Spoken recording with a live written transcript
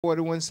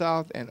41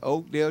 South and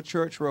Oakdale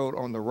Church Road.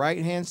 On the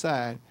right-hand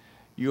side,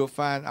 you'll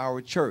find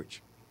our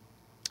church.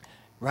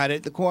 Right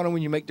at the corner,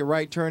 when you make the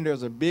right turn,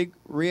 there's a big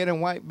red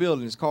and white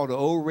building. It's called the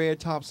Old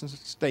Red Thompson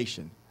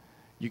Station.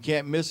 You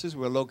can't miss us.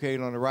 We're located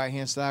on the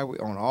right-hand side. We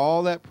own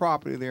all that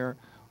property there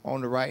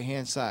on the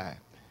right-hand side.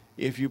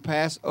 If you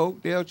pass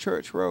Oakdale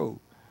Church Road,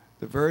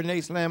 the very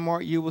next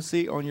landmark you will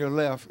see on your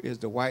left is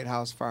the White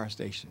House Fire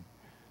Station.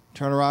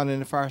 Turn around in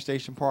the fire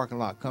station parking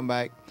lot. Come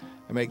back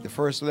and make the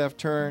first left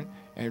turn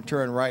and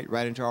turn right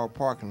into our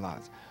parking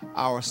lots.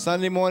 Our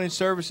Sunday morning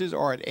services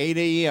are at 8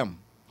 a.m.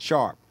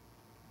 sharp.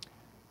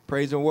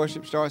 Praise and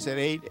worship starts at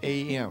 8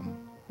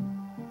 a.m.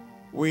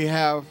 We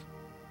have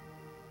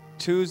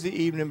Tuesday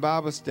evening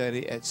Bible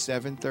study at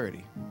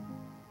 7:30.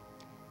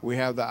 We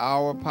have the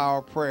hour of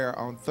power prayer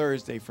on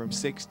Thursday from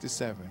 6 to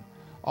 7.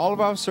 All of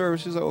our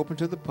services are open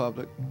to the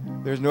public.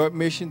 There's no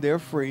admission. They're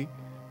free.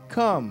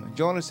 Come,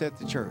 join us at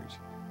the church.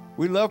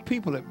 We love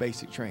people at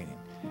Basic Training.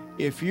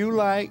 If you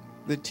like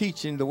the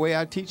teaching, the way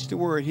I teach the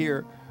word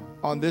here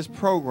on this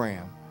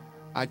program,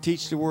 I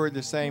teach the word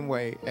the same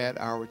way at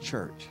our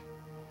church.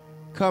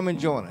 Come and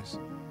join us.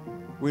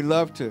 We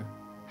love to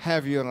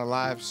have you in a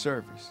live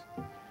service.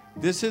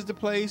 This is the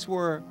place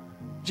where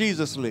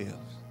Jesus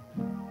lives.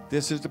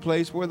 This is the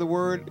place where the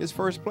word is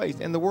first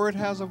placed, and the word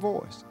has a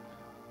voice.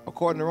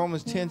 According to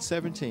Romans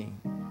 10:17,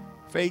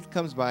 faith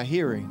comes by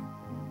hearing,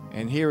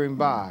 and hearing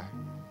by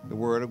the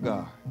word of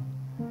God.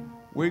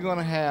 We're going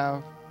to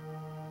have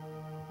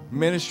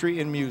ministry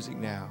and music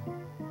now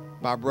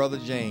by Brother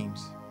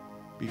James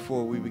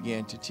before we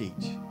begin to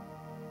teach.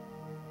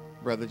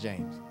 Brother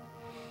James.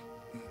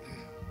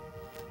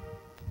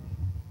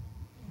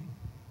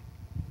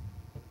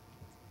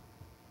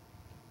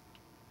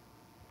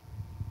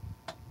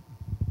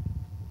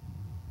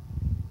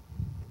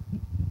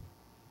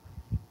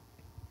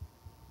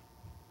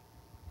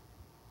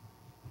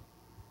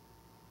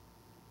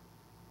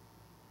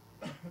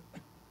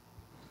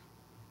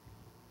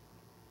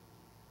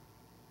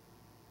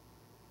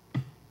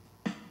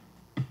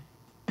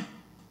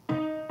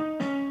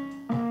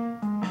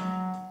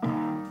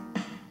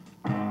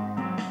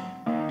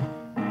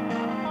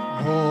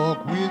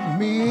 Walk with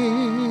me,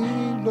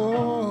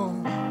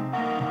 Lord.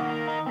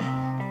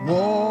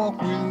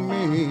 Walk with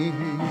me.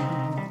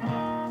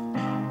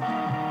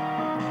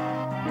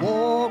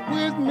 Walk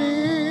with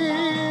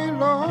me,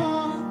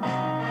 Lord.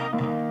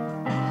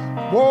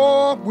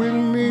 Walk with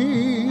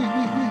me.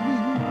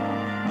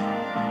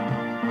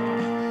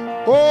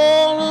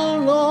 All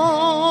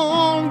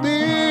along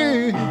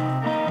this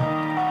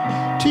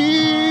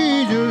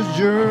tedious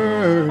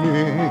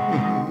journey,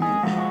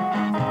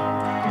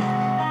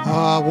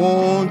 I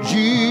want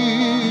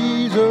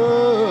Jesus,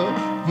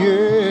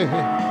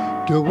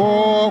 yeah, to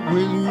walk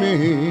with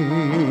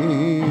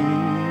me.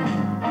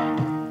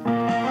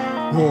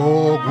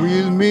 Walk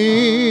with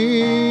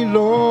me,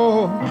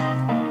 Lord.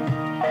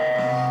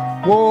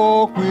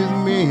 Walk with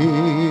me.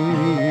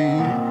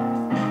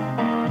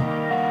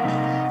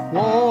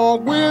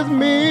 Walk with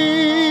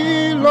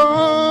me,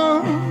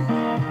 Lord.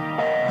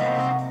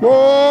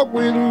 Walk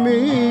with me.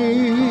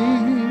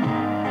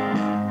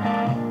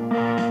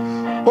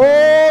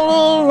 All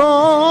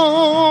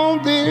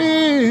along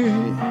this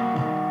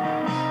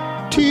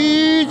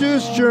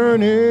tedious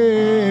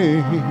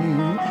journey,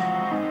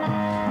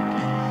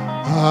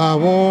 I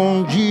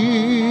want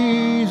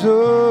Jesus,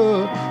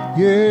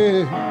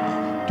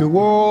 yeah, to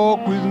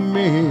walk with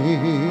me.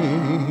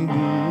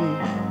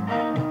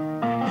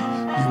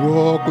 You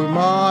walk with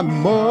my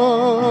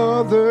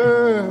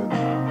mother,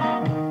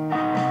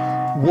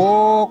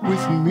 walk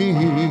with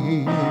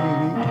me.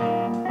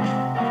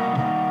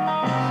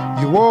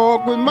 You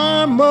walk with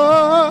my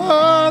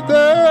mother,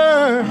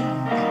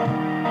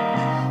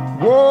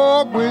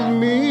 walk with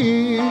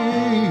me,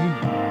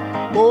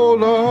 oh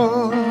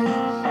Lord,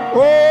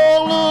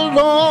 all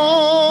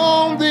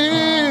along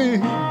this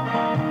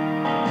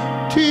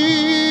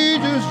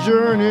tedious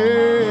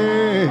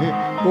journey,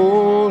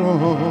 oh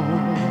Lord,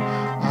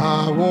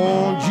 I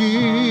want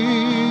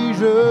Jesus,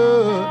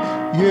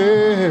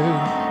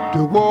 yeah,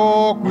 to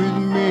walk with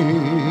me.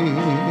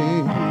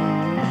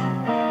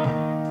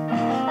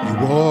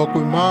 Walk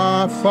with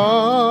my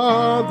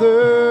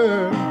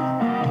Father,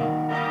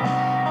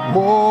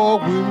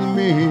 walk with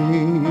me.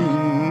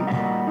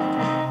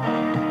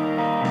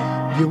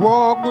 You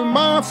walk with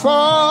my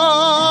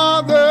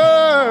Father,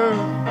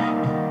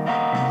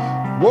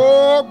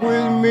 walk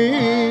with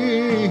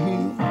me.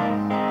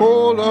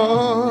 Oh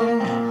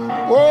Lord,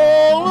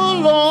 all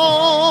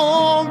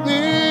along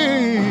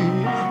this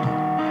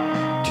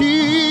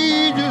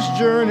tedious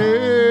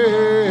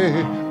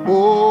journey,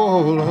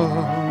 oh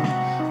Lord,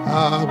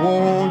 I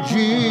want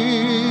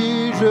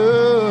Jesus,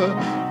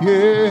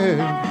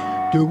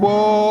 yeah, to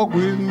walk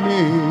with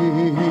me.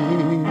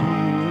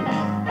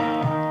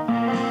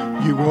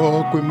 You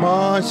walk with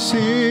my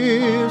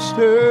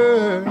sister,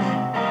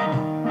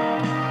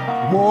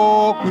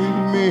 walk with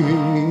me.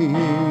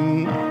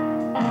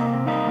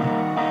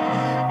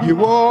 You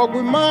walk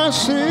with my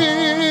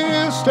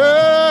sister,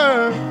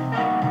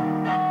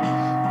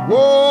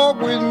 walk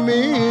with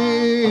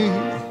me,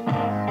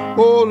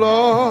 oh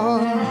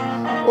Lord,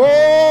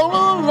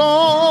 all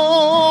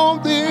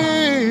along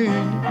this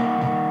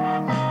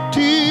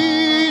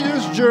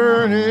tedious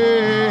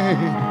journey,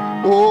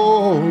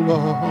 oh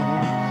Lord.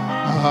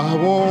 I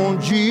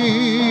want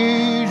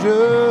Jesus,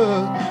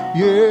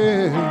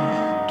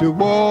 yeah, to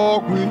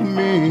walk with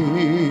me.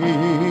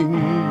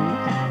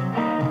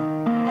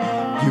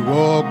 You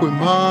walk with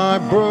my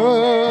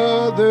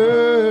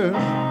brother,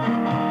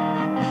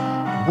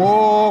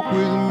 walk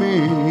with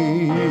me.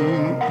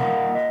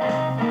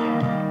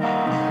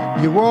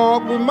 You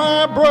walk with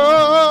my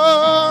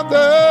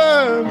brother,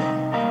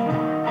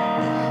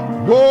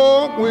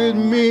 walk with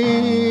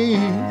me.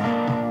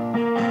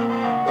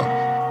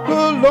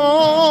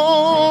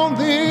 Along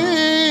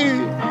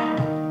the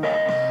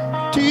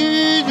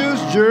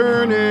tedious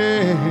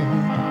journey,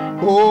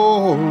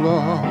 oh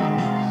Lord,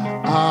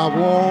 I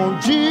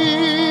want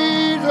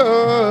Jesus,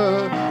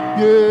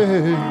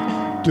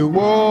 yeah, to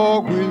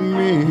walk with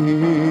me.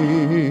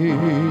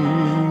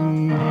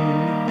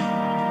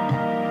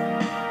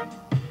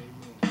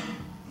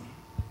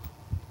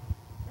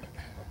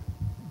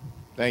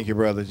 Thank you,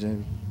 Brother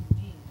Jimmy.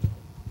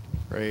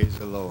 Praise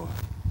the Lord.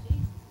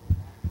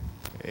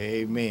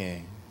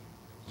 Amen.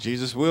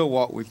 Jesus will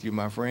walk with you,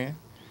 my friend.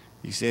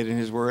 He said in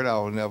his word, I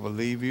will never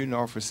leave you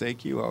nor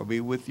forsake you. I'll be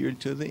with you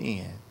until the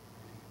end.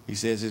 He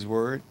says his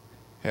word,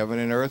 heaven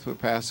and earth would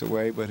pass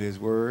away, but his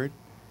word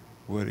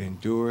would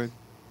endure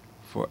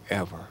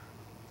forever.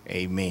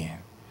 Amen.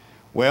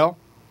 Well,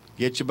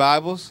 get your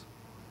Bibles.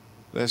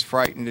 Let's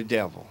frighten the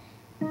devil.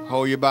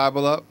 Hold your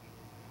Bible up.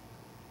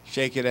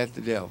 Shake it at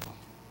the devil.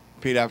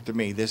 Repeat after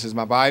me. This is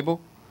my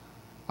Bible.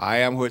 I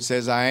am who it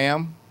says I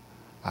am.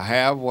 I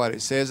have what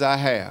it says I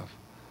have.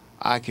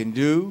 I can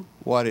do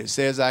what it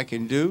says I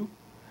can do,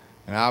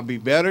 and I'll be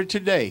better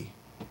today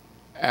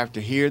after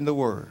hearing the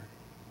word.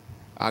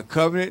 I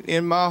covenant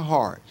in my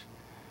heart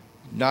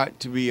not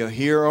to be a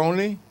hearer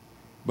only,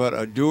 but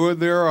a doer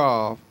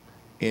thereof.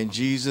 In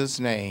Jesus'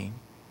 name,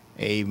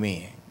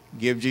 amen.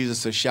 Give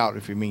Jesus a shout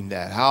if you mean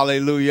that.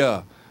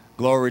 Hallelujah.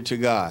 Glory to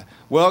God.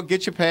 Well,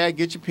 get your pad,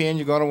 get your pen.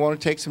 You're going to want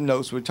to take some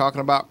notes. We're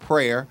talking about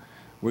prayer.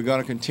 We're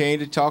going to continue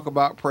to talk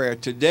about prayer.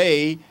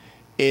 Today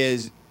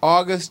is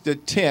August the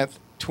 10th,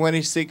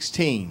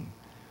 2016.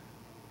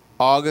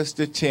 August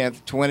the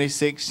 10th,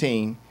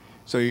 2016.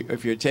 So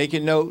if you're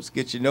taking notes,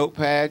 get your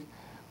notepad.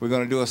 We're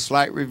going to do a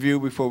slight review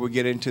before we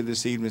get into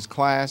this evening's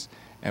class,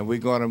 and we're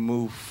going to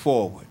move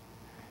forward.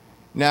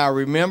 Now,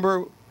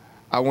 remember,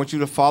 I want you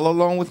to follow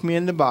along with me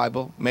in the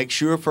Bible. Make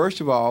sure, first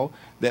of all,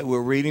 that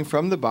we're reading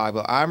from the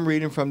Bible. I'm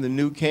reading from the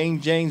New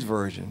King James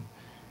Version.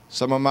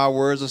 Some of my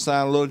words will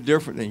sound a little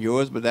different than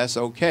yours, but that's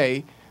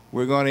okay.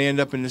 We're going to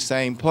end up in the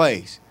same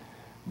place.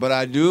 But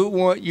I do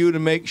want you to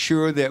make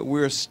sure that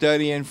we're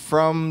studying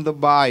from the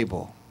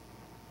Bible.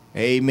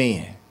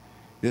 Amen.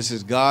 This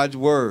is God's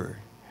Word.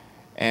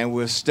 And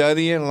we're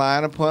studying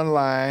line upon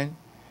line,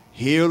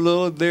 here a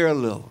little, there a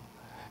little.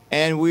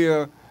 And we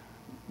are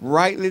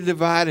rightly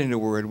dividing the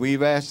Word.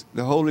 We've asked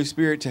the Holy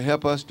Spirit to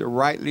help us to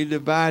rightly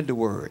divide the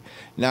Word.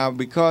 Now,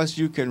 because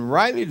you can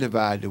rightly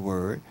divide the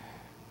Word,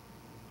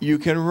 you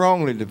can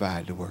wrongly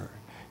divide the Word.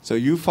 So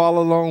you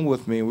follow along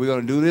with me. We're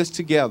going to do this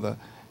together,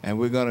 and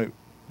we're going to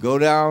go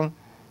down,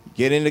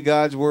 get into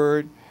God's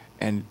Word,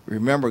 and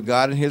remember,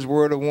 God and His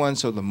Word are one,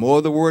 so the more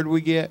of the Word we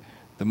get,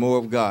 the more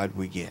of God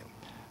we get.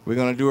 We're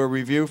going to do a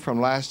review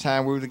from last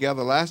time we were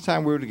together. Last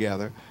time we were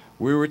together,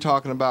 we were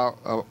talking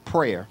about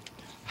prayer,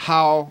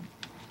 how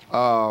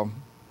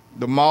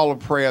the model of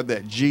prayer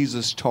that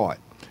Jesus taught,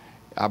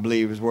 I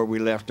believe, is where we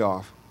left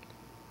off.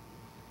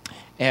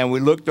 And we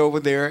looked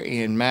over there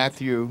in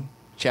Matthew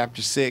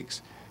chapter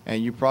 6,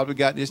 and you probably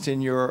got this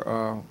in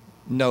your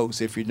notes.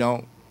 If you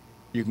don't,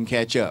 you can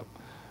catch up.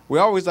 We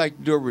always like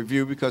to do a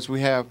review because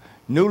we have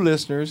new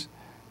listeners.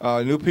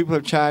 New people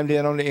have chimed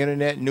in on the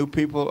internet. New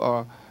people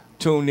are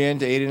tuned in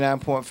to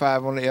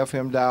 89.5 on the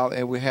FM dial,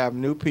 and we have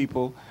new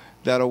people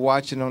that are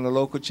watching on the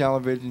local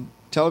television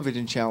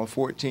channel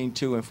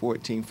 14.2 and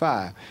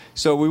 14.5.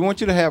 So we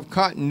want you to have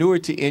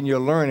continuity in your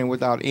learning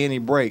without any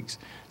breaks.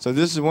 So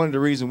this is one of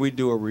the reasons we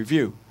do a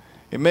review.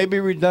 It may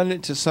be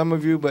redundant to some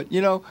of you, but, you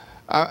know,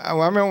 I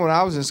remember when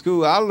I was in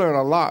school, I learned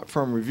a lot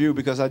from review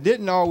because I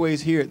didn't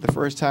always hear it the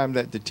first time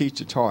that the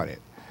teacher taught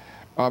it.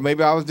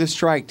 Maybe I was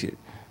distracted.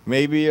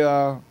 Maybe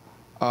I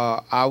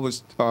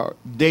was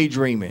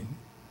daydreaming.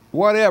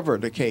 Whatever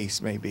the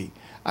case may be.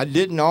 I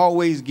didn't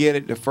always get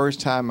it the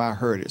first time I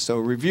heard it. So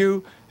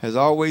review has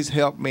always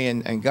helped me,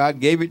 and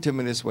God gave it to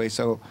me this way.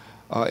 So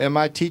in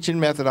my teaching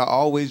method, I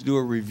always do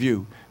a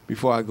review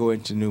before I go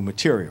into new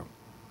material.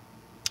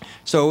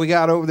 So we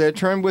got over there.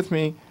 Turn with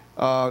me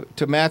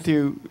to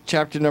Matthew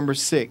chapter number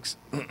 6,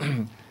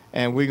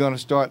 and we're going to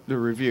start the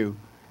review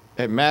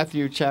at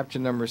Matthew chapter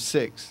number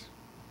 6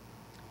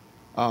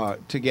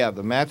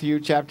 together. Matthew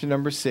chapter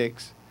number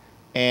 6,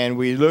 and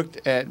we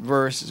looked at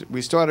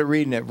we started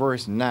reading at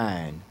verse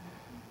 9.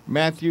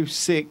 Matthew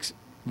 6,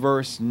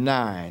 verse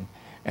 9.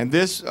 And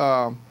this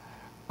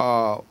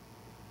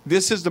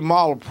this is the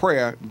model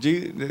prayer.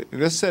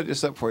 Let's set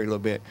this up for you a little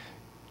bit.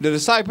 The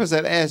disciples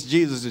had asked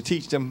Jesus to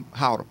teach them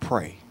how to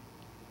pray.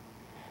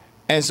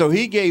 And so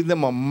he gave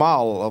them a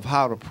model of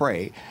how to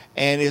pray,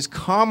 and is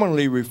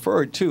commonly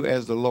referred to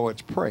as the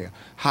Lord's Prayer.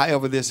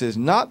 However, this is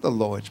not the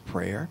Lord's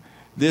Prayer.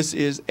 This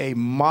is a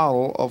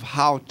model of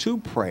how to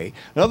pray.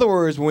 In other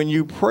words, when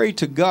you pray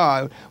to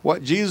God,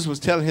 what Jesus was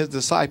telling his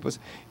disciples,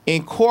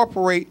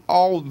 incorporate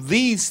all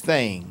these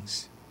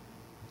things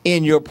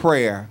in your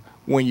prayer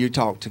when you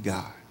talk to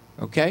God.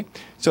 Okay?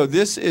 So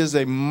this is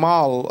a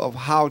model of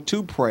how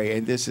to pray,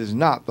 and this is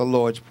not the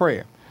Lord's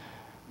Prayer.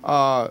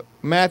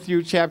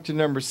 Matthew chapter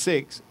number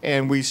 6,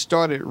 and we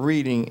started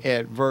reading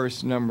at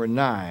verse number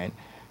 9,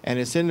 and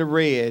it's in the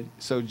red,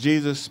 so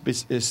Jesus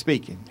is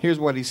speaking. Here's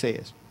what he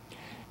says.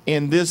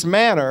 In this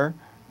manner,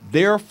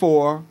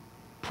 therefore,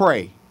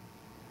 pray.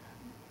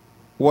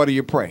 What do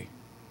you pray?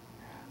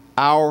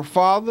 Our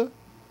Father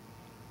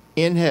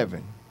in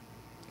heaven,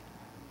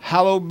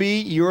 hallowed be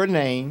your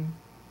name,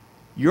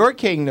 your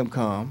kingdom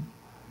come,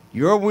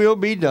 your will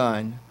be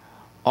done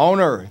on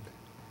earth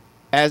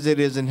as it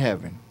is in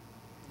heaven.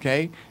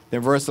 Okay?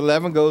 Then verse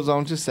 11 goes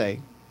on to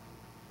say,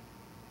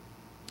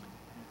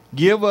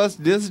 give us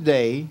this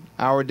day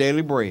our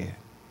daily bread.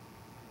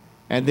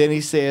 And then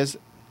he says,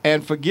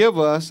 and forgive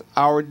us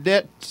our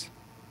debts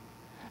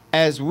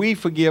as we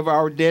forgive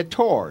our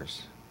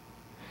debtors.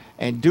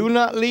 And do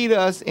not lead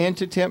us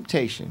into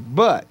temptation,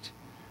 but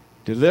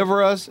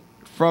deliver us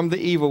from the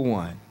evil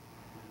one.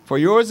 For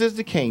yours is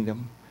the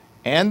kingdom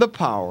and the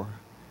power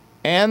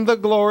and the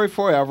glory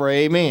forever.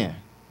 Amen.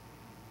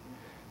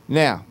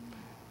 Now,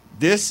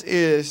 this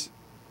is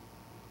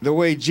the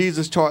way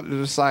Jesus taught the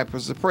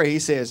disciples to pray. He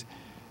says,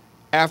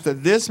 after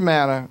this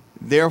manner,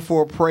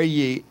 therefore pray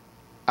ye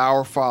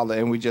our Father.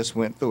 And we just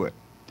went through it.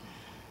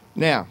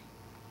 Now,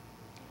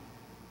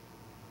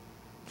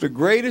 the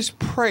greatest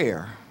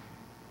prayer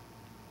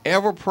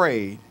ever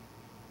prayed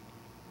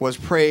was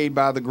prayed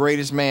by the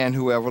greatest man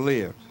who ever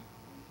lived.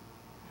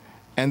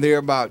 And there are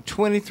about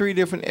 23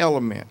 different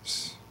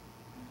elements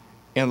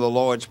in the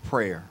Lord's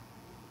Prayer.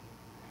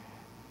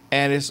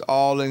 And it's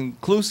all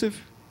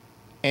inclusive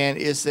and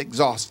it's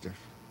exhaustive.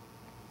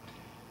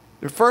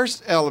 The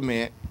first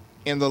element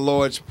in the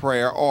Lord's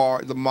Prayer,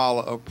 or the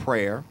model of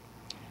prayer,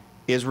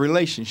 is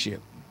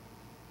relationship.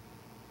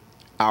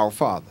 Our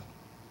Father.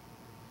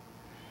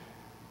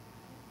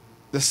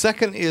 The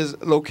second is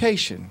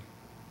location,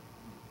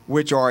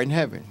 which are in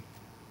heaven.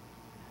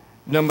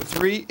 Number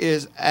 3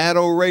 is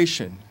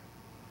adoration.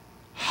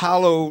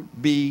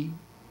 Hallowed be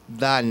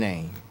thy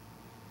name.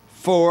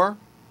 4,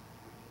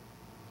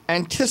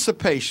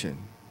 anticipation.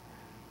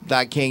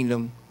 Thy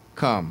kingdom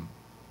come.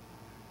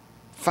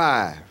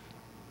 5,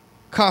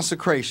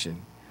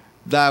 consecration.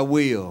 Thy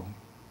will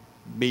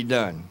be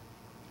done.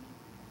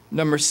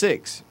 Number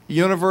 6,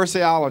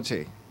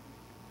 universality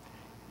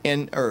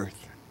in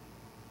earth.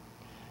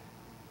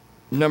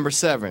 Number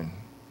 7,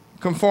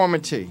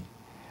 conformity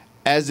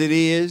as it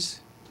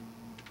is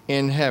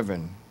in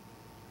heaven.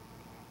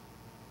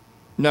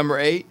 Number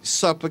 8,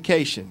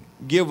 supplication.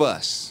 Give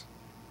us.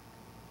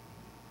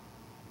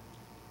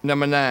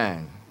 Number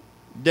 9,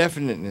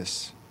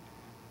 definiteness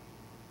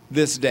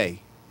this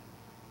day.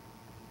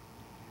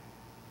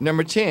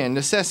 Number 10,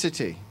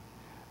 necessity,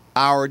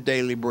 our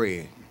daily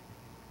bread.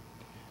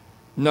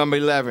 Number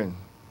 11,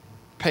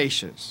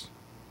 patience,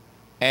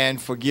 and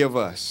forgive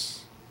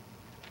us.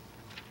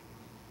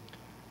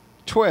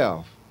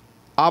 12,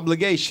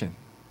 obligation,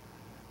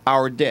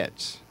 our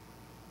debts.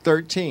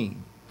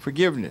 13,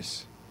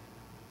 forgiveness,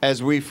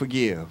 as we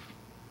forgive.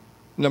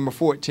 Number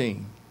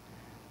 14,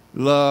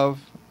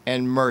 love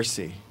and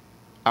mercy,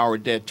 our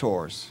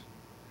debtors.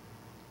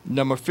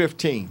 Number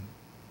 15,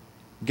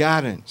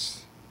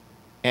 guidance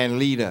and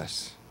lead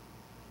us.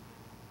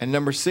 And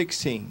number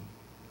 16,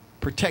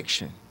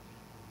 protection,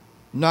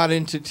 not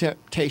into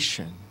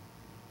temptation.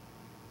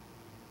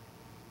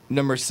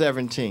 Number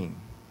 17,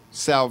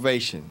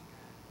 salvation,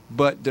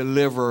 but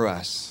deliver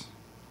us.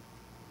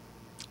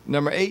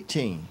 Number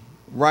 18,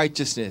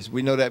 righteousness.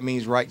 We know that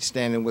means right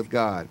standing with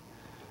God.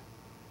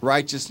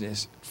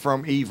 Righteousness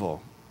from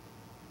evil.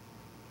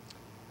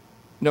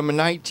 Number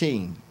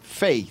 19,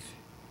 faith,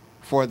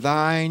 for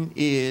thine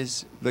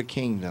is the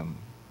kingdom.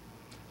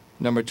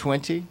 Number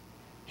 20,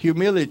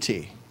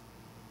 humility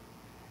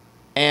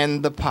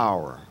and the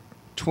power.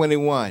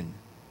 21,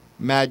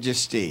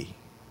 majesty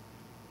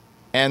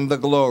and the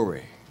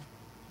glory.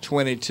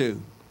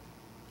 22,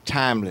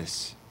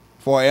 timeless,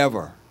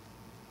 forever.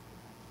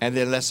 And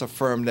then let's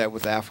affirm that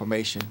with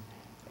affirmation,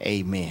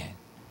 amen.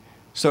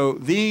 So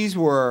these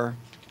were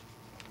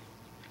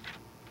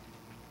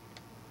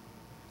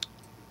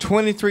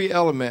 23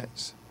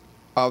 elements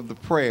of the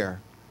prayer,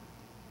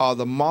 or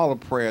the model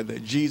prayer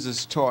that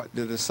Jesus taught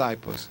the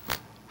disciples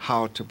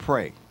how to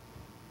pray.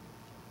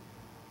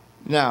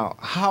 Now,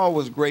 how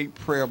was great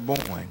prayer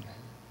born?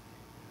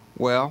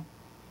 Well,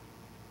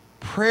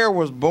 prayer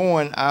was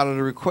born out of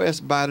the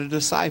request by the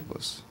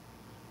disciples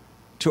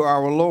to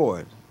our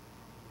Lord.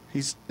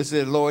 He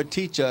said, Lord,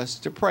 teach us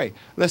to pray.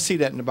 Let's see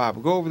that in the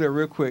Bible. Go over there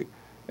real quick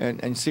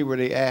and see where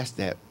they asked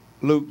that.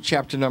 Luke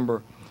chapter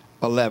number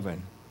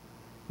 11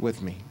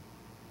 with me.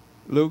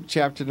 Luke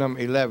chapter number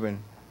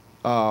 11.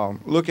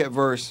 Look at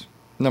verse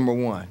number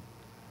 1.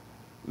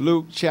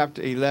 Luke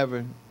chapter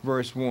 11,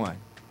 verse 1.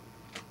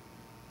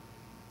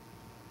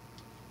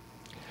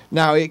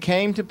 Now it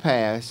came to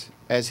pass,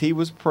 as he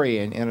was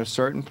praying in a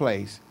certain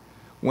place,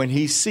 when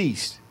he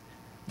ceased,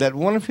 that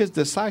one of his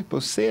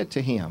disciples said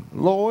to him,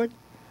 Lord,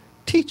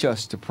 teach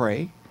us to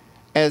pray,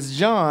 as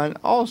John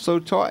also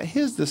taught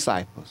his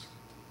disciples.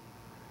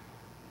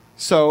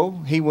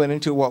 So he went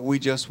into what we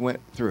just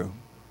went through.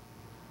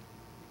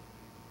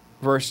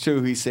 Verse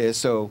 2, he says,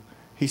 so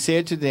he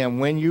said to them,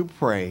 when you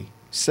pray,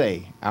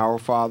 say, Our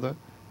Father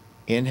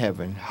in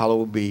heaven,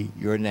 hallowed be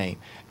your name.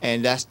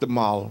 And that's the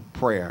model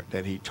prayer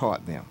that he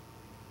taught them.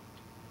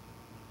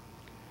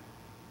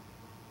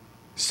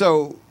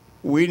 So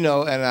we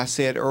know, and I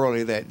said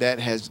earlier, that that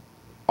has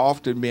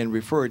often been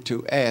referred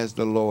to as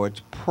the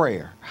Lord's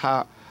Prayer.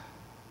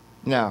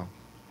 Now,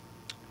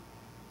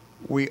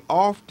 we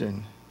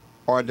often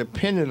are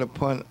dependent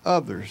upon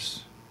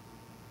others,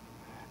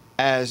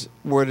 as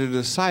were the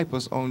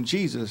disciples on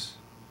Jesus,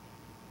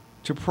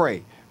 to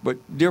pray. But,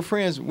 dear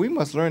friends, we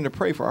must learn to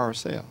pray for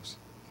ourselves.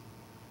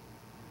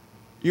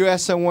 You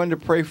ask someone to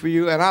pray for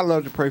you, and I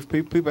love to pray for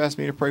people. People ask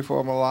me to pray for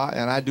them a lot,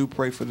 and I do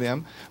pray for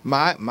them.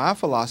 My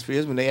philosophy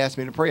is when they ask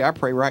me to pray, I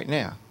pray right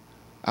now.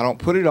 I don't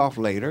put it off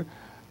later.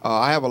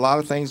 I have a lot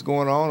of things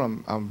going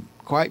on. I'm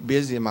quite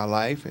busy in my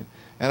life,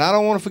 and I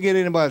don't want to forget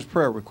anybody's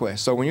prayer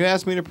request. So when you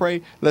ask me to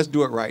pray, let's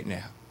do it right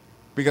now,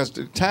 because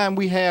the time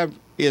we have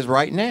is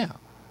right now.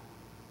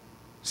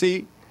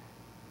 See,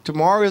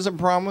 tomorrow isn't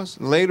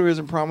promised, later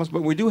isn't promised,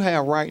 but we do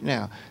have right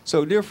now.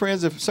 So, dear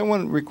friends, if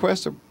someone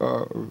requests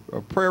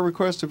a prayer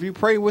request of you,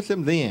 pray with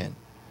them then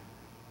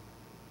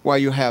while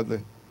you have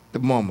the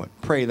moment.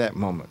 Pray that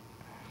moment.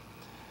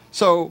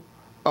 So,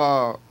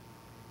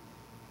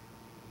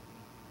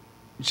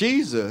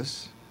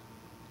 Jesus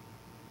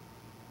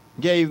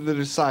gave the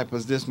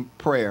disciples this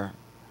prayer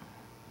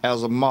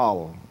as a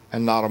model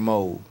and not a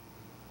mold.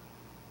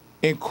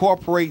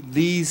 Incorporate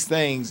these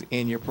things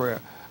in your prayer.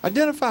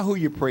 Identify who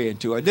you're praying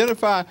to.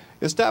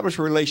 Establish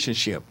a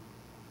relationship.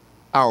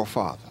 Our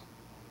Father.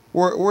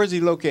 Where is he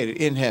located?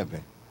 In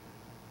heaven.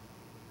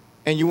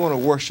 And you want to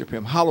worship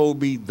him. Hallowed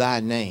be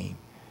thy name.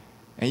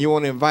 And you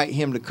want to invite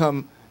him to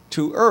come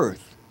to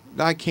earth.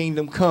 Thy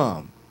kingdom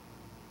come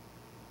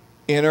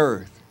in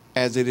earth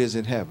as it is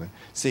in heaven.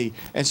 See,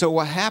 and so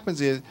what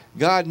happens is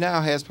God now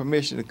has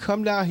permission to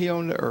come down here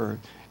on the earth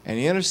and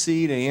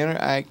intercede and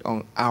interact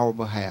on our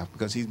behalf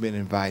because he's been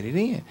invited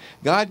in.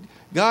 God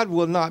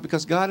will not,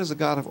 because God is a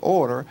God of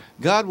order,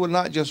 God will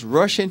not just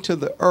rush into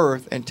the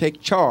earth and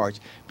take charge.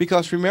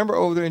 Because remember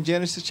over there in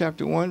Genesis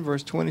chapter 1,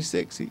 verse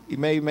 26, he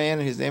made man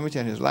in his image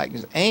and his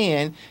likeness,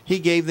 and he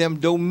gave them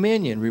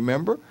dominion,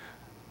 remember?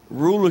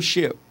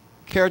 Rulership,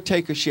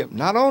 caretakership,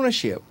 not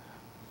ownership,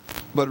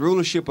 but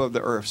rulership of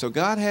the earth. So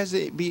God has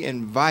to be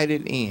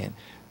invited in.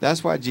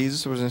 That's why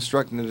Jesus was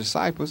instructing the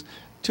disciples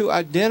to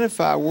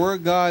identify where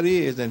God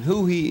is and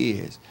who he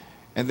is,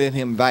 and then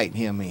invite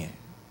him in.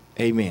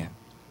 Amen.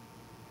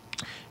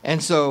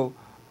 And so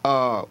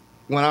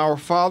when our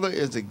Father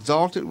is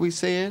exalted, we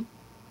said,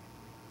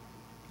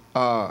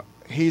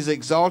 he's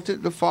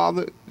exalted the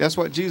Father. That's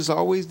what Jesus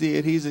always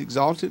did. He's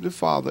exalted the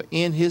Father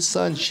in his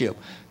sonship.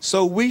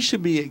 So we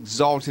should be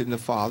exalted in the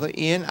Father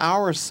in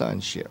our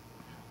sonship.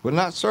 We're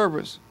not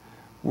servants.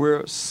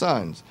 We're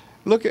sons.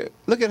 Look at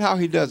how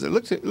he does it.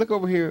 Look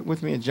over here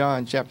with me in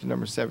John chapter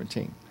number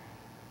 17.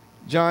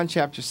 John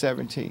chapter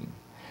 17.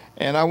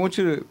 And I want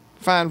you to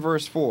find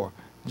verse 4.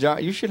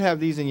 John, you should have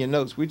these in your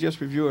notes. We're just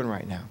reviewing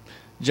right now.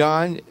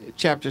 John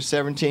chapter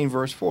 17,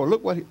 verse 4.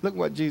 Look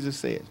what Jesus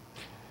says.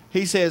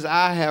 He says,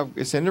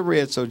 it's in the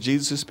red, so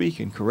Jesus is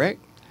speaking,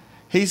 correct?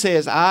 He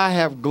says, I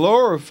have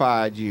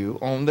glorified you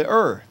on the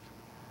earth.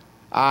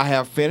 I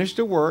have finished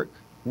the work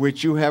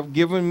which you have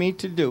given me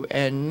to do.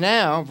 And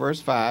now, verse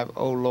 5,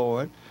 O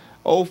Lord,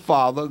 O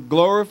Father,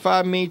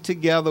 glorify me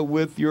together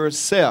with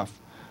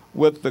yourself,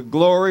 with the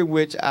glory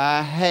which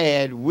I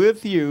had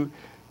with you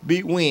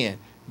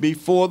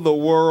before the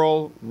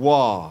world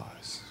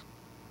was.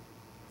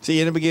 See,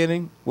 in the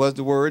beginning was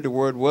the Word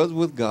was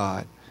with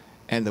God,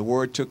 and the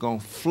Word took on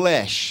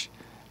flesh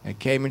and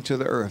came into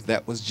the earth.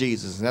 That was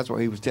Jesus, and that's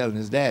what he was telling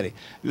his daddy.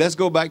 Let's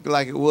go back to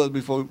like it was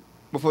before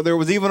there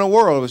was even a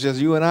world. It was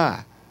just you and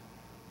I.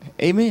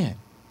 Amen.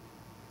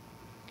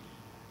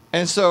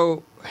 And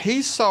so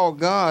he saw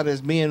God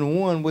as being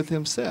one with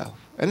himself.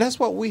 And that's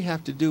what we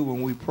have to do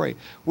when we pray.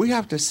 We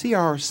have to see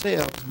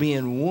ourselves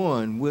being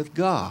one with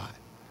God.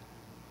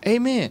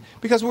 Amen.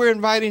 Because we're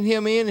inviting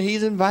him in and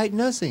he's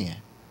inviting us in.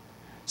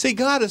 See,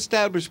 God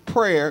established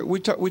prayer. We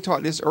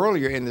taught this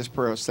earlier in this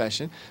prayer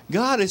session.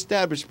 God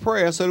established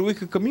prayer so that we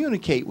could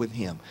communicate with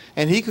him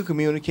and he could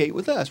communicate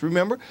with us.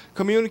 Remember,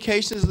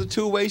 communication is a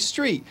two-way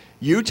street.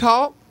 You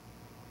talk,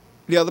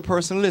 the other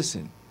person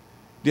listen.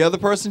 The other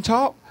person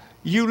talk,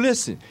 you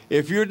listen.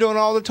 If you're doing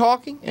all the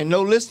talking and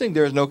no listening,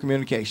 there's no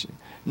communication.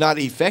 Not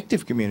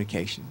effective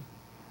communication.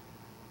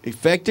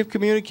 Effective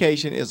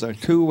communication is a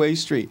two-way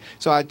street.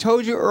 So I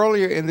told you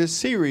earlier in this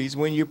series,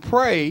 when you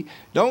pray,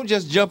 don't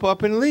just jump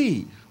up and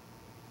leave.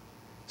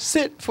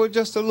 Sit for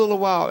just a little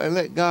while and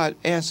let God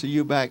answer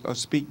you back or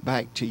speak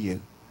back to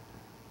you.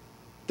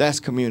 That's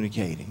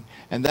communicating.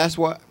 And that's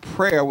what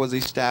prayer was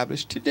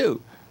established to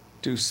do,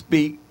 to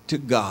speak to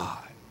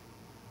God.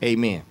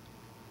 Amen.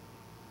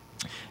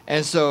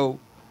 And so,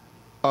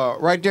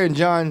 right there in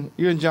John,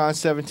 you're in John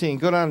 17.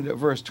 Go down to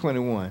verse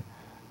 21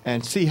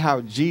 and see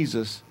how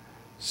Jesus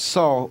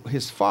saw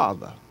his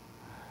Father.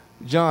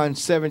 John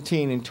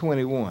 17 and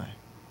 21.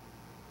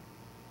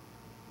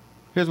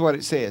 Here's what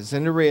it says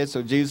in the red,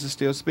 so Jesus is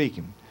still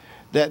speaking.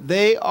 That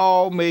they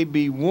all may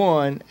be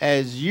one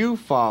as you,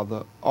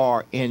 Father,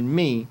 are in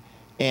me,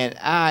 and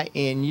I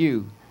in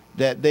you,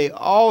 that they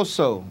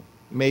also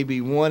may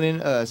be one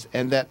in us,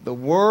 and that the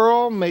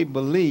world may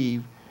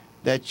believe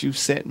that you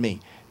sent me.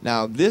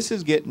 Now, this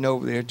is getting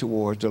over there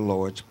towards the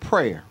Lord's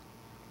Prayer.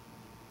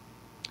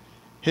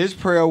 His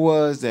prayer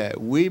was that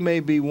we may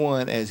be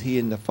one as he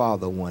and the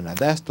Father one. Now,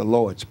 that's the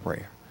Lord's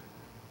Prayer.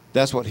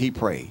 That's what he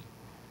prayed,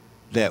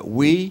 that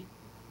we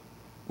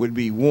would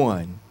be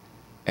one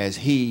as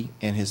he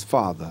and his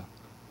Father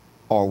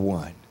are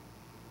one.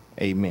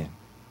 Amen.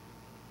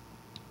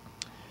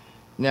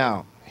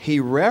 Now, he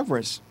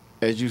reverenced,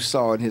 as you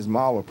saw in his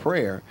model of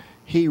prayer,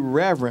 he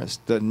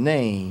reverenced the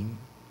name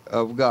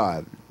of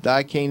God.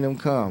 Thy kingdom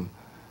come,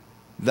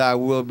 thy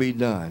will be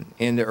done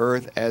in the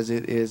earth as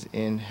it is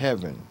in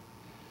heaven.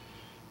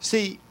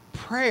 See,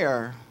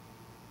 prayer,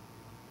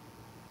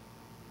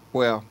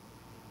 well,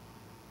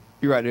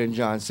 you're right there in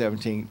John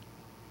 17.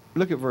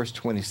 Look at verse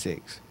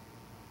 26.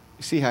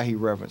 See how he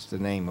reverenced the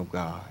name of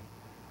God.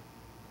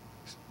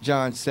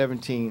 John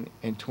 17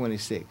 and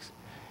 26.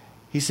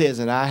 He says,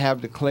 and I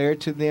have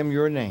declared to them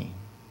your name,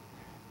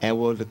 and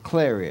will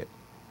declare it,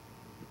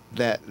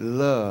 that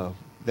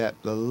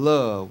the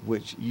love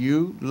which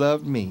you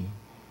loved me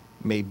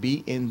may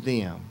be in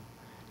them,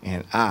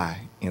 and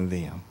I in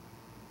them.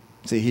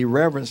 See, he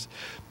reverenced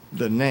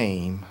the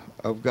name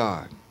of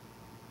God.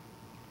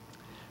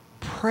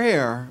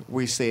 Prayer,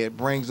 we said,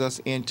 brings us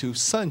into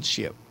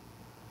sonship.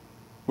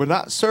 We're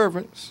not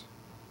servants.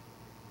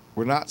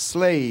 We're not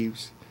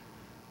slaves.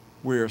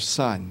 We're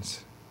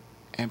sons.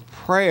 And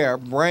prayer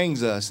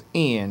brings us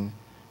in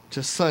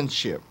to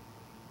sonship.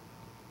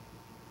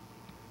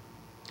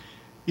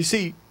 You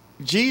see,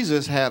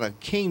 Jesus had a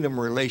kingdom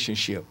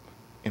relationship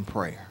in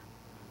prayer.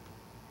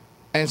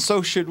 And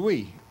so should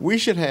we. We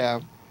should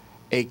have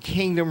a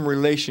kingdom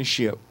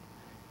relationship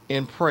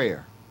in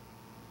prayer.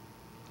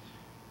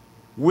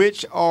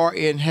 Which are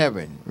in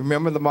heaven.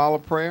 Remember the model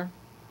of prayer?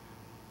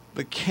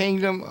 The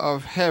kingdom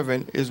of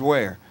heaven is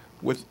where?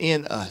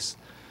 Within us.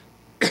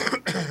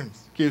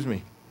 Excuse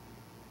me.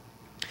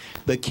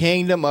 The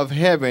kingdom of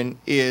heaven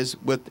is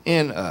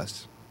within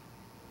us.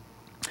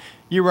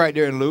 You're right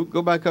there in Luke.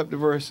 Go back up to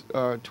verse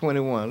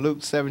 21. Luke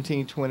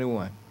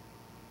 17:21.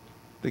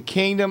 The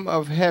kingdom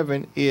of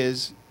heaven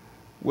is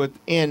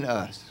within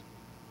us.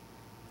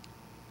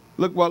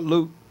 Look what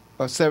Luke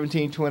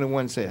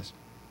 17:21 says.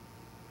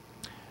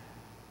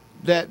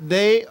 That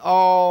they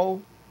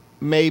all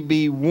may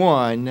be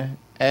one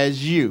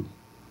as you,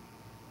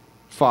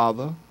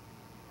 Father,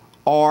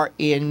 are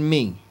in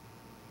me,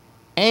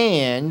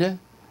 and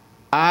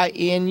I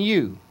in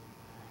you,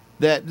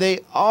 that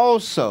they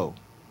also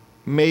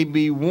may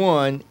be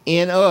one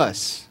in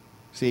us.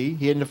 See,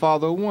 he and the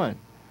Father are one.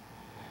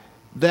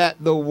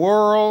 That the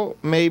world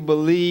may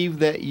believe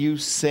that you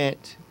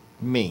sent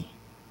me.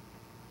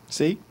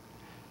 See,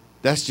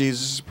 that's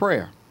Jesus'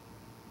 prayer.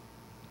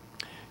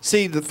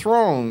 See, the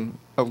throne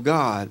of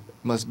God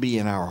must be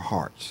in our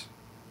hearts.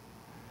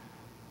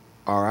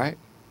 All right?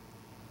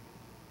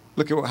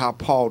 Look at how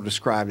Paul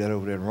described that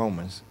over there in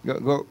Romans.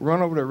 Go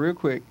run over there real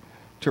quick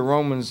to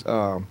Romans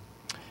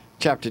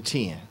chapter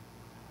 10.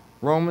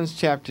 Romans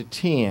chapter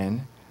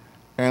 10,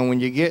 and when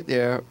you get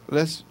there,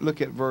 let's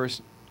look at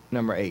verse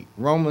number 8.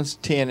 Romans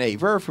 10:8.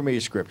 Very familiar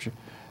scripture,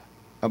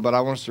 but I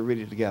want us to read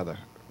it together.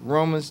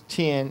 Romans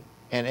 10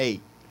 and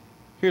 8.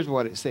 Here's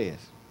what it says.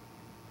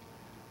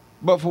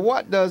 But for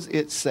what does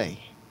it say?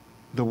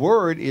 The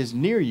word is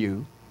near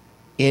you,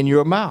 in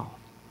your mouth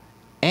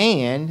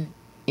and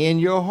in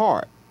your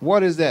heart.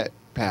 What is that,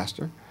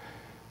 Pastor?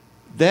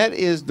 That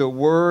is the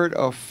word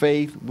of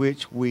faith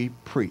which we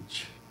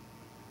preach.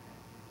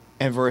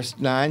 And verse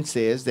 9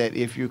 says that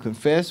if you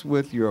confess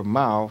with your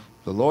mouth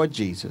the Lord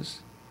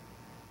Jesus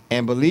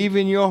and believe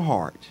in your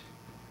heart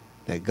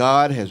that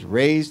God has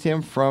raised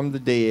him from the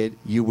dead,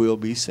 you will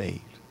be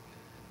saved.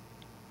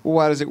 Well,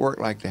 why does it work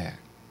like that?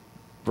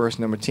 Verse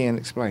number 10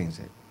 explains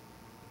it.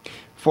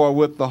 For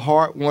with the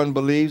heart one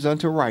believes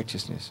unto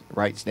righteousness,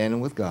 right standing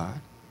with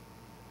God,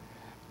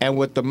 and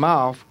with the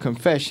mouth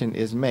confession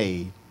is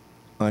made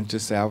unto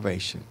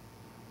salvation.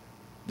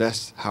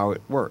 That's how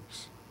it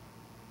works.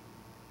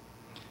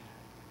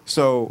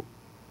 So,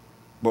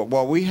 but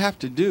what we have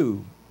to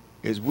do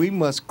is we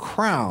must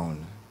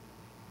crown,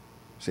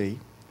 see,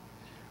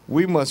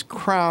 we must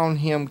crown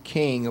him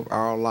king of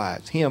our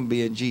lives, him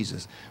being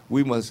Jesus.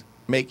 We must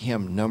make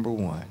him number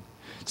one.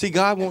 See,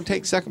 God won't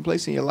take second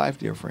place in your life,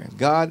 dear friends.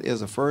 God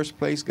is a first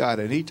place God.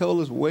 And he told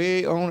us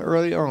way on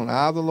early on,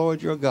 I, the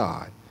Lord your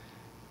God,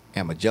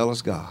 am a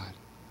jealous God.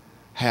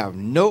 Have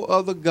no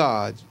other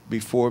gods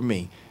before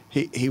me.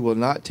 He will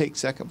not take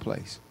second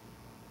place.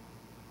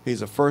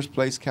 He's a first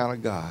place kind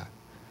of God.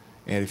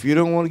 And if you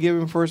don't want to give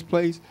him first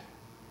place,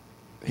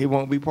 he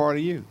won't be part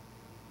of you.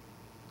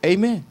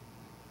 Amen.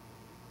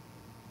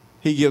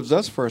 He gives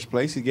us first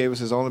place. He gave us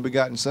his only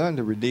begotten son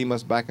to redeem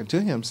us back unto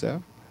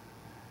himself.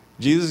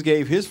 Jesus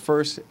gave his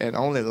first and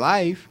only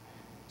life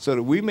so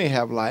that we may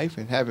have life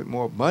and have it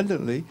more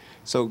abundantly.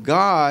 So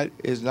God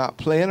is not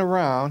playing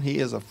around. He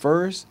is a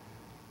first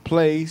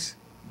place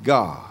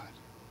God.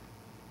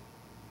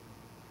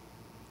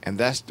 And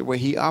that's the way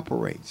he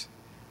operates.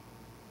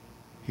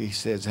 He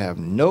says, have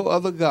no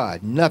other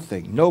God,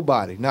 nothing,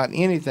 nobody, not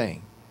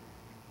anything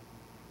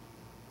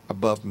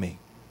above me.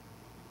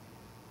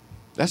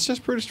 That's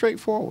just pretty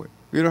straightforward.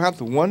 You don't have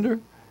to wonder.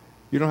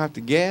 You don't have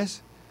to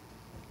guess.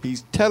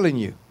 He's telling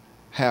you,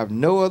 have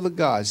no other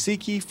God.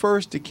 Seek ye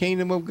first the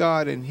kingdom of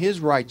God and his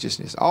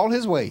righteousness, all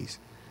his ways.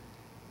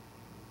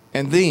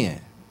 And then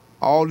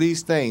all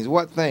these things,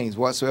 what things,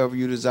 whatsoever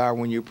you desire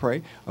when you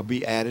pray, will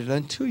be added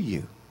unto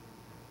you.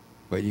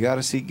 But you got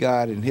to seek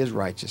God and his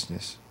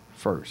righteousness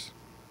first.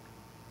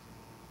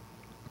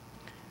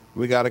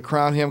 We got to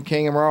crown him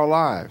king of our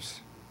lives.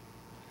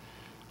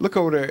 Look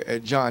over there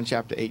at John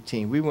chapter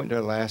 18. We went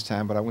there last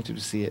time, but I want you to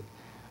see it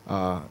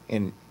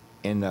in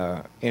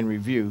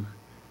review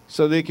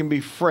so they can be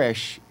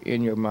fresh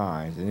in your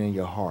minds and in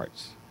your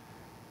hearts.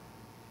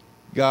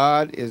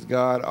 God is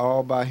God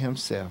all by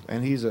himself,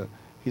 and he's a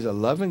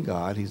loving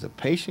God. He's a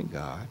patient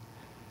God,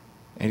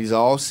 and he's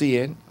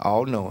all-seeing,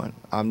 all-knowing,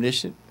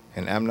 omniscient,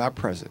 and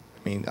omnipresent.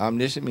 I mean,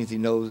 omniscient means he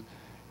knows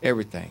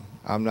everything.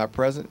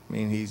 Omnipresent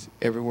means he's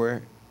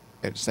everywhere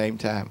at the same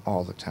time,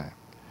 all the time.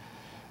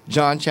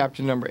 John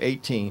chapter number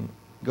 18.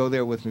 Go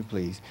there with me,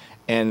 please.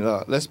 And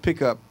let's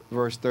pick up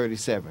verse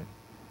 37.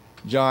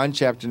 John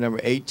chapter number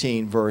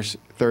 18, verse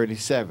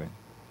 37.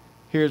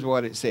 Here's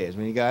what it says.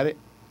 When you got it,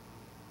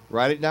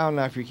 write it down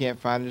now if you can't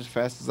find it as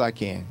fast as I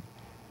can,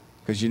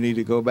 because you need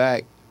to go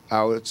back.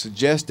 I would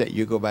suggest that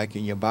you go back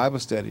in your Bible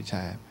study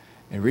time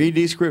and read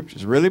these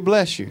scriptures. Really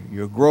bless you.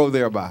 You'll grow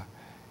thereby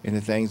in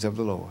the things of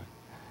the Lord.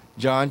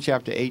 John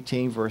chapter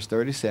 18, verse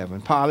 37.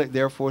 Pilate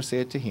therefore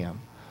said to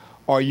him,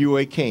 are you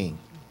a king?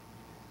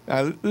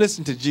 Now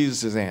listen to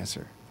Jesus'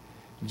 answer.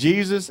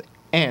 Jesus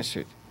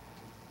answered,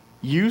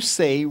 you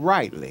say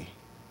rightly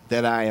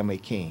that I am a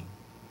king.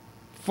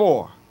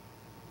 For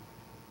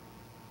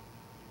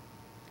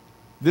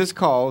this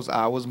cause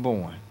I was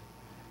born,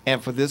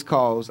 and for this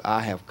cause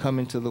I have come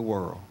into the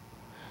world,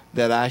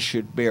 that I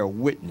should bear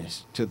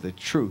witness to the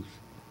truth.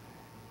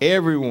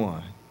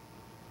 Everyone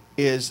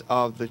is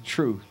of the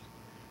truth.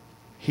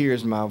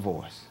 Hears my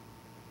voice.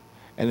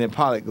 And then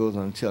Pilate goes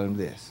on to tell him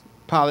this.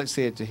 Pilate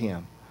said to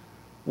him,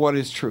 what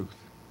is truth?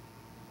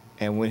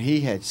 And when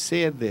he had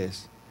said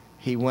this,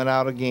 he went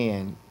out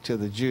again to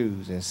the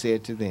Jews and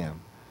said to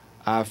them,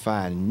 I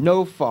find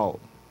no fault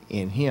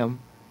in him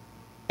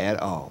at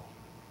all.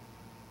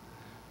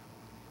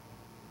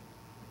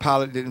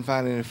 Pilate didn't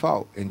find any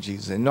fault in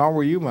Jesus, and nor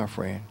were you, my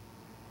friend,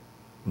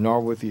 nor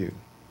with you.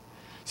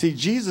 See,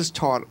 Jesus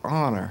taught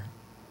honor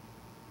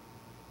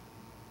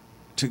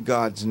to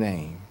God's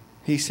name.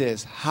 He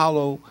says,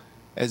 hallowed,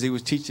 as he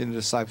was teaching the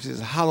disciples, he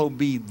says, hallowed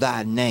be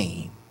thy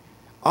name.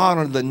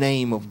 Honor the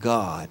name of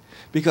God,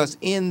 because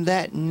in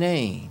that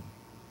name,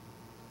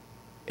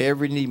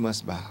 every knee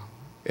must bow,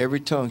 every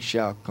tongue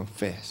shall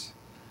confess.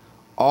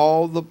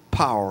 All the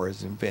power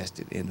is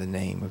invested in the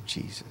name of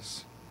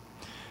Jesus.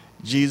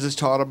 Jesus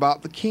taught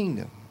about the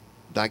kingdom.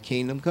 Thy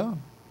kingdom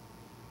come,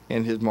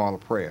 in his model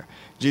prayer.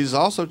 Jesus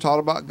also taught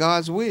about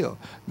God's will.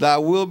 Thy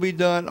will be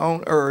done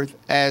on earth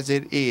as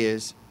it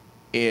is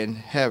in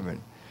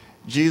heaven.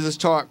 Jesus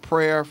taught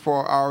prayer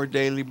for our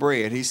daily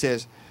bread. He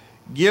says,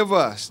 give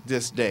us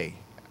this day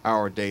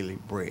our daily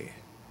bread.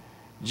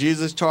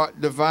 Jesus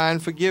taught divine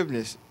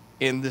forgiveness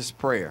in this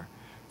prayer.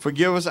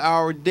 Forgive us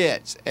our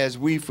debts as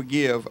we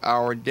forgive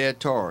our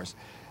debtors.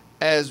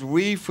 As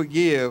we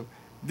forgive,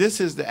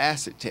 this is the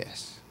acid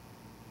test.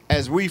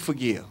 As we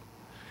forgive.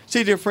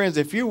 See, dear friends,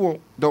 if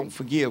you don't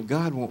forgive,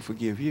 God won't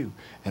forgive you.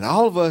 And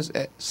all of us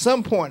at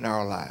some point in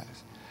our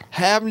lives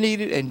have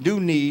needed and do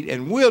need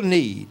and will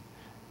need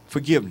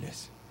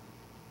forgiveness.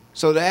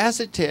 So the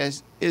acid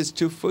test is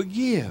to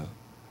forgive.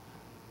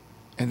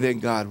 And then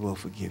God will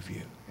forgive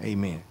you.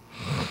 Amen.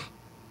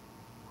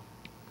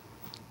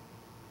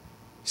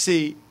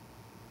 See,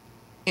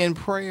 in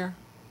prayer,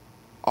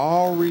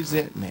 all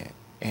resentment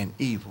and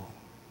evil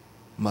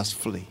must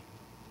flee.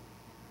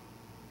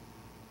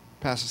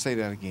 Pastor, say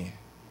that again.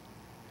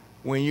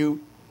 When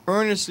you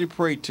earnestly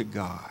pray to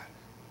God,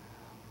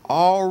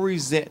 all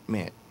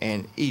resentment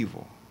and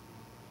evil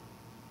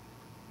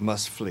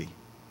must flee.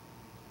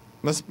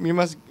 You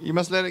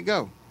must let it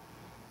go.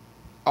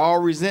 All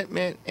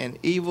resentment and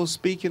evil,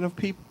 speaking of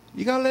people,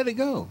 you got to let it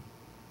go.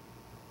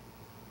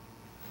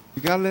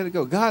 You got to let it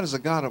go. God is a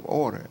God of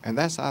order, and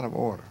that's out of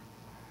order.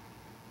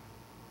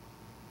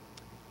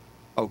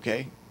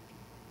 Okay.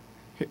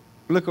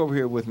 Look over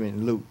here with me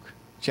in Luke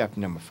chapter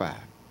number 5.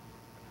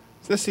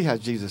 So let's see how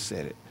Jesus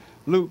said it.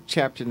 Luke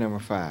chapter number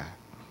 5.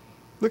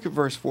 Look at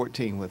verse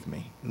 14 with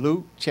me.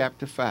 Luke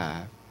chapter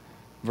 5,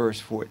 verse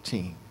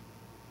 14.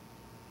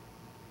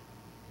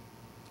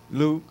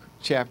 Luke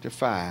chapter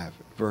 5,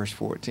 verse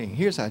 14.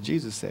 Here's how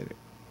Jesus said it.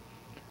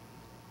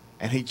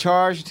 And he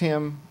charged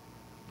him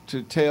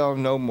to tell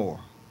no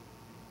more.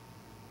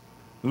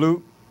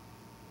 Luke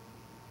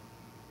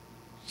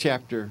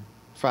chapter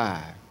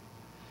 5.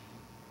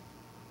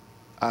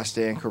 I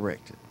stand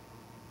corrected.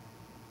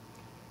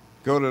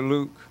 Go to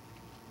Luke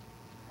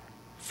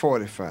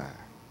 45.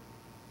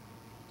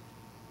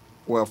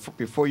 Well,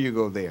 before you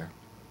go there,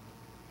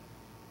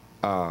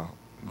 go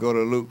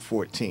to Luke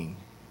 14.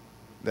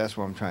 That's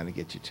what I'm trying to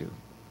get you to.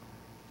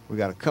 We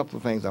got a couple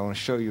of things I want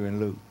to show you in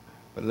Luke,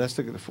 but let's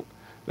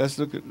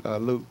look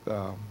at Luke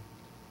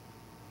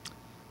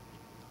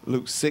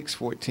Luke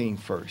 6:14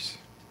 first.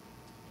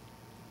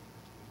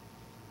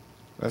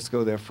 Let's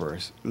go there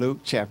first. Luke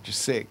chapter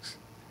 6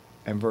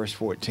 and verse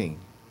 14,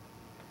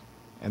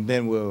 and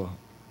then we'll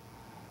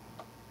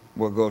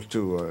go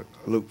to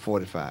Luke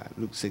 45.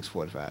 Luke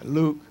 6:45.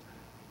 Luke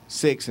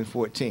 6 and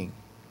 14.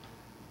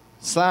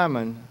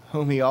 Simon,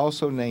 whom he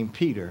also named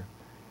Peter,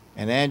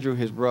 and Andrew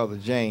his brother,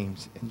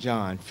 James and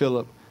John,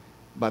 Philip,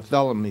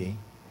 Bartholomew.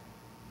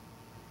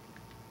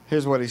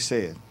 Here's what he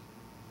said.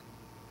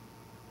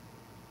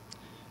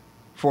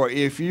 For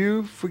if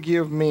you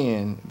forgive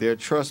men their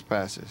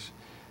trespasses,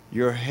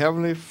 your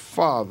heavenly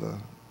Father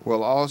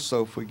will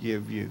also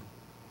forgive you.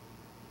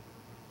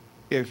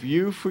 If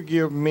you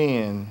forgive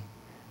men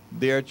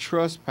their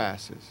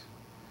trespasses,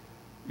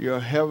 your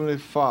heavenly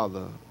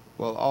Father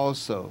will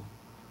also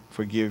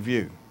forgive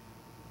you.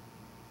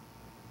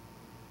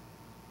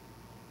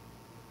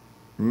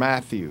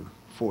 Matthew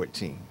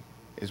 14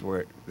 is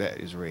where that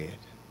is read.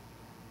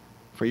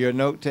 For your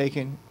note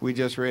taking, we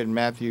just read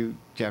Matthew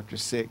chapter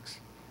 6,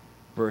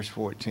 verse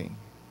 14.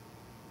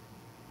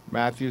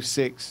 Matthew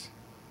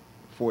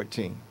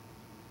 6:14.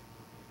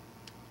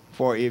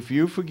 For if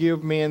you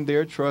forgive men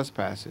their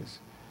trespasses,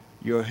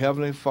 your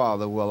heavenly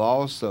Father will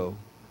also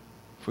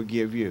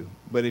forgive you.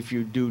 But if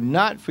you do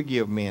not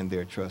forgive men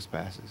their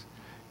trespasses,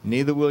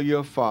 neither will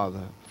your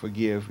Father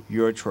forgive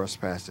your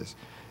trespasses.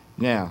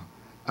 Now,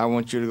 I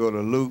want you to go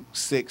to Luke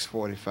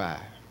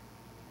 6:45.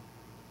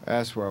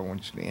 That's where I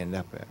want you to end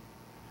up at.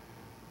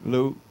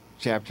 Luke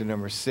chapter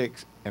number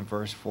 6 and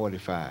verse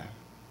 45.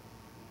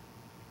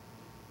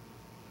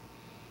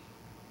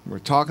 We're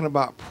talking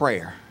about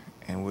prayer,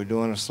 and we're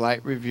doing a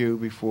slight review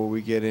before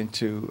we get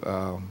into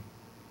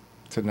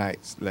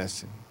tonight's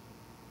lesson.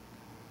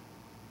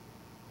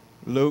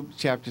 Luke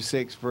chapter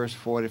 6, verse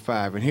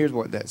 45. And here's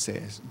what that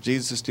says.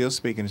 Jesus is still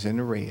speaking. It's in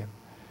the red.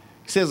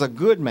 It says, a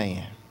good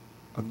man,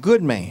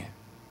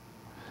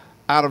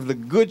 out of the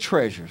good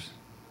treasures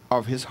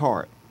of his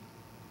heart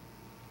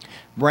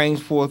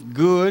brings forth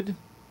good,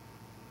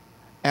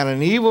 and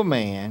an evil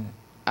man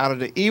out of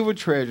the evil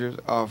treasures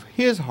of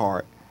his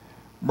heart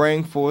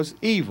brings forth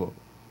evil.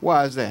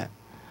 Why is that?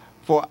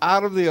 For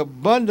out of the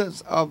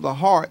abundance of the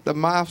heart, the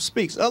mouth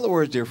speaks. In other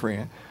words, dear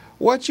friend,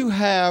 what you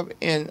have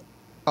in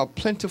a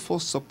plentiful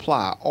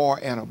supply or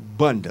an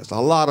abundance, a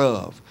lot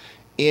of,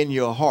 in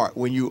your heart,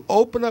 when you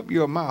open up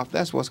your mouth,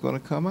 that's what's going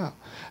to come out.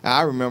 Now,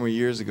 I remember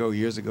years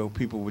ago,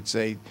 people would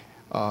say,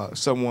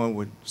 someone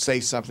would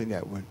say something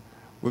that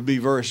would be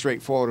very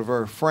straightforward or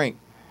very frank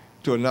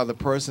to another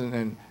person,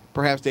 and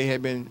perhaps they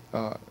had been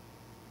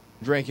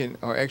drinking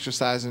or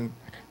exercising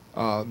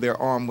their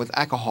arm with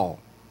alcohol,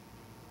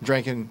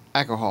 drinking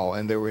alcohol,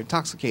 and they were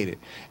intoxicated.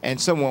 And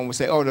someone would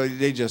say, oh, no,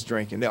 they just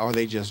drinking, or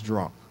they just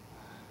drunk.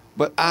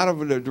 But out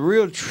of the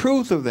real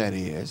truth of that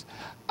is,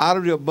 out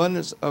of the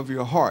abundance of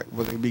your heart,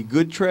 whether it be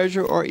good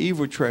treasure or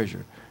evil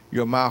treasure,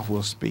 your mouth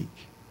will speak.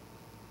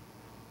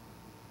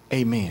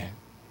 Amen.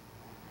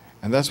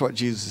 And that's what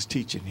Jesus is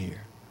teaching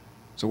here.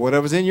 So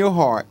whatever's in your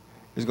heart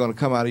is going to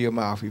come out of your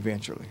mouth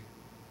eventually.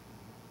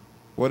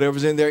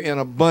 Whatever's in there in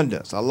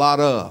abundance, a lot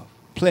of,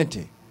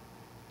 plenty,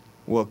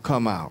 will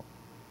come out.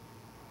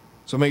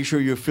 So make sure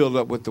you're filled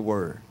up with the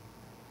Word.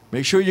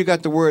 Make sure you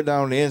got the Word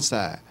down on the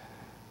inside.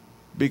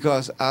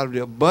 Because out of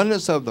the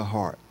abundance of the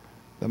heart,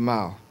 the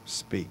mouth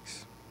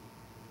speaks.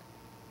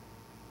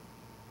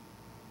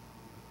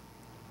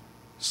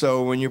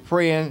 So when you're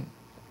praying,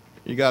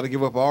 you got to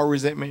give up all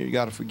resentment. You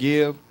got to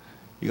forgive.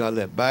 You got to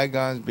let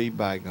bygones be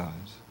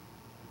bygones.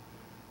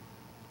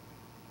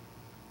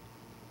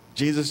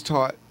 Jesus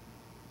taught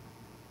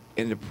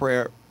in the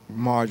prayer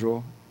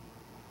module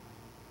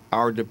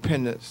our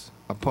dependence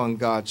upon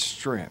God's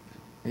strength.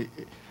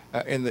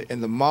 In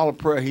the model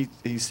prayer,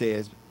 he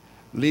says,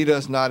 lead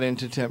us not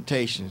into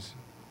temptations.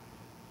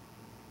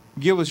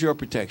 Give us your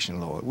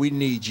protection, Lord. We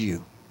need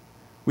you.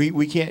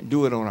 We can't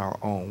do it on our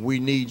own. We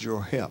need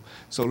your help.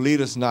 So lead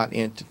us not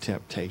into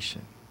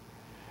temptation.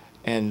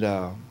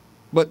 And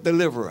but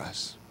deliver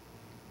us.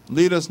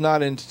 Lead us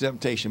not into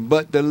temptation,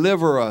 but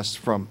deliver us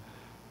from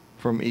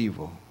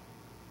evil.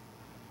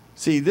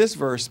 See, this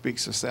verse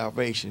speaks of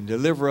salvation.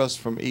 Deliver us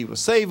from evil.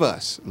 Save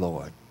us,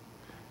 Lord.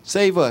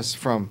 Save us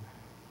from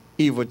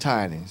evil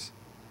tidings.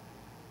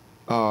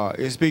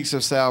 It speaks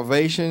of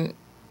salvation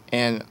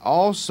and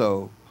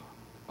also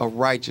of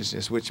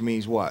righteousness, which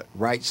means what?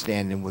 Right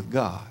standing with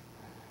God.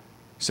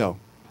 So,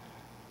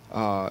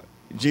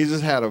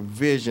 Jesus had a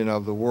vision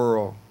of the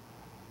world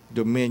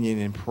dominion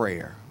in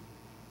prayer.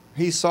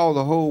 He saw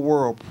the whole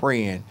world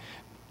praying,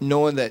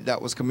 knowing that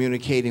that was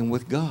communicating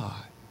with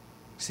God.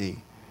 See,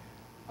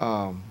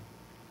 for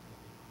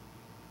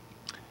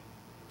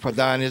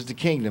thine is the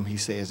kingdom, he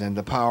says, and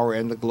the power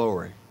and the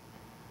glory.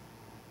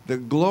 The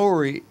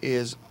glory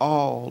is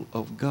all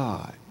of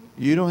God.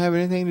 You don't have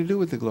anything to do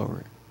with the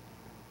glory.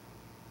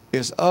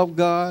 It's of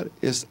God,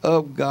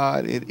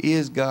 it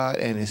is God,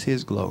 and it's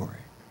his glory.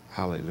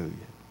 Hallelujah.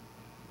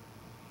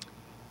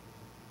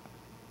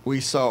 We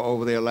saw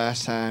over there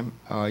last time,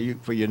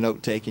 for your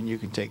note taking, you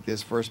can take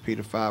this, 1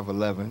 Peter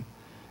 5:11.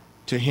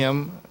 To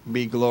him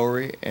be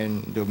glory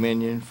and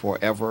dominion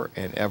forever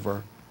and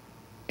ever.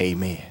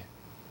 Amen.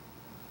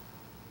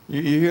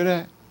 You hear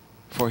that?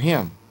 For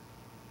him,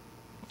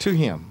 to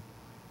him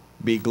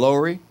be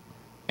glory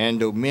and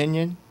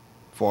dominion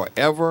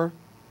forever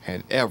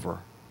and ever.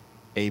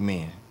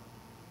 Amen.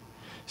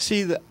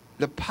 See,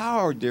 the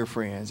power, dear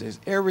friends, is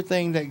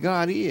everything that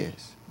God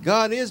is.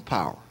 God is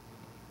power.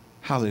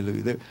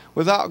 Hallelujah.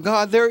 Without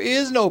God, there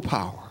is no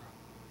power.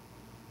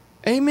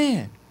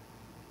 Amen.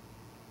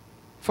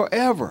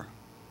 Forever.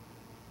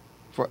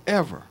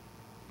 Forever.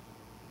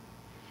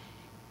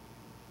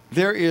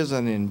 There is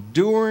an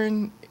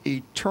enduring,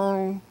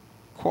 eternal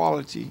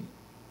quality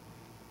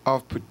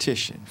of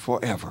petition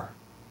forever.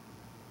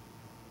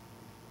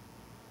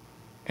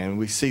 And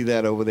we see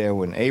that over there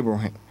when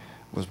Abraham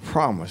was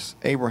promised.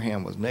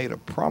 Abraham was made a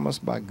promise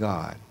by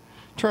God.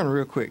 Turn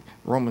real quick,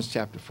 Romans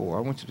chapter 4.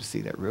 I want you to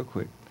see that real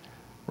quick.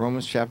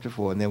 Romans chapter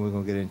 4, and then we're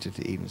going to get into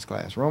the evening's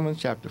class. Romans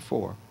chapter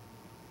 4.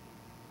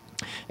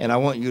 And I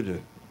want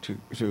you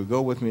to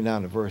go with me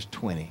down to verse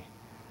 20.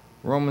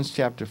 Romans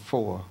chapter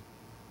 4,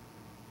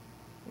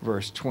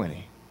 verse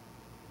 20.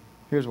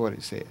 Here's what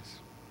it says.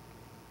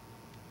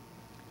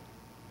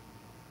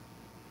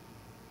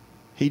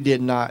 He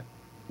did not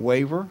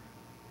waver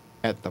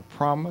at the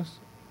promise.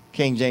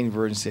 King James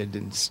Version said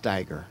didn't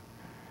stagger.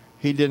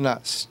 He did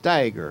not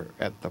stagger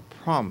at the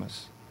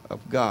promise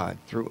of God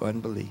through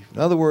unbelief. In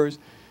other words,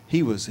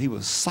 he was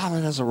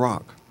solid as a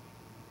rock.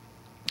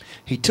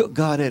 He took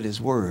God at his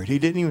word. He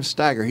didn't even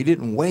stagger. He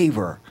didn't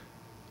waver.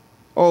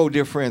 Oh,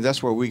 dear friends,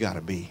 that's where we got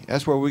to be.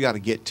 That's where we got to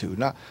get to.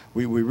 Now,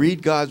 we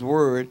read God's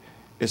word.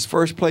 It's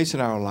first place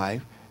in our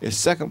life. It's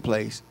second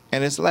place.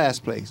 And it's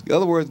last place. In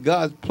other words,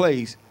 God's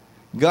place,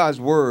 God's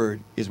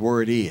word is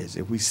where it is.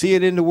 If we see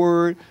it in the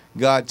word,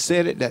 God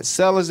said it, that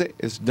settles it,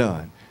 it's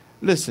done.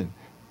 Listen,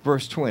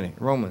 verse 20,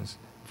 Romans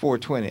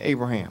 4:20,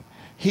 Abraham.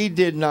 He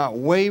did not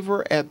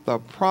waver at the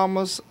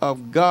promise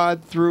of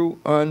God through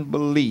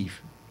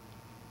unbelief.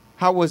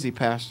 How was he,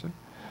 Pastor?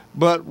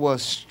 But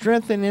was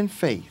strengthened in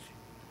faith,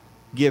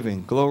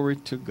 giving glory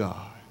to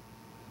God,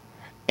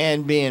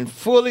 and being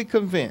fully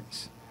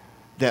convinced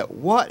that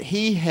what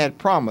he had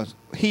promised,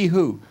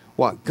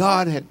 what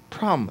God had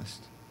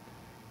promised,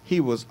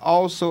 he was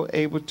also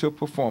able to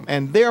perform.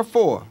 And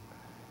therefore,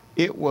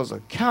 it was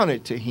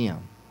accounted to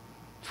him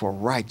for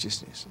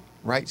righteousness,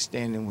 right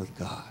standing with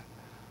God.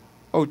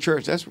 Oh,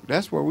 church,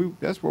 that's where we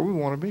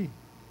want to be.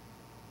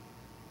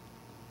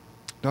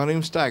 Don't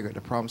even stagger at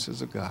the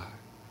promises of God.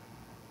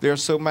 They're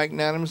so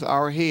magnanimous,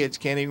 our heads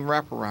can't even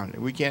wrap around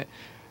it. We can't.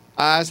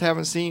 Eyes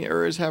haven't seen,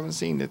 ears haven't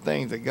seen the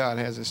things that God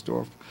has in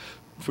store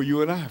for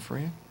you and I,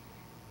 friend.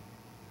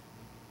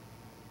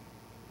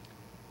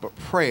 But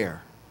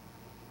prayer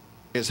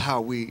is how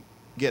we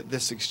get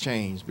this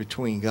exchange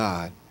between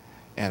God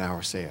and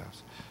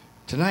ourselves.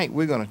 Tonight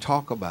we're going to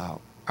talk about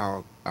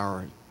our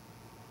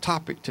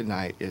topic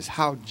tonight is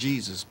how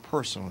Jesus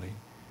personally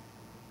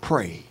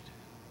prayed.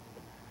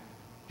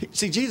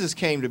 See, Jesus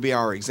came to be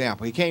our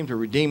example. He came to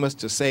redeem us,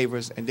 to save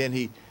us, and then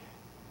he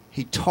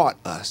taught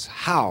us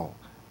how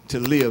to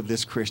live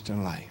this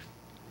Christian life.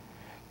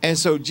 And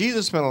so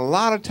Jesus spent a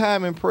lot of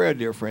time in prayer,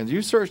 dear friends.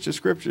 You search the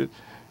scripture,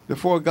 the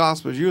four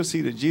Gospels, you'll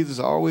see that Jesus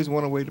always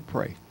went away to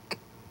pray.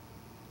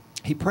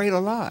 He prayed a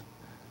lot.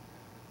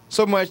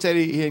 So much that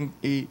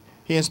he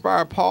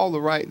inspired Paul to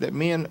write that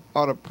men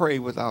ought to pray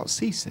without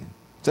ceasing.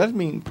 So that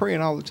means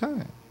praying all the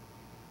time.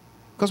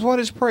 Because what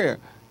is prayer?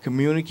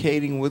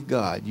 Communicating with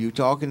God. You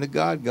talking to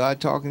God,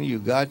 God talking to you.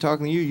 God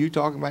talking to you, you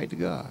talking back to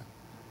God.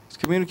 It's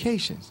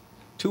communications.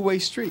 Two-way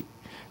street.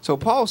 So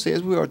Paul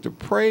says we are to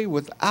pray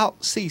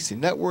without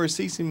ceasing. That word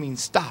ceasing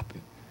means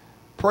stopping.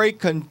 Pray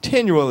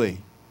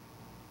continually,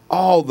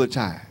 all the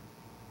time.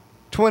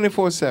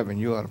 24/7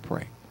 you ought to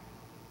pray.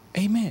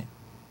 Amen.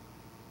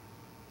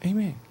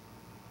 Amen.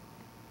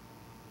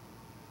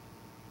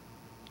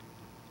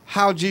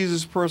 How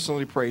Jesus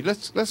personally prayed.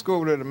 Let's go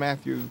over there to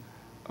Matthew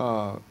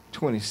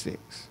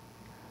 26.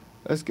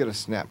 Let's get a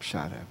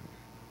snapshot of it.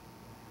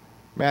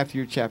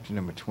 Matthew chapter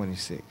number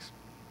 26.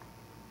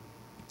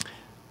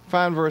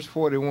 Find verse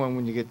 41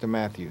 when you get to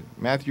Matthew.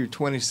 Matthew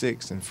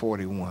 26 and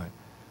 41.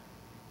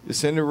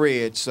 It's in the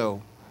red,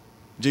 so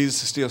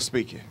Jesus is still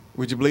speaking.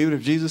 Would you believe it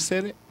if Jesus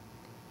said it?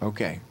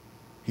 Okay.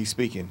 He's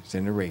speaking. It's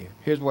in the red.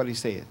 Here's what he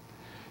said.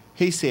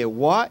 He said,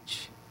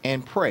 watch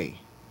and pray,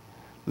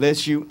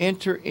 lest you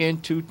enter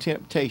into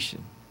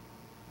temptation.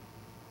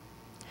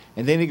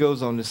 And then he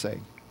goes on to say,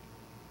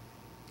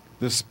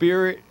 the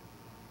spirit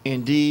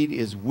indeed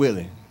is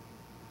willing,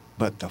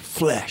 but the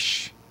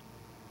flesh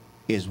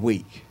is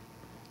weak.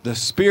 The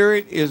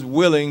spirit is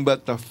willing,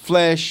 but the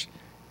flesh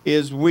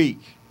is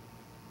weak.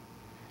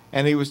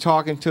 And he was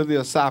talking to the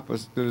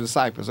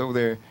disciples over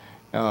there.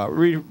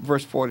 Read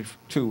verse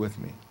 42 with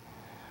me.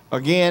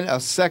 Again, a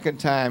second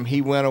time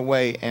he went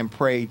away and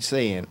prayed,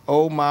 saying,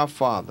 O my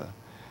Father,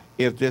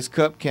 if this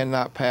cup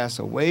cannot pass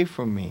away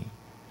from me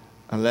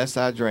unless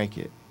I drink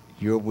it,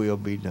 your will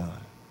be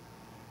done.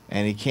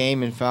 And he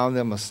came and found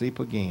them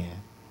asleep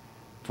again,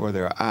 for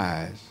their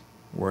eyes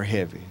were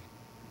heavy.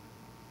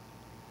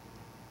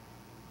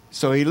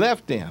 So he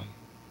left them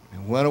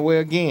and went away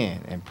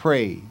again and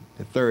prayed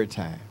the third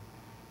time,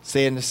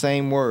 saying the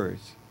same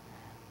words.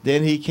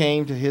 Then he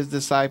came to his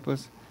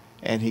disciples,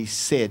 and he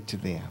said to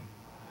them,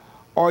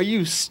 are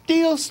you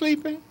still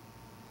sleeping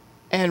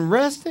and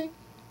resting?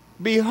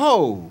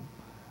 Behold,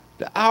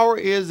 the hour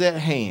is at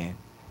hand,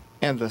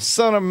 and the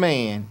Son of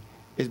Man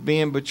is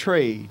being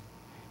betrayed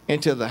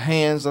into the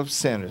hands of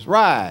sinners.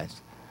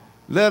 Rise,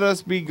 let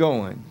us be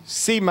going.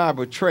 See, my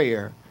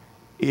betrayer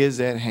is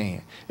at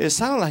hand. It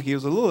sounded like he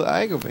was a little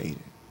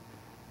aggravated,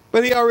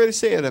 but he already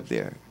said up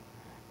there,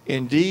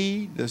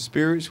 indeed, the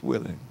spirit's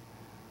willing,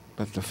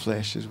 but the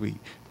flesh is weak.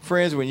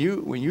 Friends, when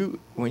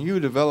you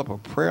develop a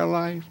prayer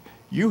life,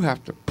 you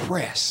have to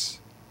press.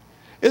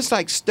 It's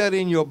like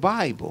studying your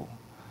Bible.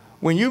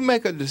 When you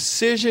make a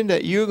decision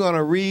that you're going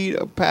to read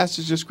a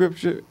passage of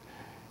Scripture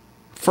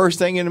first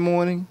thing in the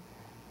morning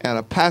and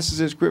a passage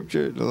of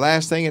Scripture the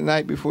last thing at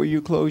night before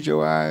you close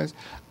your eyes,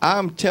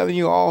 I'm telling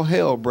you, all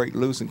hell break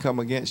loose and come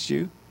against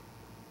you.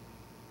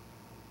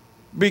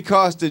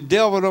 Because the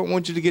devil don't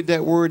want you to get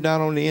that word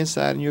down on the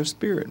inside in your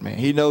spirit, man.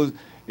 He knows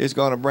it's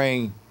going to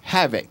bring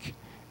havoc.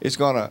 It's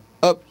going to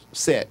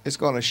upset. It's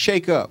going to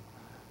shake up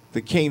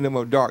the kingdom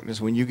of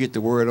darkness when you get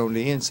the word on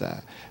the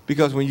inside.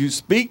 Because when you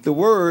speak the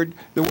word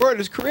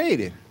is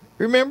created.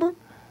 Remember?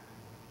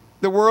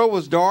 The world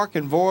was dark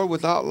and void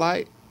without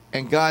light,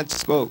 and God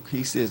spoke.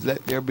 He says,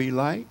 let there be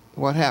light.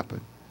 What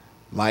happened?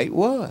 Light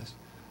was.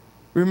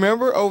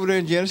 Remember over there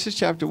in Genesis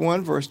chapter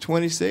 1, verse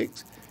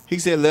 26? He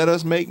said, let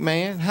us make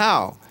man.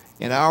 How?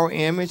 In our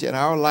image and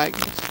our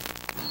likeness.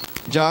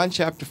 John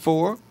chapter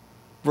 4,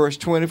 verse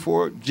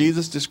 24,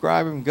 Jesus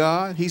describing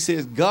God. He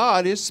says,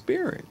 God is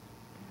spirit.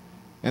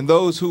 And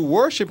those who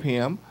worship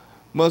him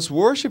must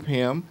worship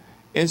him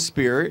in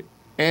spirit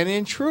and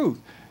in truth.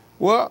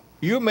 Well,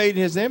 you're made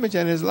in his image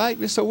and his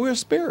likeness, so we're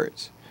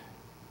spirits.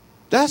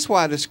 That's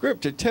why the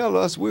scripture tells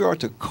us we are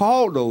to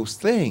call those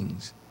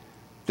things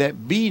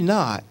that be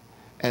not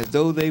as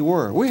though they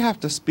were. We have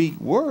to speak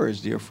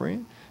words, dear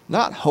friend.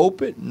 Not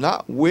hope it,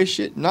 not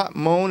wish it, not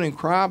moan and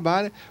cry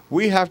about it.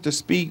 We have to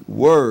speak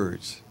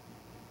words.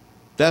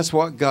 That's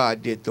what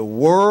God did. The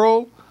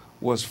world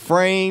was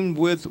framed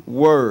with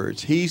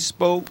words. He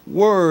spoke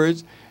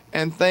words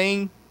and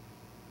things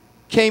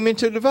came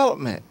into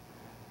development.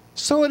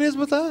 So it is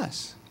with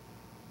us.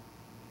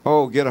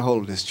 Oh, get a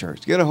hold of this,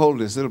 church. Get a hold of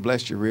this. It'll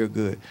bless you real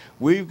good.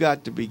 We've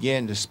got to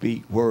begin to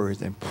speak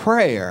words. And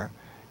prayer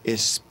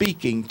is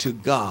speaking to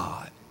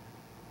God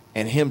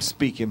and him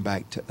speaking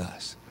back to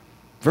us.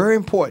 Very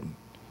important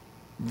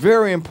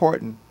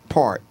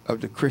part of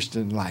the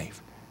Christian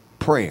life.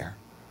 Prayer.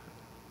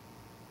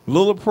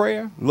 Little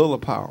prayer, little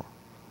power.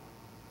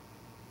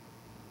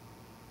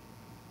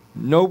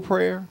 No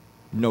prayer,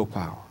 no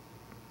power.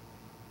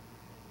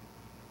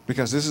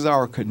 Because this is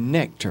our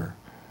connector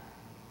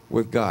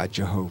with God,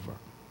 Jehovah.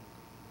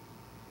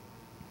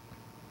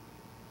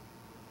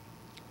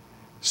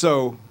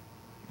 So,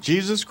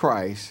 Jesus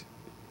Christ,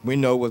 we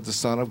know, was the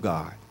Son of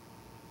God.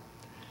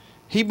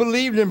 He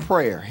believed in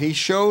prayer. He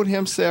showed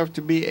himself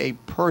to be a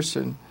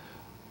person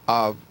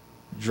of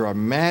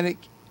dramatic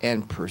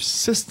and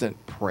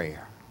persistent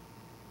prayer.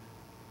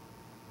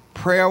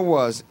 Prayer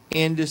was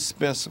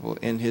indispensable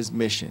in his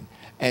mission,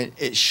 and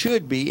it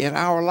should be in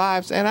our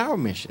lives and our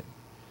mission.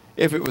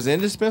 If it was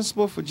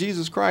indispensable for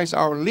Jesus Christ,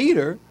 our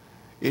leader,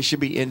 it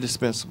should be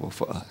indispensable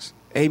for us.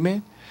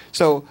 Amen?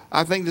 So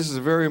I think this is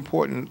a very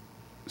important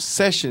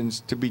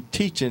sessions to be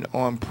teaching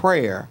on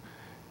prayer,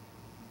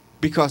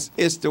 because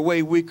it's the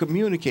way we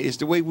communicate. It's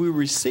the way we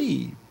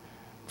receive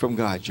from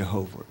God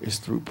Jehovah. It's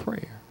through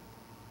prayer.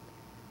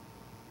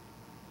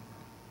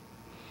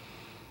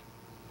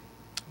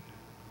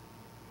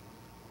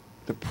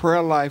 The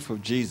prayer life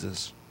of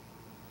Jesus,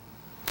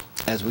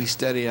 as we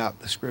study out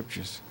the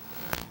scriptures,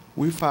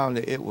 we found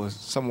that it was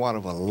somewhat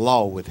of a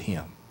law with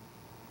him.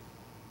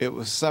 It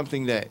was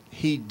something that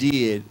he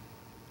did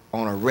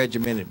on a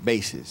regimented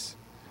basis.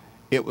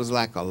 It was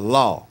like a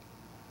law.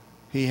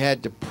 He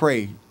had to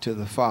pray to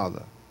the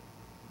Father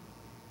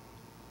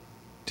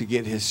to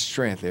get his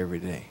strength every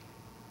day.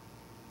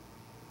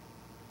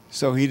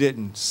 So he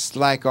didn't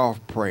slack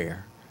off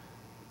prayer.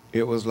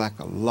 It was like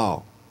a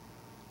law.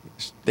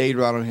 stayed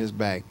right on his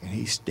back, and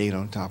he stayed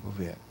on top of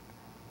it.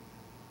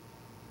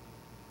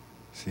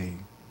 See,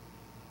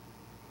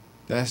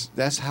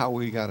 that's how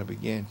we got to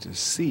begin to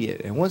see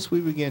it. And once we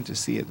begin to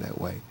see it that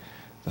way,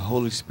 the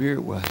Holy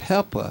Spirit will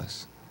help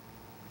us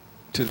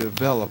to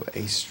develop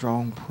a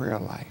strong prayer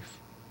life.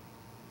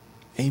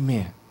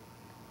 Amen.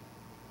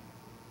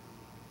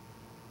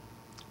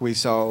 We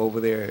saw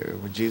over there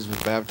when Jesus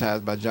was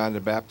baptized by John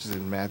the Baptist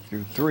in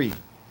Matthew 3,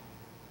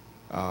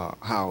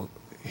 how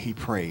he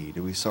prayed.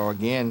 We saw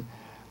again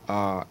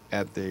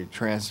at the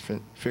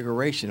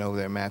Transfiguration over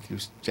there in Matthew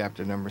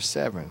chapter number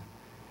 7.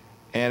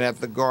 And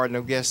at the Garden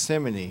of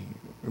Gethsemane,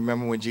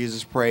 remember when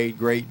Jesus prayed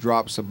great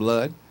drops of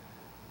blood?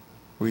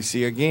 We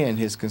see again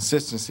his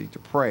consistency to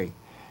pray.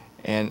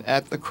 And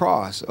at the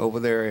cross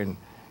over there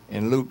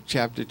in Luke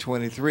chapter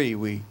 23,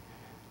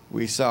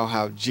 we saw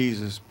how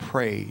Jesus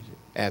prayed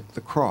at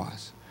the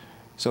cross.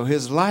 So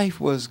his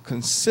life was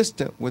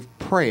consistent with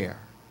prayer.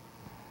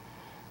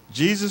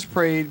 Jesus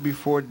prayed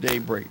before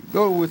daybreak.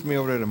 Go with me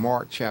over there to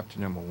Mark chapter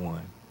number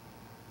 1.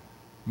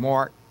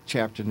 Mark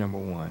chapter number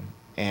 1.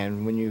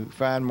 And when you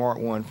find Mark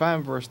 1,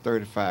 find verse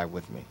 35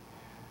 with me.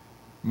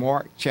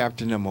 Mark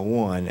chapter number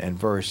 1 and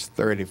verse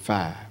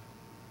 35.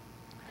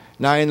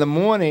 Now in the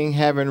morning,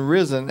 having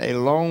risen a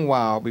long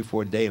while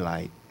before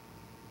daylight,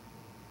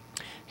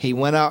 he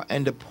went out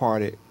and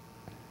departed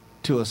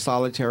to a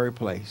solitary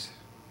place,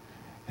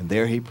 and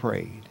there he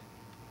prayed.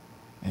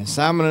 And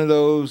Simon and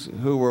those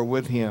who were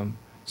with him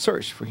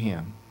searched for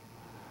him.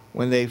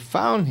 When they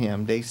found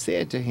him, they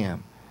said to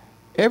him,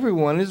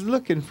 "Everyone is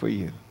looking for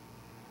you."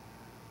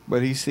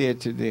 But he said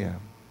to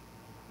them,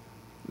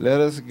 "Let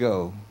us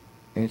go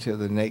into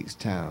the next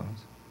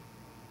towns,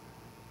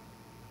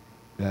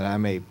 that I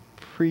may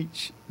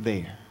preach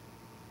there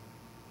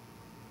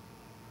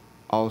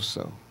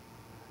also,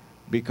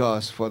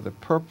 because for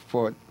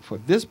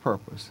this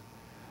purpose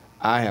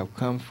I have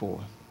come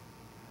forth."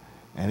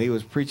 And he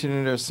was preaching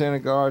in their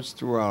synagogues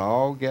throughout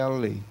all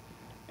Galilee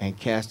and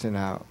casting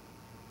out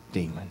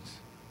demons.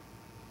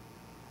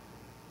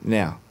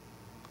 Now,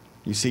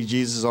 you see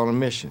Jesus on a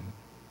mission,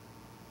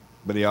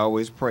 but he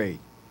always prayed.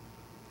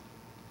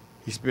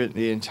 He spent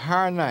the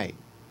entire night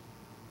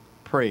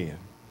praying.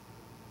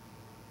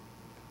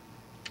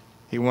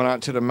 He went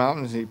out to the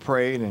mountains, he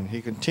prayed, and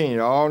he continued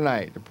all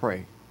night to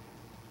pray.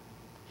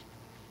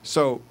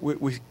 So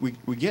we're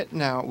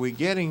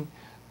getting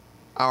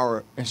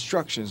our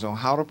instructions on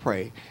how to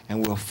pray,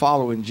 and we're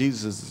following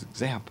Jesus'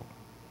 example.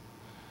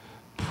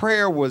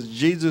 Prayer was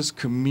Jesus'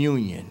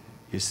 communion,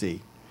 you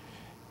see.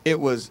 It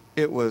was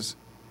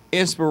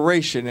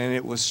inspiration, and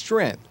it was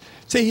strength.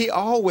 See, he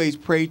always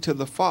prayed to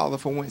the Father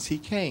from whence he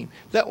came.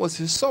 That was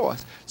his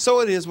source. So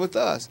it is with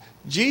us.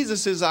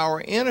 Jesus is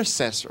our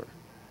intercessor.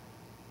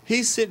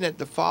 He's sitting at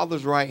the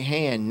Father's right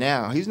hand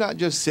now. He's not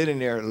just sitting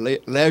there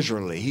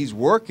leisurely. He's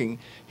working.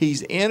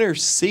 He's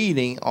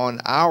interceding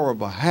on our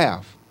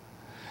behalf.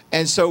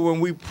 And so when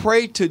we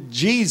pray to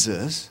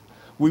Jesus,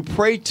 we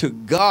pray to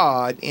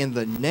God in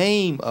the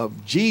name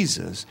of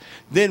Jesus,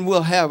 then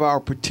we'll have our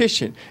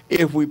petition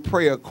if we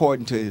pray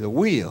according to the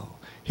will.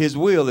 His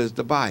will is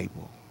the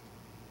Bible.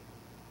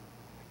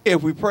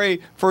 If we pray,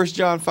 1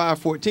 John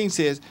 5:14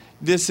 says,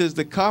 this is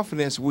the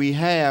confidence we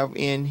have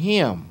in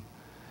him.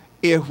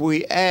 If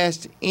we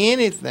ask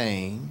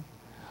anything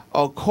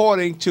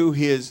according to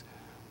his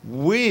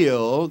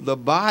will, the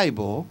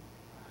Bible,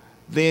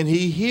 then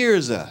he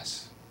hears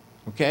us.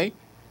 Okay?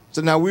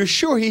 So now we're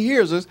sure he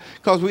hears us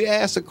because we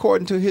ask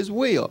according to his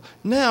will.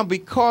 Now,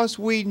 because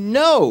we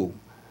know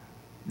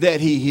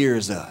that he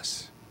hears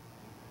us,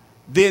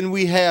 then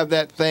we have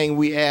that thing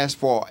we ask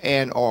for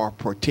and our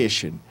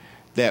petition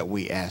that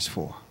we ask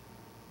for.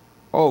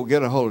 Oh,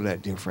 get a hold of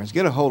that, dear friends.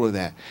 Get a hold of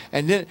that.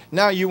 And then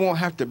now you won't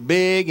have to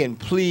beg and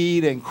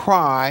plead and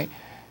cry,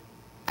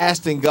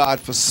 asking God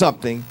for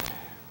something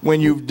when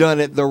you've done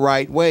it the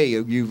right way.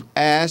 You've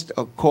asked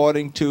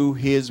according to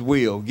his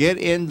will. Get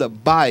in the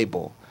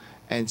Bible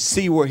and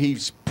see where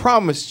he's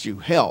promised you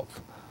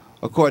health,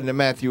 according to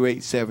Matthew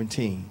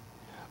 8:17.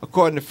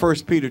 According to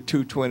 1 Peter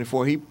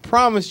 2:24, he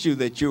promised you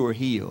that you are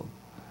healed.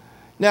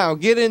 Now,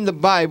 get in the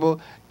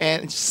Bible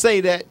and say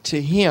that to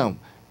him.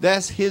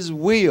 That's his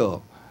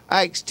will.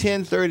 Acts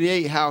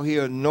 10:38, how he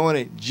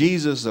anointed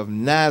Jesus of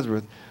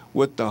Nazareth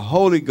with the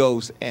Holy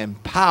Ghost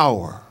and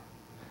power.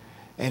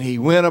 And he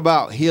went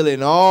about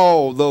healing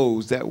all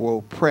those that were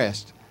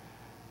oppressed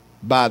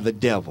by the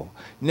devil.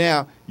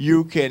 Now,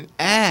 you can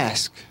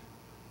ask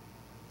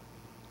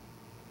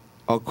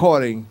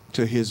according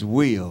to his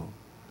will,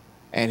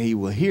 and he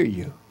will hear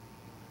you.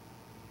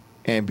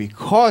 And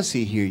because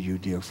he hears you,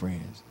 dear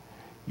friends,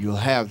 you'll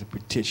have the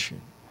petition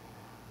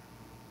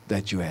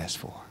that you asked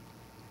for.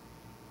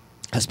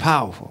 That's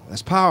powerful.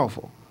 That's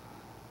powerful.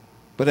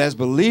 But as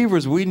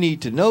believers, we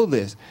need to know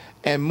this.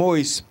 And more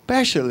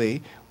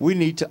especially, we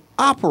need to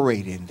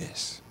operate in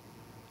this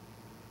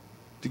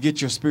to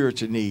get your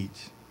spiritual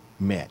needs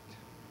met.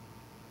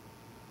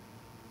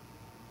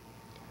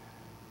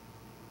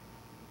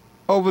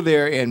 Over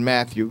there in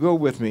Matthew, go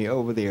with me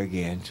over there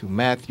again to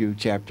Matthew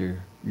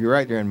chapter, you're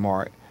right there in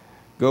Mark.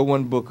 Go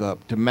one book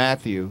up to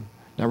Matthew.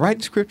 Now write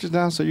the scriptures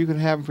down so you can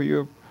have them for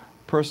your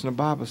personal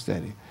Bible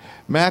study.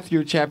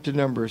 Matthew chapter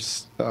number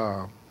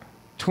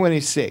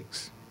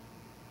 26.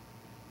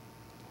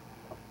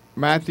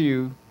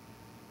 Matthew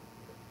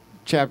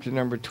chapter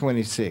number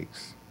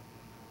 26.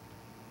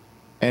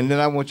 And then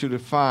I want you to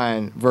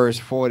find verse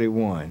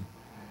 41.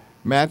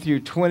 Matthew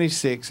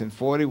 26 and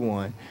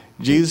 41.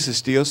 Jesus is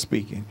still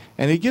speaking.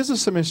 And he gives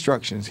us some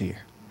instructions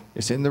here.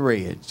 It's in the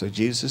red, so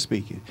Jesus is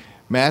speaking.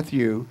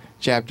 Matthew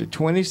chapter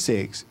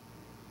 26,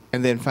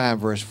 and then find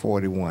verse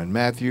 41.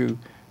 Matthew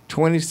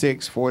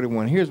 26,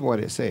 41. Here's what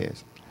it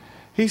says.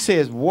 He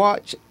says,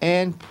 watch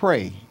and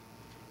pray.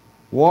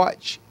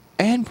 Watch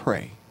and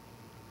pray,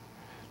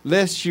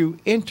 lest you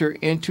enter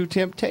into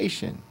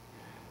temptation.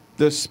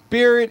 The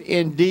spirit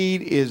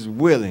indeed is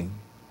willing,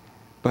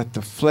 but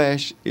the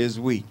flesh is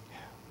weak.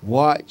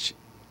 Watch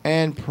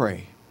and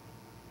pray.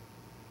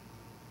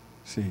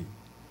 See,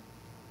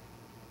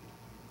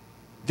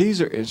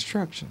 these are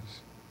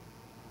instructions.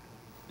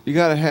 You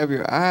got to have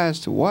your eyes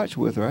to watch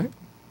with, right?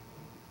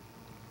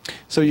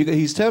 So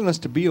he's telling us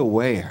to be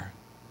aware,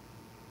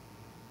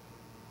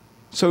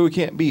 so we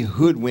can't be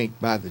hoodwinked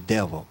by the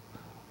devil.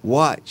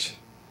 Watch.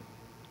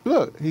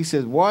 Look, he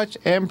says, watch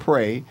and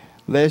pray,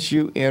 lest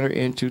you enter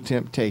into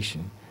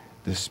temptation.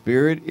 The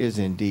spirit is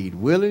indeed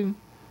willing,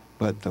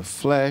 but the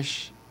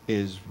flesh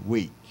is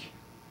weak.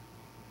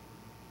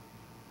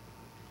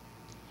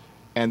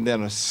 And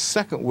then a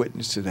second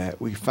witness to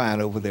that we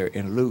find over there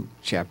in Luke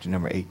chapter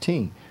number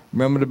 18.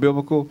 Remember the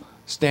biblical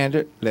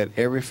standard? Let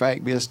every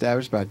fact be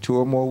established by 2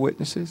 or more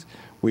witnesses.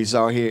 We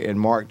saw here in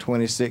Mark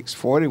 26,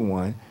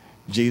 41,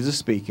 Jesus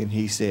speaking,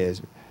 he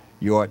says,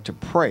 you ought to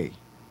pray,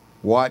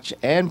 watch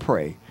and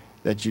pray,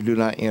 that you do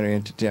not enter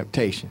into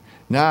temptation.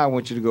 Now I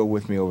want you to go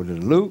with me over to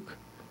Luke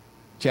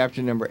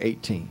chapter number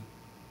 18.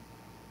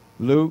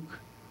 Luke,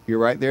 you're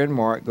right there in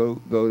Mark. Go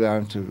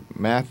down to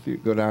Matthew.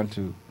 Go down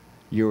to,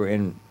 you were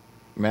in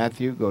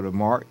Matthew, go to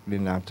Mark,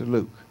 then down to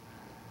Luke.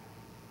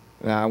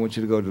 Now I want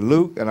you to go to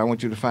Luke, and I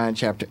want you to find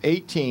chapter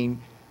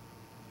 18,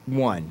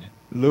 1.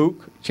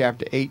 Luke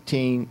chapter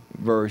 18,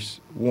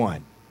 verse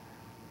 1.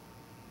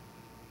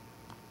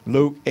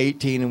 Luke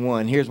 18 and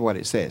 1. Here's what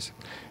it says.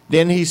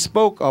 Then he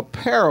spoke a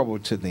parable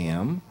to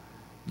them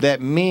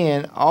that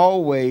men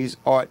always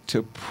ought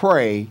to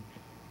pray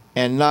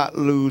and not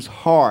lose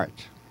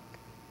heart.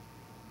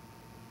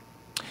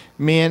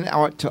 Men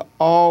ought to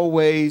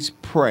always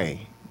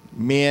pray.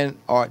 Men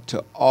ought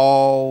to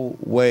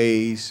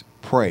always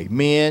pray.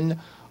 Men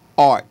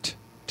ought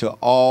to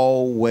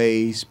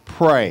always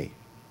pray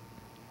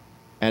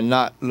and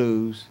not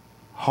lose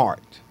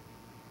heart.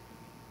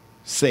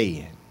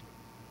 Saying.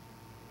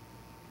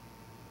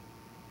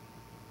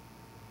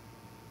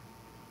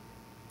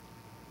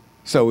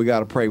 So we got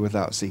to pray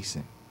without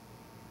ceasing.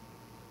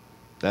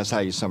 That's how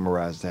you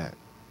summarize that.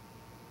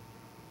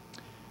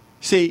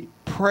 See,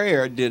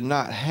 prayer did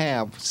not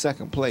have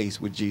second place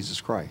with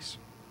Jesus Christ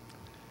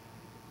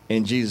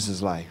in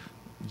Jesus' life.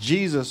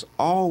 Jesus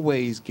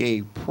always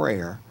gave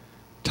prayer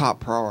top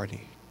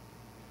priority,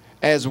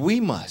 as we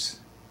must.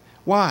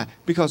 Why?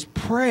 Because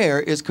prayer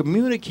is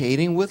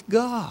communicating with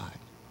God.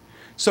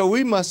 So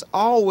we must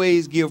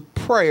always give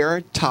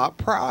prayer top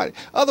priority.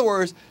 In other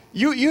words,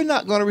 you're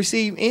not going to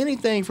receive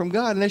anything from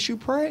God unless you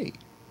pray.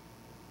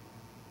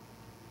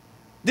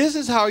 This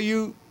is how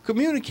you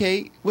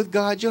communicate with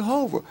God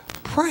Jehovah.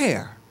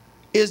 Prayer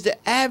is the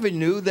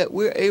avenue that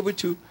we're able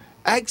to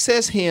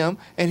access him,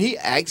 and he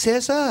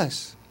access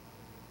us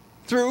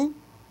through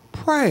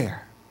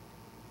prayer.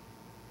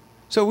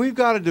 So we've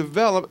got to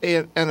develop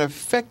an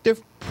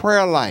effective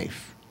prayer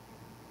life.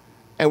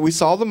 And we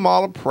saw the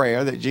model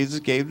prayer that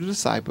Jesus gave the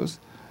disciples,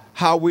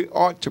 how we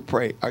ought to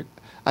pray.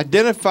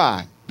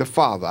 Identify the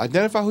Father.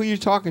 Identify who you're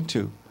talking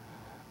to.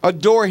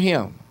 Adore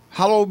him.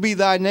 Hallowed be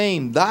thy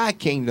name. Thy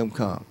kingdom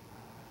come.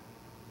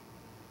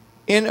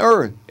 In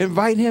earth.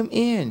 Invite him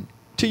in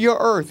to your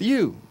earth.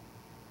 You.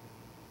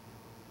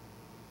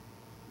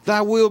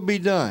 Thy will be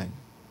done.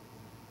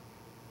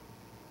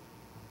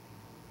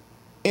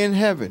 In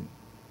heaven.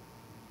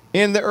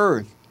 In the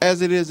earth.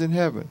 As it is in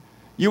heaven.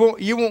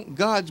 You want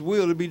God's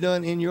will to be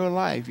done in your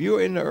life.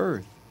 You're in the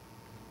earth.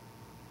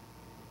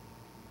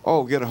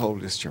 Oh, get a hold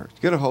of this, church.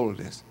 Get a hold of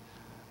this.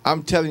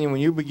 I'm telling you,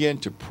 when you begin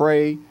to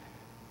pray,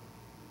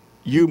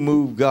 you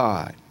move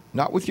God.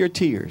 Not with your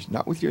tears.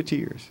 Not with your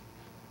tears.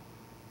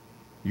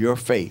 Your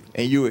faith.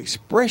 And you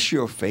express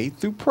your faith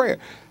through prayer. In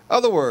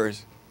other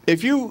words,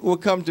 if you will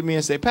come to me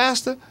and say,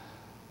 Pastor,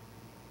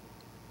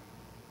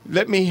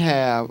 loan me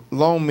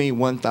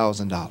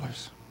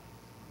 $1,000.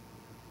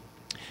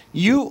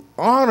 You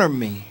honor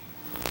me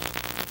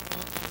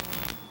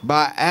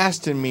by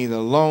asking me to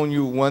loan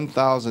you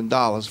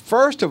 $1,000.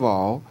 First of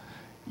all,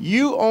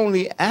 you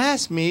only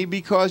asked me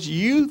because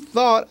you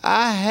thought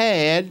I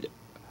had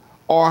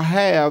or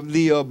have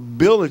the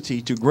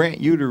ability to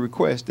grant you the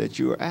request that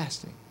you are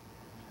asking.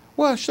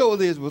 Well, so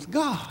it is with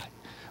God.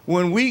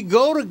 When we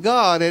go to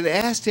God and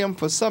ask him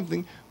for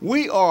something,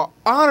 we are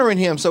honoring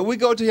him. So we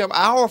go to him,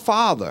 our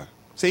Father.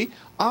 See,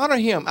 honor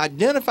him.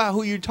 Identify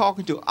who you're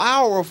talking to.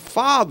 Our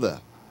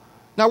Father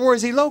Now, where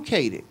is he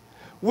located?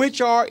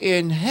 Which are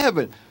in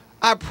heaven.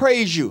 I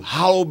praise you.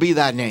 Hallowed be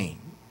thy name.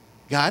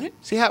 Got it?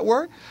 See how it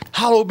works?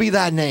 Hallowed be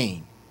thy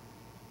name.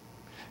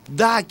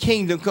 Thy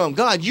kingdom come.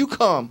 God, you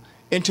come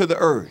into the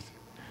earth.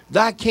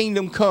 Thy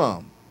kingdom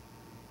come.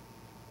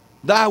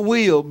 Thy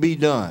will be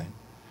done.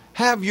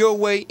 Have your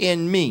way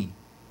in me,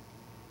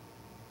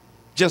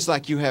 just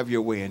like you have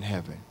your way in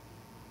heaven.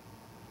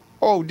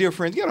 Oh, dear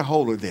friends, get a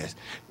hold of this.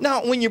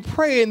 Now, when you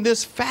pray in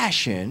this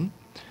fashion,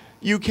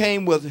 you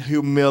came with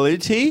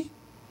humility,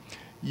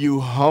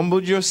 you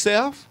humbled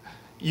yourself,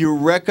 you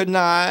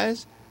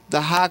recognize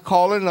the high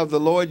calling of the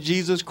Lord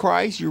Jesus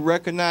Christ, you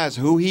recognize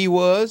who he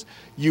was,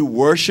 you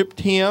worshiped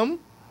him,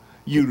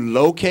 you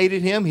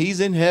located him, he's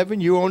in heaven,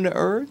 you're on the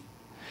earth,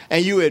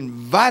 and you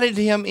invited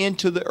him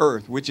into the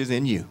earth, which is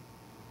in you.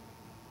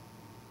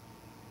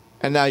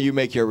 And now you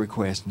make your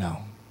request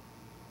known.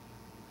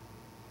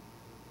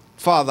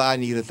 Father, I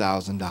need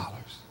 $1,000.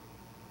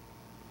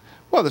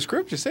 Well, the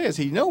scripture says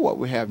he knows what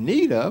we have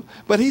need of,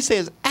 but he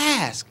says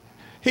ask.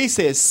 He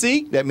says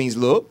seek, that means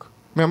look.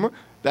 Remember,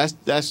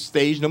 that's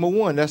stage number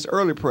one. That's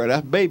early prayer.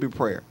 That's baby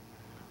prayer.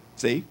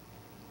 See?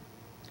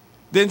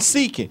 Then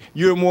seeking.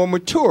 You're more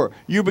mature.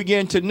 You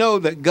begin to know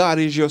that God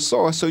is your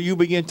source, so you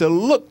begin to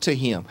look to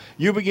him.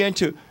 You begin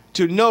to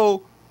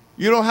know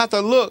you don't have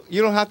to look.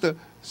 You don't have to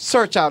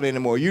search out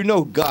anymore. You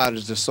know God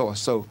is the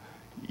source, so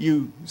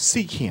you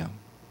seek him.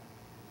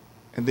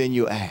 And then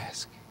you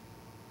ask.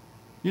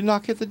 You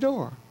knock at the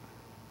door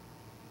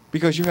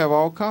because you have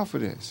all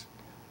confidence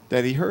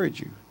that he heard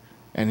you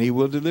and he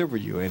will deliver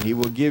you and he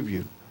will give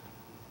you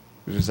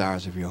the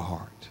desires of your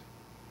heart.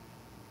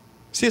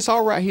 See, it's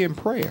all right here in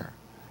prayer.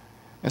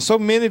 And so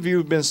many of you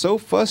have been so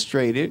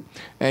frustrated,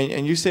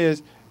 and you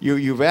says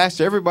you've asked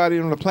everybody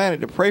on the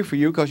planet to pray for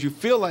you because you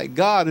feel like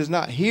God is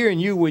not hearing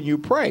you when you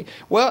pray.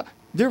 Well,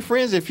 dear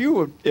friends, if you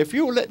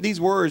will let these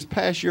words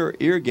pass your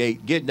ear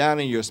gate, get down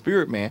in your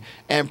spirit, man,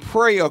 and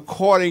pray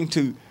according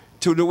to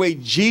the way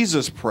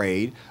Jesus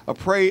prayed, or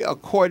pray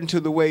according to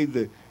the way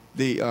the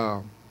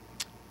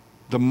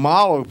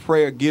model of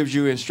prayer gives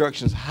you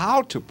instructions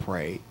how to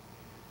pray,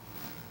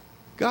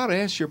 God will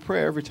answer your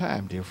prayer every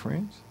time, dear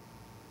friends.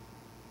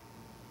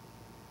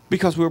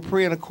 Because we're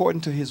praying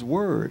according to his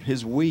word,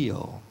 his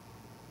will.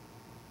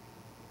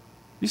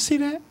 You see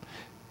that?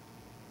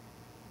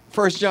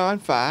 1 John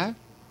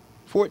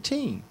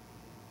 5:14.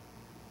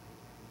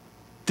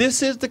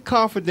 This is the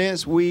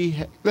confidence we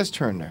have. Let's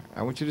turn there.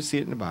 I want you to see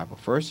it in the Bible.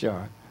 1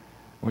 John.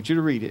 I want you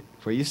to read it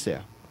for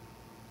yourself.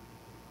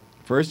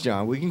 1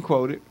 John. We can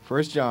quote it.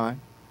 1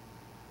 John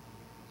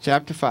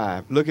chapter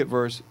 5. Look at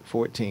verse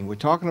 14. We're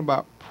talking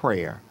about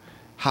prayer,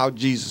 how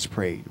Jesus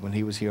prayed when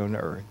he was here on the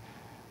earth.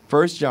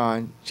 1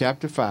 John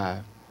chapter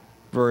 5,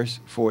 verse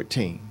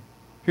 14.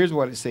 Here's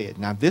what it said.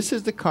 Now this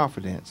is the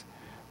confidence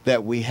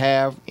that we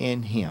have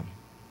in him,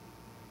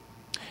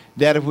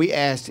 that if we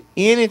ask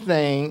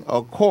anything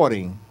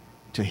according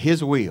to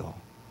his will,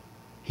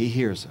 he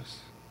hears us.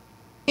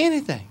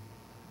 Anything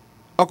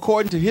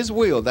according to his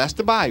will, that's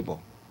the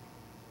Bible,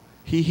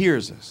 he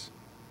hears us.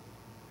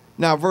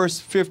 Now verse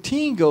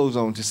 15 goes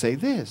on to say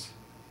this.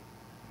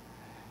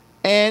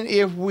 And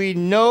if we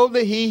know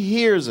that he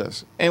hears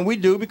us, and we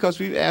do because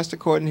we've asked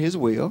according to his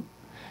will,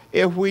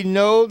 if we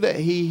know that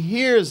he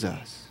hears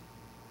us,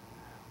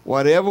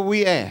 whatever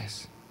we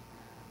ask,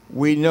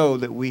 we know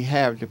that we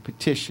have the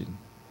petition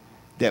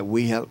that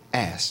we have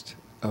asked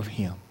of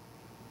him.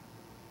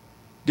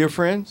 Dear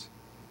friends,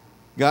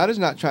 God is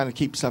not trying to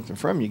keep something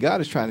from you. God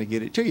is trying to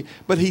get it to you.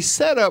 But he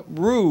set up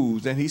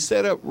rules and he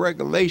set up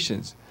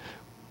regulations.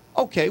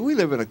 Okay, we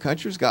live in a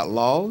country that's got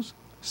laws.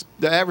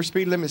 The average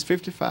speed limit is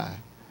 55.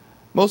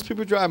 Most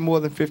people drive more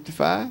than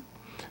 55.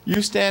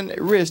 You stand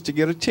at risk to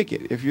get a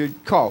ticket if you're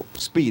caught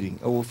speeding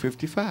over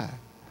 55.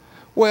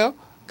 Well,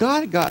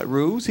 God got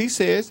rules. He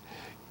says,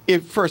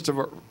 if first of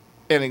all,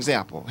 an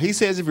example, he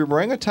says if you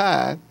bring a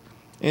tithe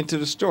into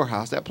the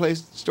storehouse, that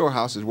place,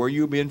 storehouse, is where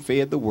you're being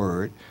fed the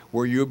word,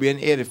 where you're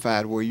being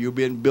edified, where you're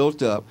being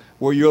built up,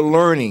 where you're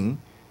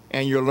learning,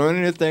 and you're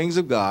learning the things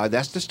of God.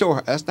 That's the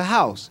store, that's the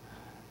house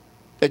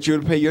that you're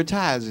to pay your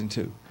tithes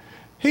into.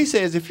 He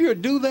says if you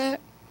do that,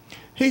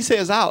 he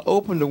says, I'll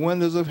open the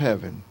windows of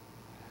heaven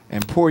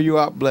and pour you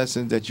out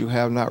blessings that you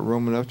have not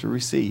room enough to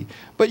receive.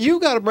 But you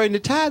got to bring the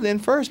tithe in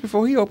first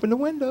before he opened the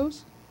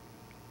windows.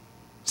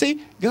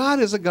 See, God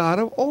is a God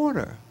of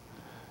order.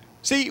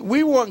 See,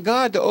 we want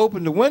God to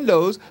open the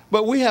windows,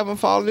 but we haven't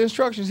followed the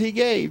instructions he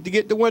gave to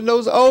get the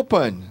windows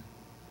open.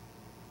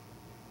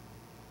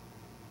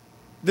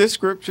 This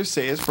scripture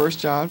says, 1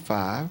 John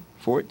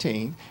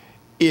 5:14,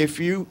 if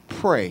you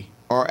pray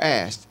or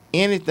ask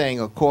anything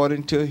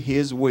according to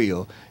his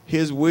will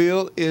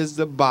is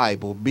the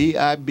Bible,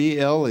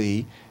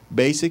 B-I-B-L-E,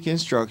 basic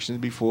instructions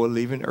before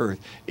leaving earth.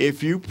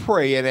 If you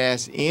pray and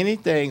ask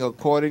anything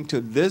according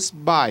to this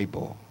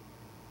Bible,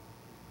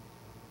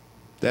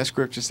 that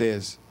scripture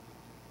says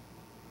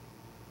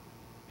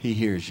he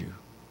hears you.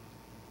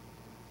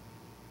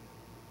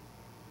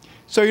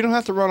 So you don't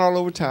have to run all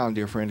over town,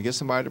 dear friend, to get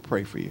somebody to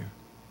pray for you,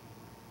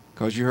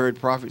 because you heard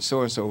prophet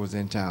so-and-so was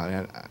in town.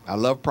 And I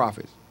love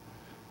prophets.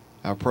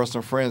 I have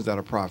personal friends that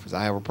are prophets.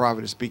 I have a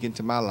prophet that's speaking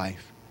to my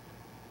life.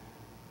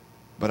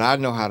 But I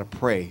know how to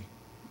pray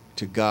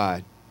to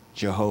God,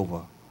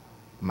 Jehovah,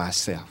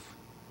 myself.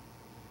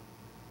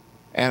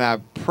 And I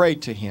pray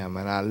to him,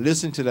 and I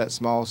listen to that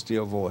small,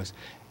 still voice,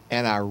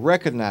 and I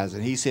recognize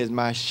it. He says,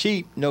 my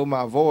sheep know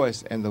my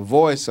voice, and the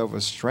voice of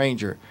a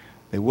stranger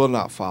they will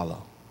not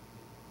follow.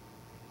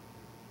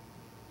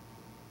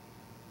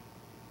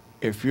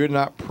 If you're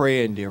not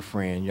praying, dear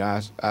friend,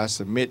 I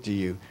submit to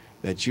you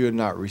that you're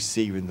not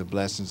receiving the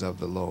blessings of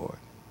the Lord.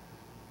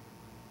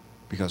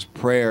 Because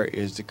prayer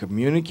is the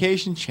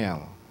communication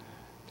channel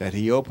that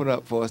he opened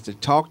up for us to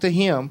talk to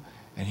him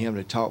and him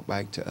to talk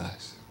back to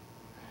us.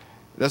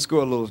 Let's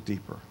go a little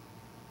deeper.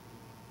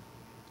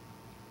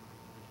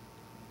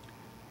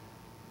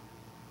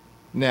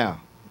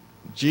 Now,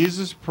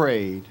 Jesus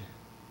prayed.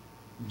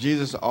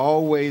 Jesus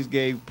always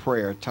gave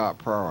prayer top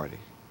priority.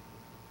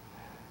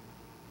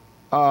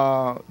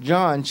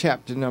 John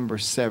chapter number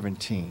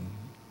 17.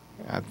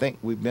 I think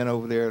we've been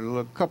over there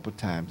a couple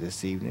times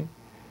this evening.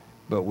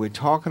 But we're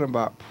talking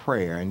about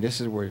prayer, and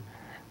this is where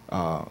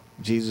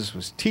Jesus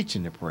was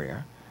teaching the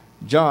prayer.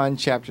 John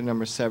chapter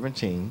number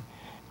 17,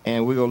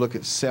 and we're going to look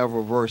at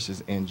several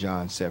verses in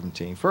John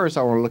 17. First,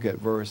 I want to look at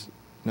verse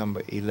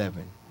number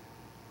 11.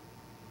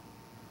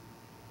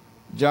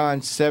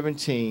 John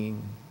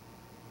 17,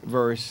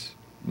 verse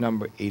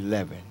number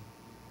 11.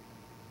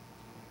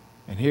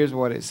 And here's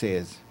what it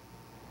says.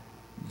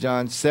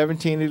 John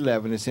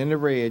 17:11. It's in the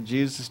red.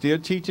 Jesus is still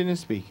teaching and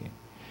speaking.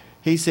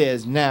 He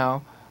says,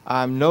 now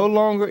I'm no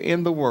longer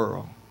in the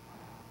world,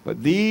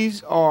 but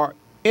these are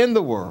in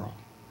the world,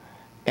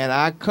 and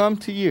I come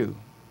to you,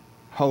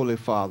 Holy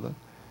Father.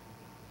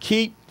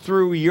 Keep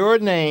through your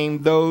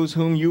name those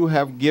whom you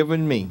have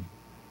given me,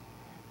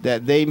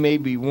 that they may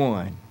be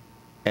one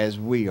as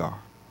we are.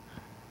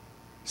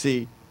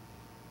 See,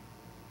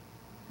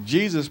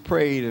 Jesus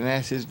prayed and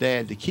asked his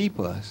dad to keep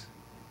us,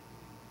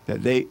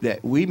 that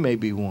we may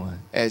be one,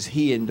 as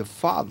he and the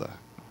Father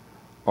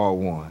are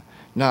one.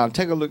 Now,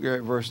 take a look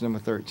at verse number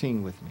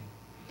 13 with me.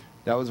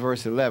 That was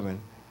verse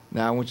 11.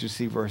 Now, I want you to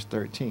see verse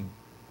 13.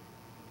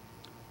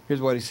 Here's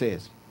what he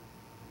says.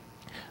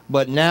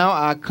 But now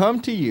I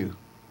come to you,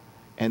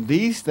 and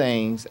these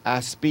things I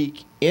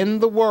speak in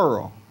the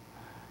world,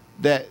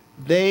 that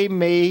they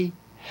may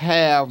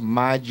have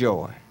my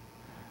joy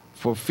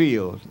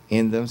fulfilled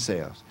in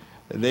themselves.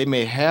 That they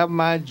may have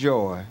my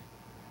joy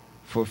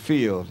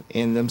fulfilled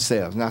in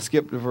themselves. Now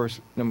skip to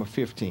verse number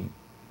 15.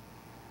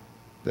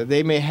 That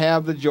they may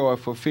have the joy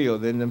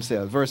fulfilled in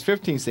themselves. Verse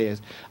 15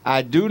 says,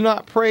 I do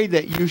not pray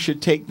that you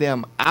should take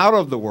them out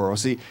of the world.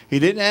 See, he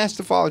didn't ask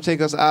the Father to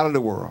take us out of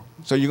the world.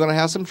 So you're going to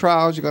have some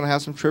trials, you're going to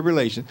have some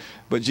tribulation.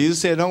 But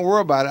Jesus said, don't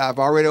worry about it. I've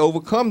already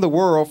overcome the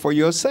world for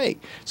your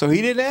sake. So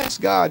he didn't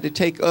ask God to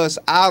take us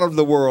out of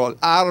the world,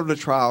 out of the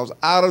trials,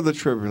 out of the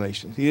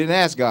tribulations. He didn't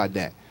ask God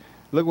that.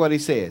 Look what he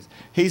says.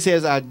 He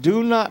says, I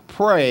do not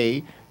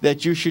pray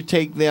that you should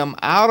take them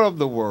out of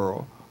the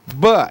world,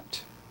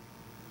 but...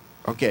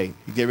 Okay,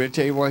 he's getting ready to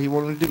tell you what he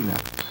wanted to do now.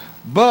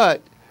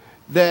 But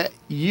that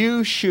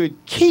you should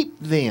keep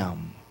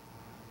them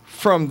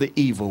from the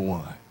evil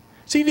one.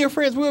 See, dear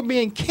friends, we're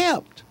being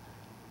kept.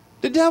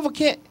 The devil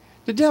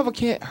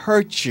can't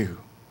hurt you.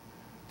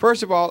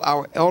 First of all,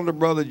 our elder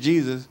brother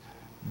Jesus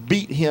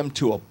beat him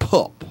to a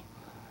pulp.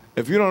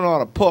 If you don't know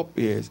what a pulp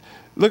is,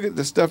 look at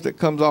the stuff that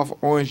comes off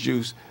orange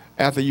juice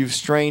after you've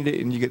strained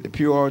it and you get the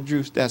pure orange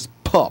juice. That's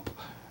pulp.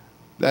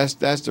 That's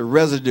the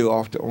residue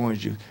off the orange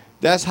juice.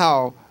 That's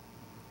how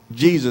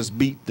Jesus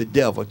beat the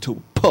devil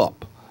to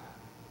pulp.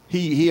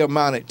 He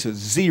amounted to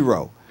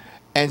zero.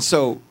 And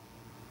so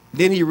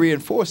then he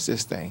reinforced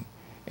this thing.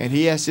 And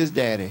he asked his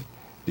daddy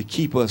to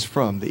keep us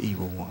from the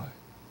evil one.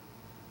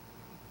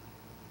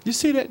 You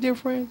see that, dear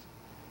friends?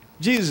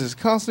 Jesus is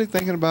constantly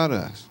thinking about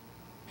us.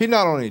 He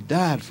not only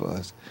died for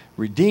us,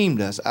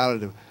 redeemed us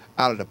out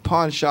of the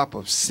pawn shop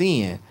of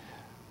sin,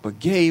 but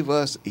gave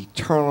us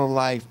eternal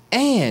life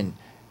and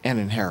an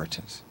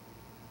inheritance.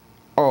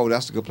 Oh,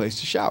 that's a good place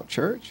to shout,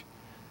 church.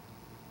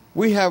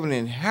 We have an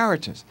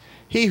inheritance.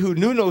 He who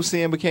knew no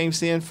sin became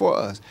sin for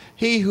us.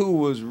 He who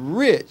was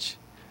rich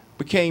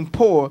became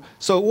poor.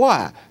 So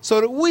why? So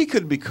that we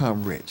could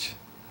become rich.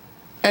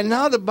 And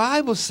now the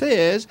Bible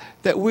says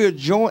that we're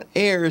joint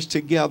heirs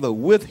together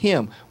with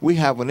him. We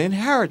have an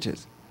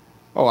inheritance.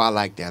 Oh, I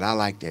like that. I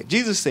like that.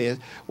 Jesus says,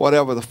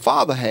 whatever the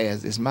Father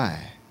has is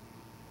mine.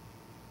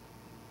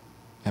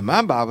 And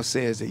my Bible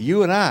says that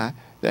you and I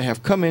that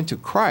have come into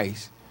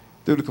Christ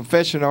through the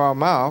confession of our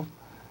mouth,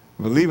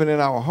 believing in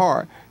our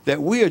heart,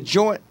 that we are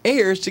joint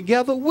heirs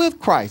together with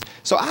Christ.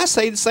 So I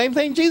say the same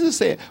thing Jesus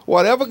said.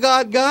 Whatever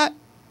God got,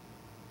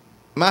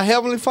 my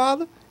Heavenly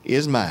Father,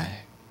 is mine.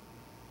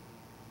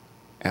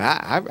 And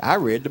I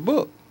read the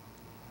book.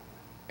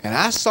 And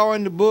I saw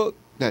in the book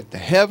that the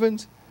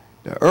heavens,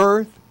 the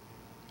earth,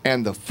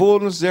 and the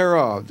fullness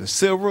thereof, the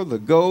silver, the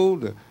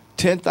gold, the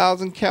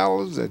 10,000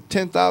 cattle, the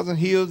 10,000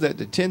 hills that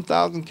the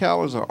 10,000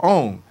 cattle are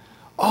on,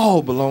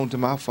 all belong to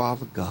my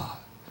Father God.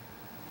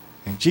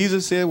 And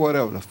Jesus said,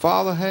 whatever the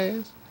Father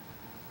has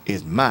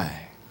is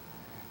mine.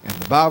 And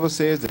the Bible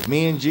says that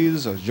me and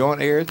Jesus are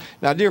joint heirs.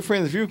 Now, dear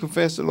friends, if you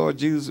confess the Lord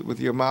Jesus with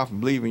your mouth and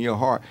believe in your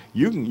heart,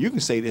 you can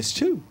say this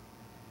too.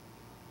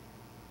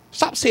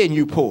 Stop saying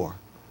you poor,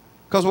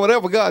 because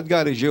whatever God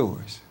got is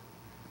yours.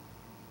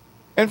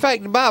 In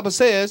fact, the Bible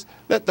says,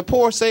 let the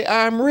poor say,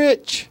 I'm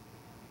rich.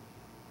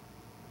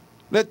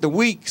 Let the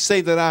weak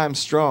say that I'm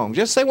strong.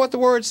 Just say what the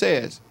word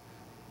says.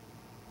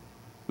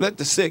 Let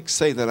the sick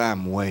say that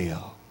I'm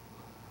well.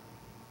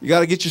 You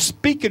got to get your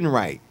speaking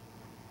right.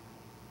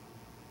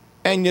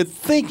 And your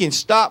thinking,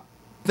 stop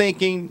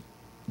thinking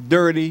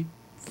dirty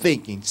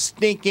thinking,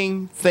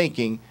 stinking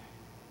thinking.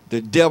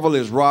 The devil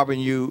is robbing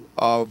you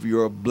of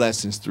your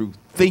blessings through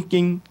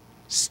thinking,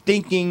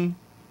 stinking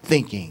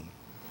thinking.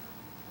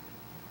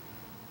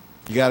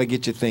 You got to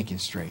get your thinking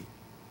straight.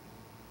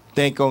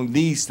 Think on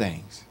these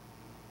things.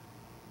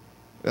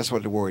 That's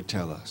what the word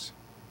tells us.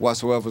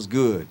 Whatsoever is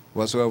good,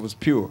 whatsoever is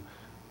pure.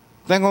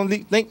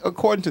 Think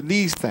according to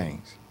these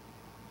things.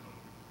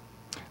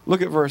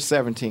 Look at verse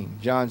 17,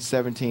 John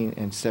 17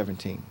 and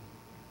 17.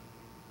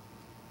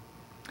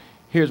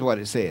 Here's what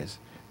it says.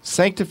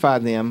 Sanctify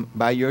them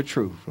by your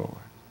truth, Lord.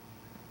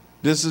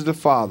 This is the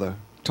Father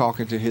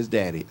talking to his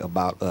daddy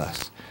about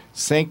us.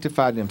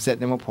 Sanctify them, set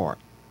them apart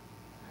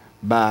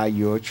by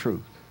your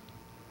truth.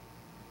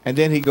 And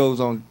then he goes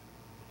on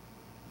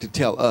to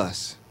tell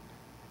us,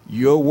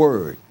 your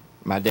word,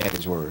 my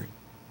daddy's word,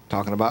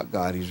 talking about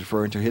God, he's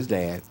referring to his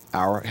dad,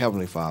 our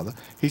Heavenly Father.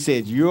 He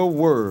said, your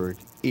word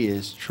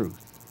is truth.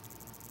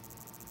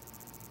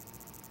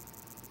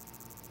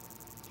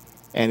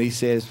 And he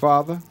says,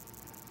 Father,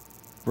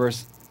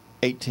 verse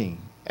 18,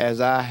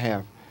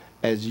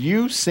 as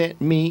you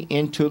sent me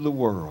into the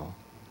world,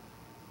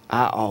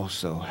 I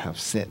also have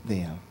sent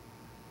them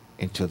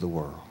into the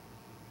world.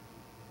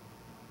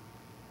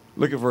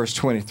 Look at verse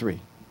 23,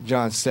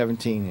 John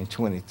 17 and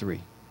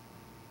 23.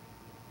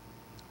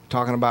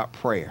 Talking about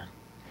prayer.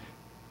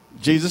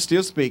 Jesus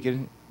still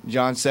speaking.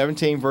 John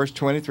 17, verse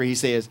 23, he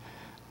says,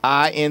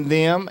 I in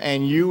them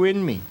and you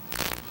in me,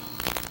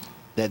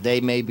 that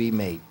they may be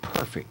made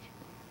perfect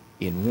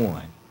in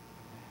one,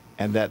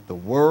 and that the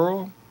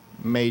world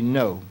may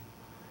know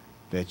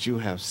that you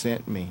have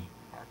sent me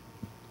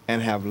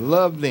and have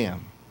loved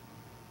them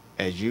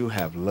as you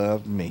have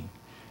loved me.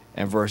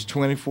 And verse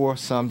 24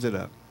 sums it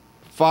up.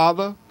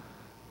 Father,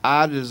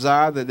 I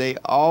desire that they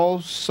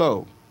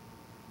also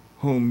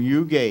whom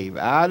you gave,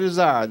 I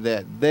desire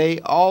that they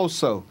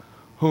also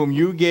whom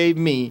you gave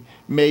me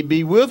may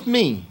be with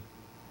me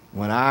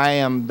when I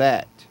am,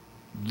 that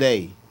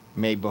they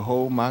may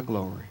behold my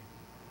glory,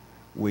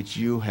 which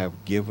you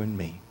have given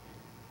me.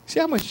 See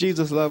how much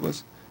Jesus loves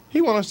us?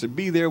 He wants us to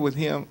be there with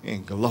him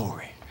in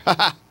glory.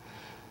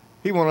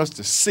 He wants us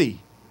to see.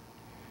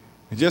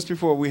 And just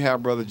before we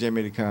have Brother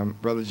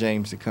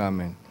James to come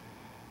and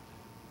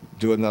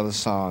do another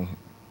song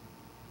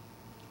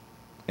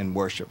in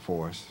worship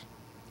for us,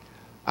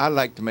 I'd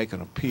like to make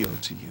an appeal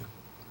to you.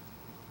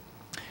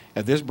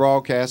 At this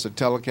broadcast or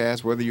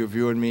telecast, whether you're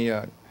viewing me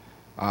on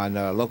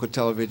local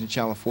television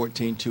channel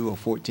 14.2 or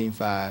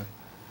 14.5,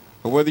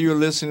 or whether you're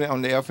listening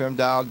on the FM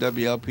dial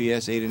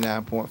WLPS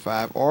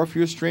 89.5, or if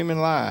you're streaming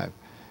live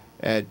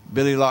at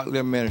Billy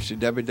Locklear Ministry,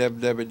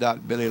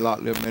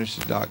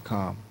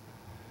 www.billylocklearministry.com.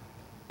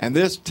 And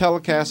this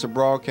telecast or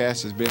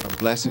broadcast has been a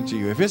blessing to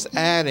you. If it's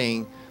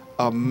adding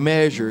a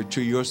measure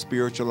to your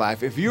spiritual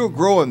life, if you're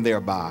growing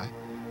thereby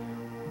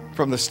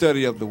from the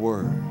study of the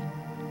Word,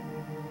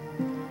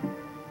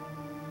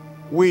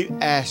 we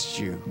asked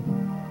you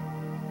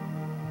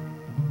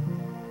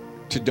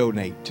to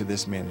donate to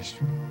this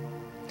ministry.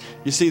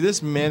 You see,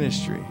 this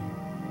ministry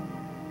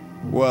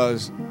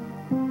was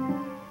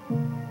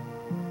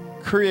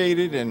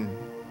created and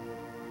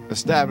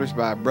established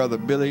by Brother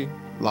Billy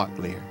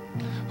Locklear,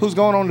 who's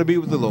gone on to be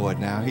with the Lord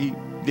now. He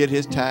did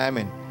his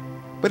time,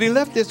 but he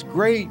left this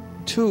great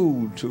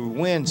tool to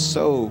win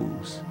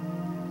souls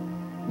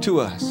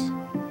to us.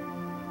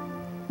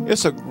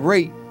 It's a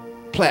great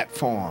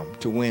platform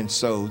to win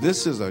souls.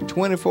 This is a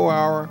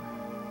 24-hour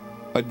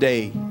a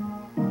day,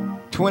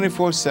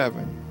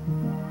 24/7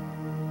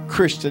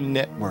 Christian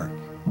network,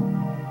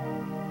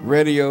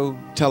 radio,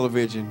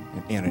 television,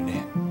 and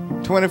internet,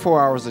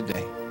 24 hours a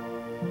day.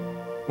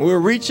 We're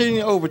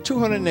reaching over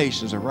 200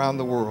 nations around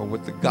the world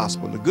with the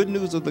gospel, the good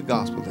news of the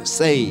gospel that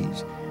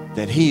saves,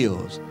 that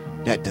heals,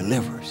 that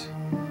delivers.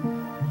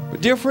 But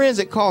dear friends,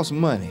 it costs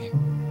money,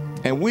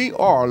 and we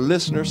are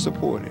listener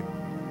supported.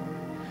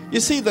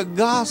 You see, the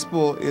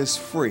gospel is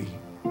free.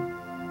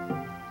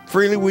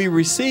 Freely we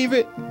receive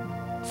it,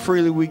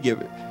 freely we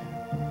give it.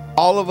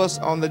 All of us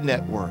on the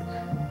network,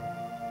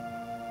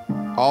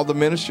 all the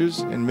ministers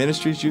and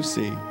ministries you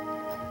see,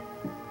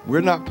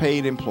 we're not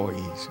paid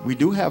employees. We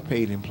do have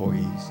paid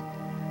employees,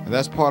 and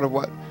that's part of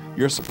what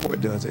your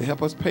support does. It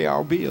helps us pay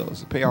our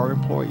bills, pay our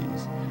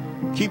employees,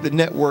 keep the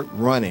network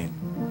running,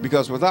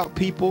 because without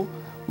people,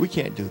 we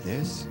can't do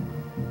this.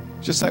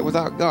 Just like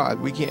without God,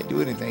 we can't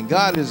do anything.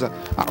 God is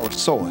our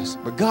source,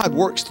 but God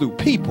works through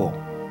people.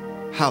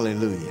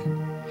 Hallelujah.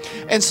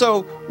 And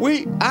so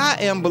I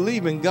am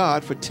believing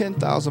God for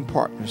 10,000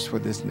 partners for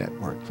this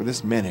network, for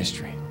this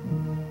ministry.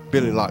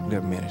 Billy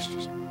Locklear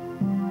Ministries.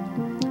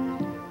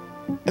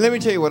 And let me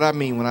tell you what I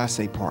mean when I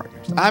say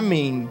partners. I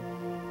mean,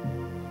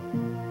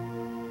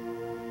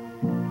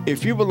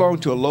 if you belong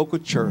to a local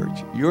church,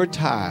 your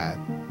tithe,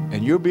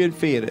 and you're being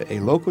fed at a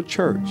local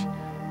church,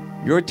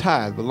 your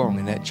tithe belong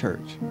in that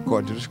church,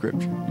 according to the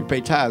scripture. You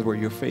pay tithes where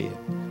you're fed.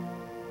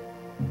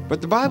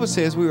 But the Bible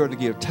says we are to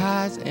give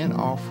tithes and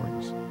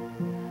offerings.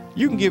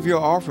 You can give your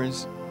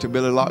offerings to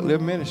Billy Locklear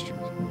Ministries,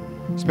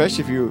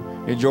 especially if you're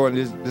enjoying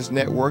this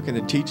network and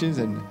the teachings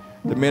and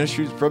the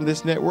ministries from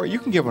this network. You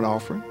can give an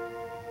offering.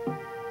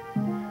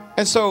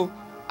 And so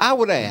I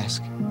would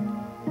ask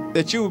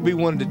that you would be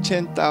one of the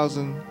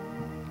 10,000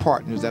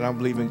 partners that I'm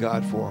believing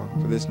God for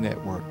this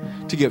network,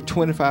 to give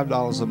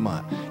 $25 a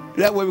month.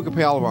 That way we can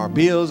pay all of our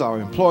bills, our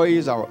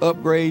employees, our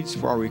upgrades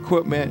for our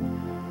equipment,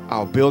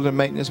 our building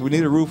maintenance. We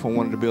need a roof on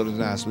one of the buildings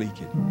now, it's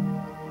leaking.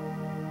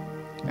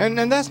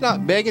 And that's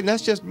not begging,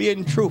 that's just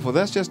being truthful.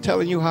 That's just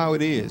telling you how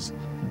it is.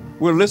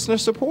 We're listener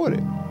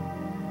supported.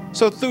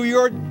 So through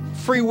your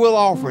free will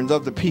offerings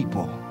of the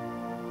people,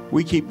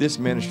 we keep this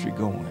ministry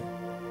going.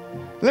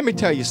 Let me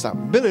tell you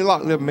something. Billy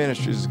Locklear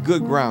Ministries is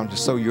good ground to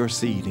sow your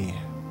seed in.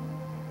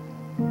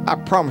 I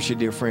promise you,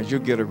 dear friends,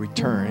 you'll get a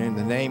return in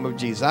the name of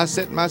Jesus. I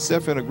set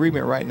myself in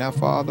agreement right now,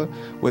 Father,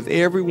 with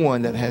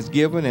everyone that has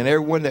given and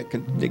everyone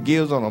that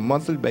gives on a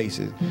monthly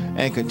basis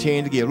and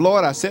continue to give.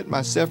 Lord, I set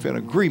myself in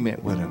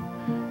agreement with them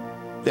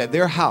that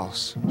their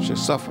house should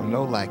suffer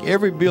no lack.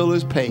 Every bill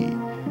is paid.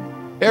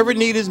 Every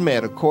need is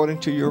met according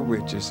to your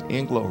riches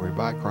in glory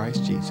by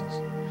Christ Jesus.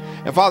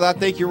 And Father, I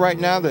thank you right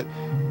now that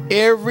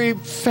every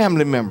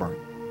family member,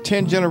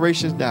 10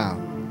 generations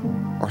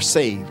down, are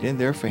saved in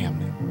their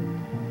family.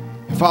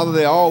 And Father,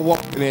 they're all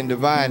walking in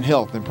divine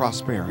health and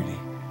prosperity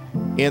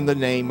in the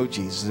name of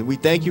Jesus. And we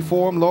thank you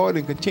for them, Lord,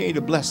 and continue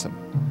to bless them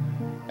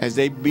as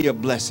they be a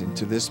blessing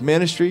to this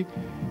ministry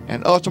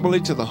and ultimately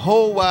to the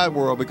whole wide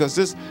world, because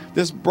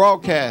this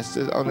broadcast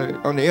on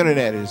the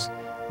internet is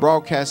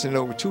broadcasting in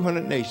over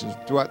 200 nations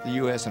throughout the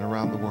U.S. and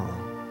around the world.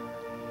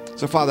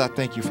 So, Father, I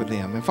thank you for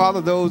them. And,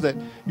 Father, those that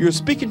you're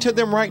speaking to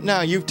them right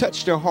now, you've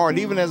touched their heart,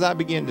 even as I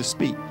begin to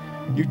speak.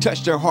 You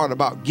touched their heart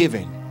about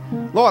giving.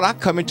 Lord, I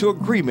come into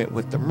agreement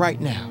with them right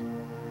now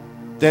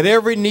that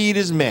every need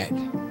is met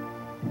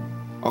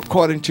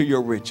according to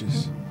your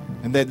riches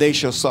and that they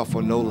shall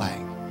suffer no lack.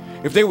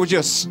 If they would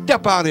just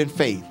step out in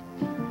faith.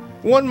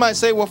 One might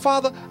say, well,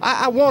 Father,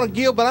 I want to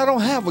give, but I don't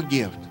have a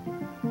gift.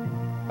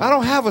 I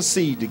don't have a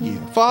seed to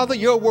give. Father,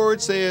 your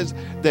word says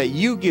that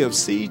you give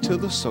seed to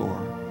the sower.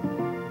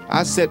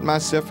 I set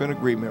myself in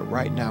agreement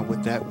right now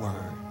with that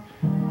word.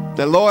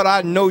 That, Lord,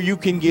 I know you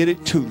can get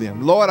it to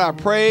them. Lord, I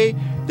pray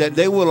that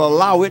they will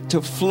allow it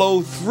to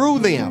flow through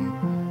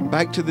them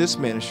back to this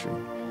ministry,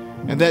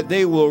 and that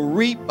they will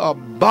reap a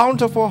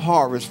bountiful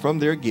harvest from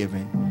their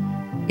giving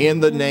in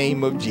the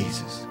name of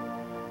Jesus.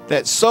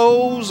 That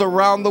souls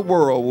around the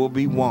world will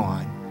be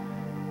won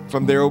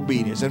from their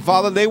obedience. And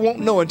Father, they won't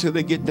know until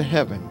they get to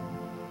heaven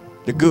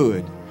the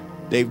good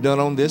they've done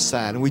on this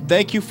side. And we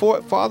thank you for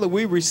it, Father.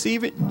 We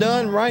receive it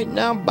done right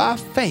now by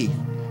faith.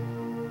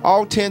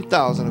 All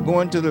 10,000 are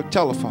going to the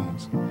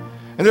telephones.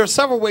 And there are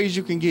several ways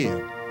you can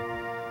give.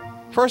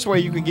 First way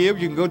you can give,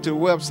 you can go to the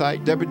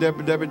website,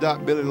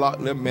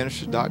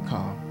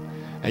 www.billylocklearministries.com.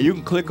 And you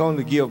can click on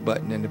the give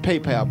button and the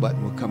PayPal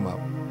button will come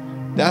up.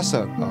 That's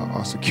a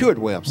secured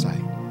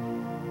website.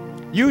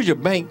 Use your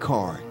bank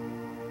card,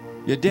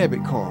 your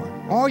debit card,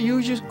 or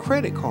use your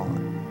credit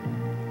card.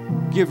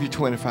 Give you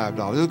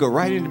 $25. It'll go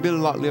right into Billy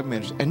Locklear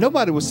Ministries. And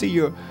nobody will see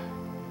your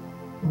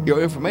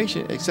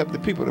information except the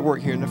people that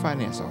work here in the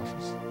finance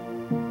office.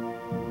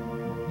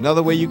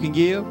 Another way you can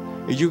give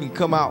is you can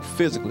come out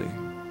physically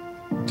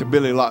to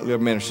Billy Locklear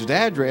Ministries. The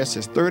address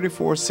is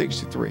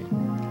 3463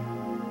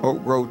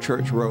 Oak Grove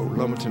Church Road,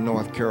 Lumberton,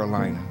 North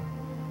Carolina,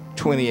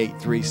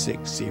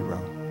 28360.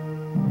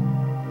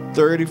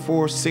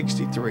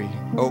 3463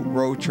 Oak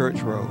Grove Church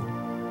Road,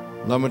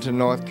 Lumberton,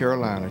 North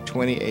Carolina,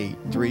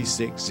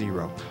 28360.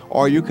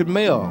 Or you could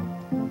mail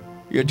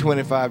your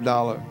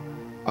 $25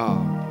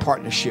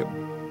 partnership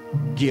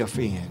gift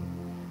in.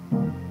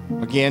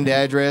 Again, the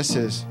address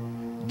is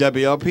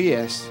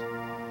WLPS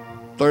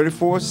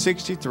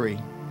 3463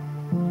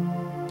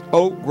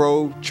 Oak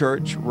Grove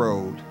Church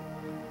Road,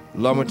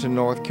 Lumberton,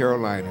 North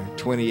Carolina,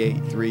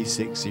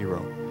 28360.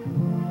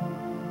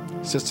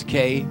 Sister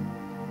Kay,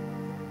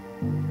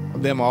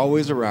 them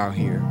always around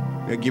here.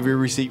 They'll give you a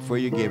receipt for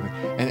your giving.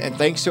 And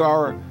thanks to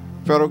our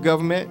federal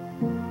government,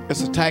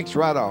 it's a tax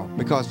write-off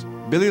because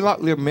Billy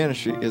Locklear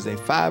Ministry is a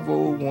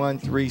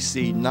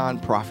 501(c)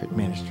 nonprofit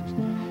ministry.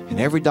 And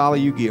every dollar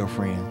you give,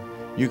 friend,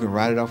 you can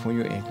write it off on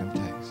your income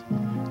tax.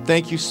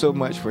 Thank you so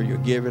much for your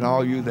giving,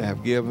 all you that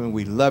have given.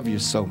 We love you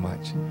so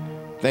much.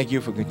 Thank you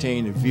for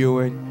continuing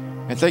viewing.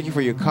 And thank you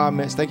for your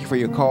comments. Thank you for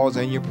your calls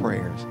and your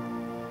prayers.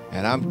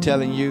 And I'm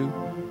telling you,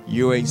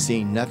 you ain't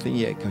seen nothing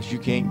yet because you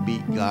can't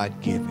beat God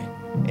giving.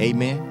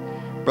 Amen.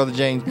 Brother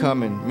James,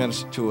 come and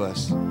minister to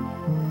us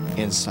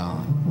in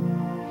song.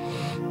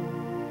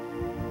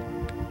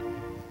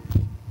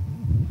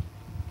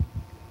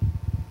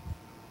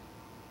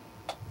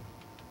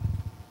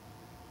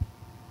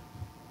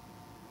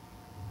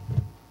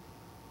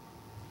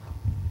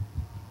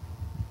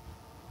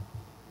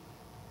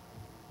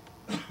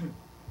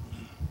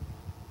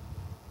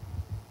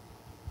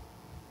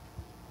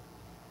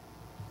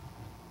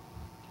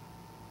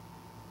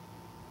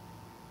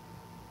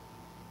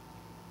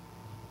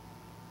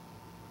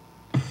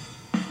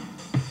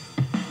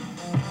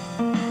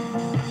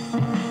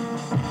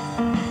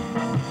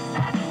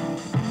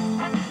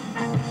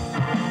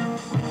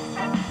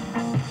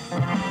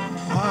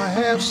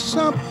 have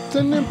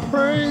something to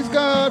praise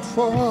God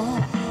for.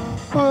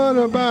 What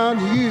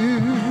about you?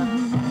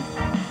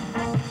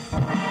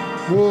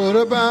 What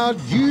about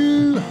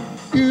you?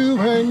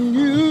 You and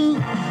you.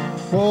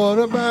 What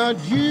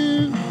about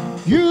you?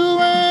 You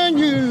and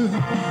you.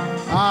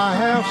 I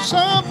have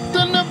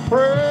something to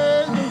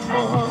praise Him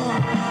for.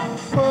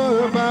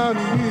 What about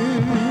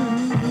you?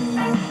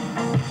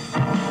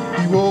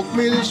 He woke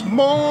me this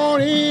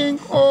morning,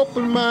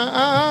 opened my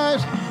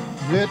eyes,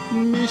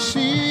 letting me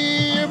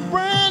see a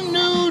brand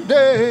new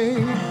day.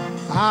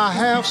 I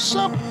have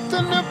something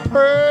to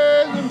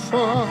praise Him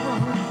for.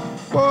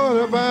 What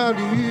about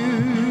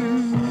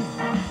you?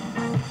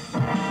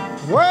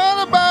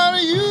 What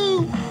about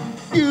you?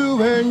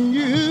 You and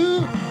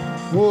you.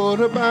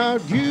 What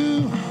about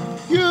you?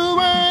 You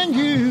and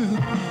you.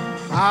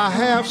 I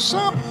have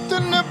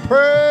something to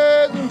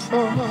praise Him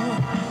for.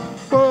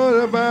 What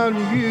about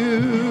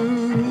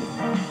you?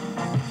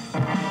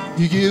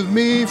 You give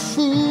me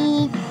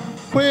food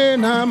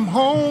when I'm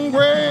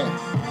hungry,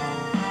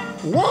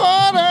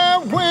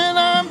 water when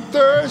I'm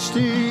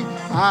thirsty.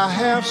 I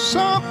have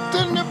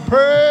something to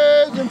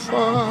praise Him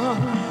for.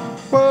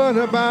 What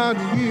about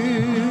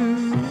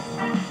you?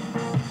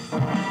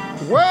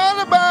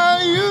 What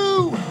about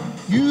you?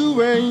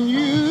 You and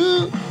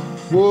you.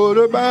 What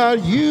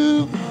about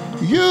you?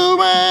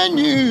 You and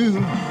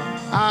you.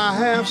 I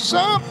have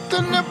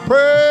something to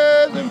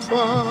praise Him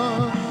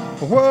for.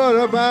 What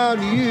about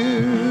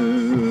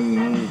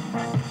you?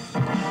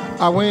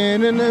 I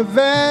went in the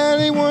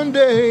valley one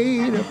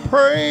day to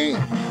pray,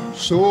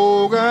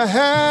 so got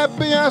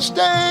happy I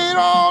stayed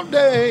all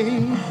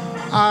day.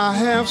 I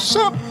have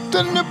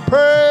something to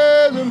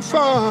praise Him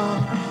for.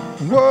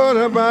 What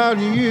about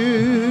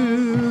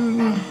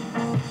you?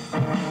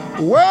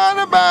 What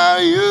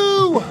about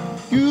you?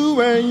 You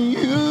and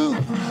you.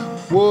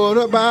 What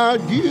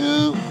about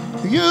you?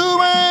 You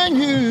and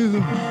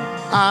you.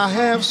 I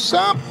have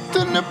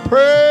something to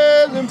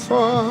praise Him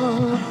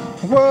for.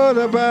 What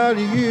about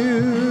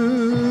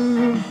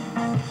you?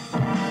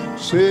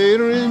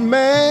 Satan is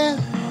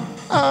mad,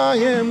 I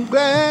am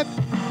glad.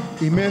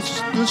 He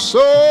missed the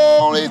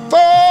soul he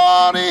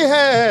thought he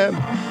had.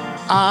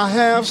 I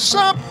have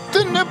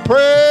something to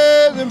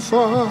praise Him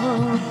for.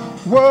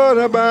 What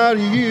about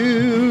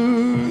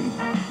you?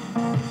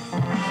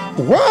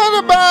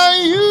 What about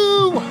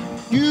you?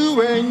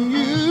 You and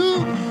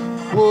you.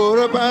 What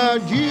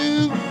about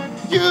you?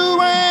 You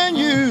and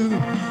you.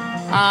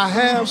 I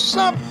have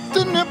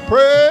something to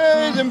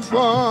praise Him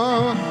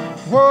for.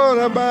 What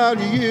about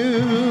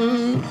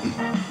you?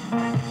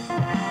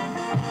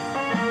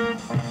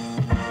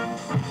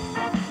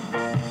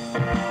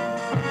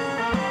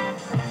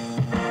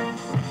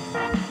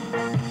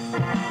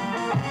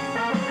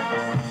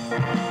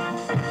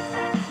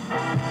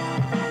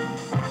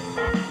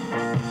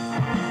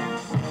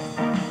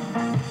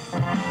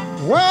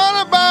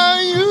 What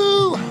about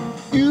you?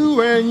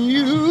 You and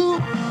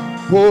you.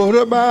 What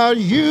about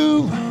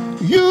you?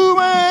 You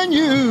and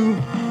you.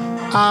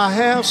 I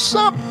have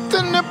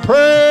something to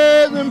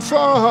praise Him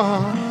for.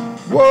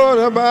 What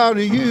about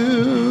you?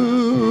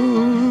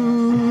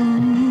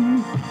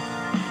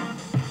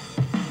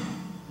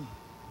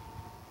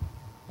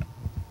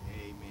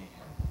 Amen.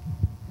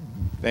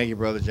 Thank you,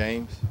 Brother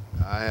James.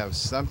 I have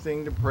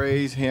something to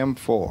praise Him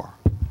for.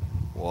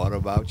 What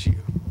about you?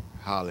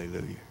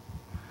 Hallelujah.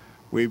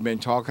 We've been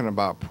talking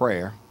about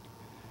prayer.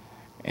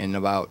 In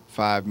about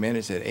 5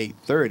 minutes at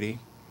 8:30,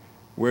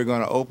 we're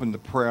going to open the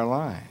prayer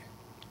line.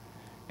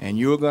 And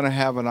you're going to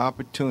have an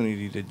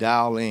opportunity to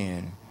dial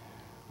in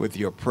with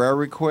your prayer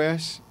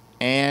requests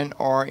and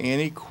or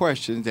any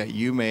questions that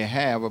you may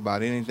have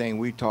about anything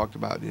we talked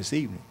about this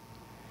evening.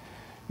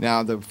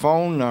 Now, the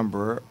phone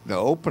number, the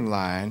open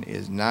line,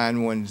 is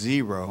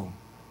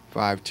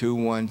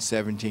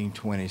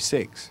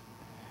 910-521-1726.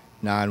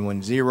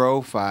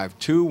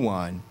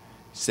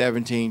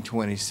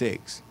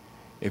 910-521-1726.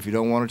 If you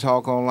don't want to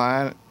talk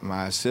online,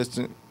 my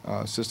assistant,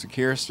 Sister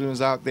Kirsten,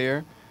 is out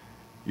there.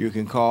 You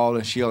can call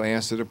and she'll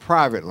answer the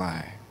private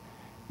line.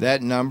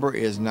 That number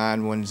is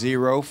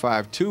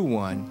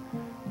 910-521-3101.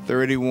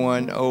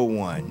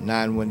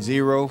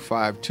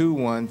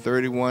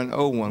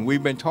 910-521-3101.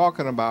 We've been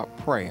talking about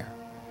prayer.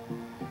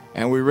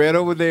 And we read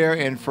over there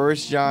in 1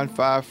 John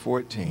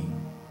 5:14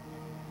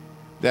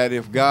 that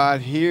if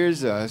God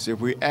hears us, if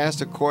we ask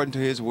according to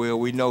His will,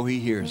 we know He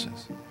hears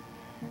us.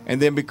 And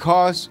then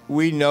because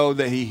we know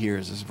that He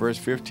hears us, verse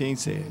 15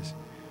 says,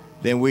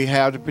 then we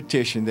have the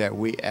petition that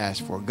we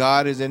ask for.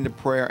 God is in the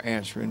prayer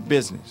answering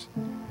business.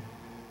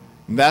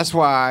 And that's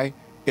why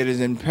it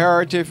is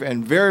imperative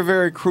and very,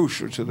 very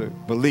crucial to the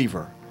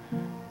believer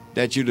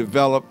that you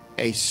develop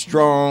a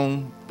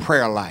strong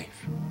prayer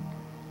life,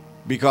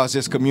 because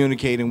it's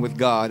communicating with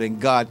God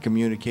and God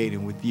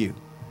communicating with you.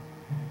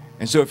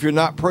 And so if you're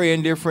not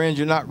praying, dear friends,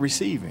 you're not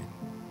receiving.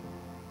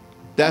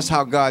 That's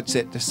how God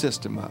set the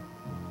system up.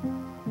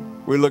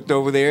 We looked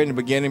over there in the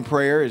beginning.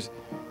 Prayer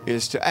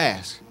is to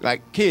ask.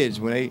 Like kids,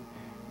 when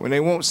they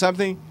want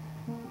something,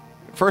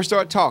 first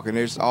start talking.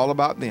 It's all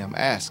about them.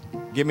 Ask.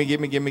 Give me.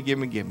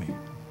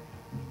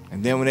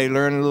 And then when they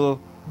learn a little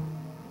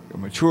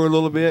mature a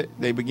little bit,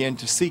 they begin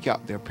to seek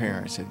out their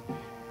parents and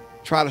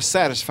try to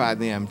satisfy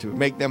them, to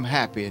make them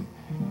happy,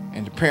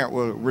 and the parent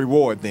will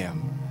reward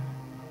them.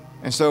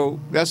 And so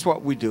that's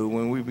what we do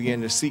when we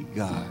begin to seek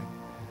God.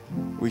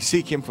 We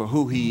seek him for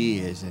who he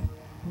is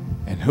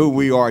and who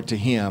we are to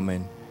him,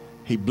 and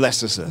he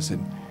blesses us.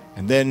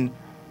 And then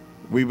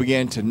we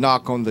begin to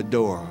knock on the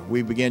door.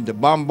 We begin to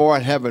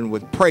bombard heaven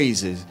with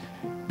praises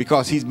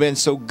because he's been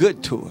so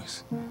good to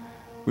us.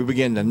 We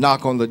begin to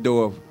knock on the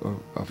door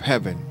of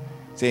heaven,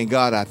 saying,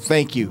 God, I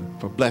thank you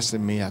for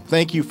blessing me. I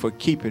thank you for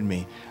keeping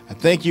me. I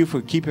thank you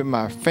for keeping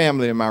my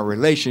family and my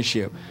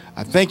relationship.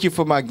 I thank you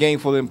for my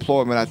gainful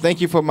employment. I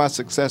thank you for my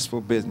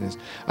successful business.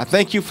 I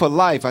thank you for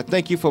life. I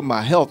thank you for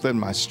my health and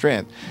my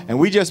strength. And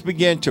we just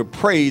begin to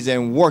praise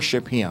and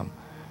worship him.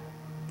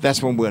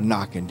 That's when we're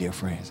knocking, dear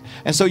friends.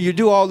 And so you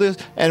do all this,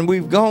 and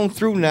we've gone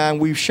through now, and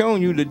we've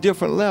shown you the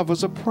different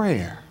levels of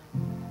prayer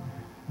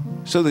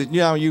so that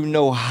now you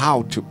know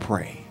how to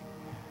pray.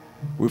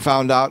 We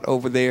found out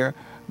over there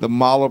the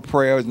model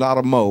prayer is not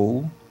a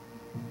mole,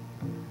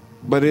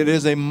 but it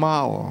is a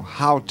model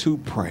how to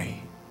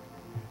pray.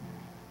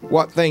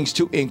 What things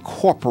to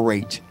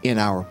incorporate in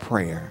our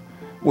prayer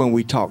when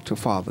we talk to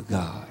Father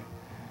God.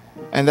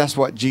 And that's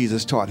what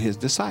Jesus taught his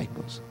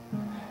disciples.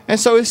 And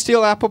so it's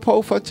still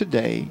apropos for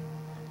today.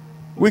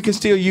 We can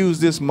still use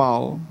this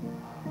model.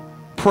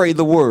 Pray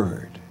the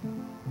word.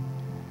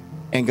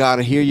 And God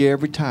will hear you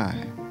every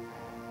time.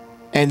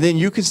 And then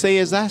you can say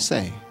as I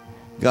say,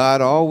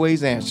 God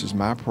always answers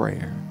my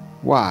prayer.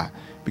 Why?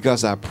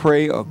 Because I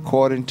pray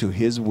according to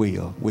his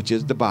will, which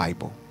is the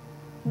Bible.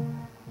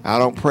 I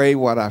don't pray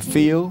what I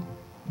feel.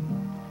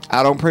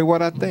 I don't pray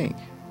what I think.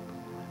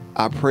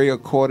 I pray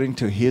according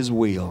to his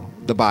will,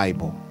 the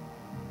Bible.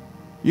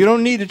 You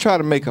don't need to try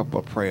to make up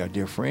a prayer,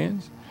 dear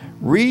friends.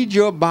 Read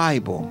your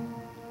Bible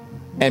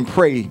and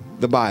pray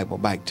the Bible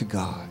back to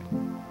God.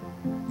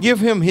 Give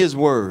him his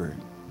word.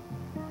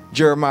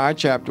 Jeremiah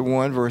chapter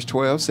 1 verse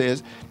 12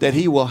 says that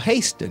he will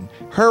hasten,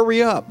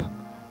 hurry up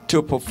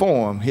to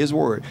perform his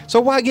word. So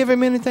why give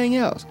him anything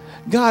else?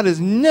 God is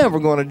never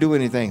going to do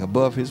anything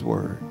above his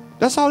word.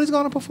 That's all he's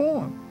going to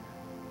perform.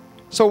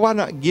 So why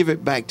not give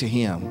it back to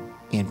him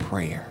in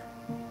prayer?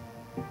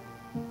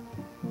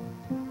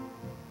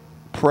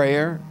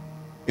 Prayer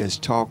is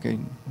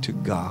talking to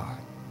God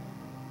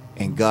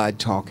and God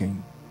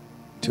talking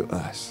to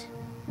us.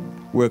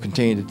 We'll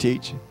continue to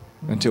teach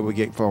until we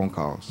get phone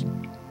calls.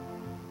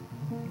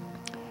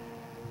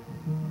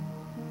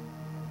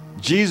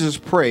 Jesus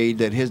prayed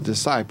that his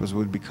disciples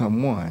would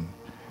become one.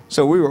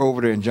 So we were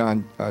over there in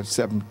John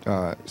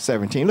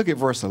 17. Look at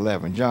verse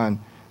 11.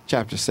 John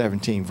chapter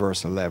 17,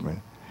 verse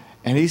 11.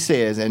 And he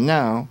says, and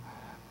now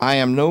I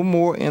am no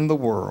more in the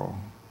world,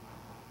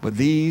 but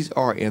these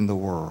are in the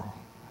world.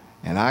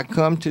 And I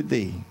come to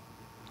thee,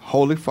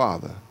 Holy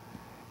Father,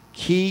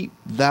 keep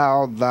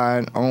thou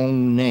thine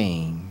own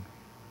name,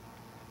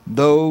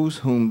 those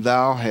whom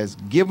thou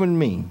hast given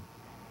me,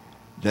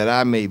 that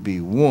I may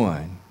be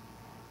one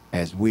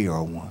as we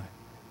are one.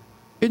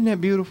 Isn't that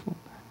beautiful?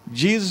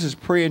 Jesus is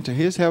praying to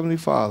his heavenly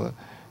Father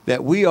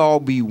that we all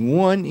be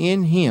one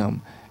in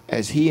him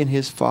as he and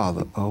his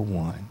Father are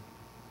one.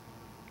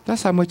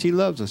 That's how much he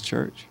loves us,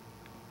 church.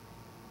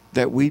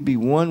 That we be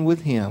one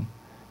with him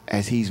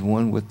as he's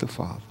one with the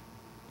Father.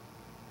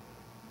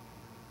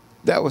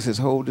 That was his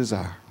whole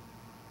desire.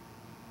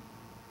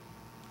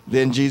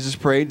 Then Jesus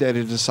prayed that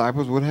his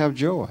disciples would have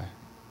joy.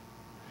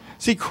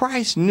 See,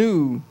 Christ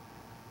knew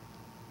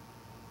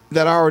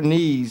that our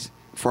needs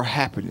for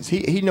happiness,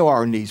 he knew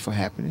our needs for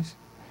happiness.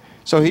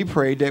 So he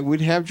prayed that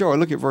we'd have joy.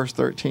 Look at verse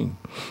 13.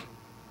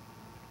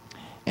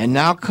 And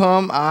now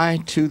come I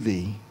to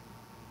thee,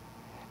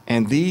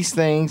 and these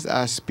things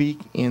I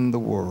speak in the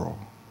world,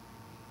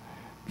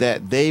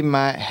 that they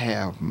might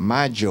have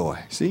my joy.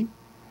 See?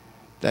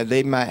 That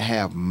they might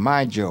have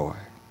my joy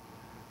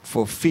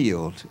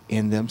fulfilled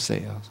in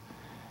themselves.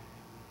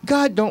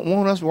 God don't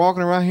want us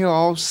walking around here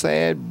all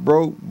sad,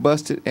 broke,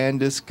 busted, and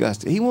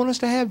disgusted. He wants us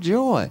to have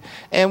joy.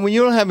 And when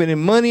you don't have any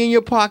money in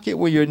your pocket,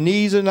 when your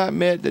needs are not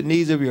met, the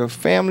needs of your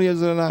family are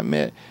not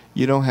met,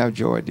 you don't have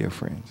joy, dear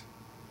friends.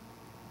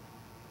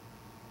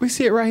 We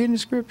see it right here in the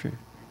scripture.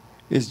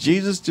 It's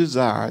Jesus'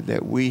 desire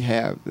that we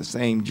have the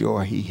same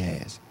joy he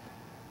has.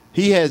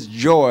 He has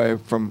joy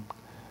from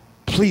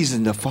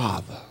pleasing the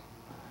Father.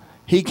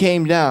 He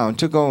came down,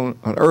 took on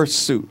an earth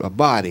suit, a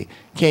body,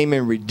 came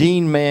and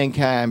redeemed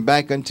mankind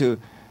back unto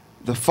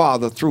the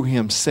Father through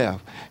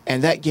himself.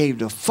 And that gave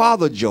the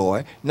Father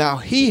joy. Now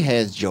he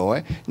has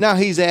joy. Now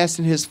he's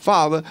asking his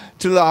Father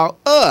to allow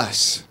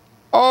us,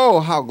 oh,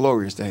 how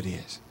glorious that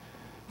is,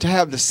 to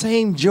have the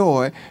same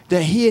joy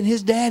that he and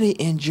his daddy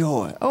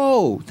enjoy.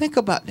 Oh, think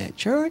about that,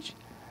 church.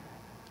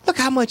 Look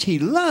how much he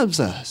loves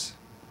us.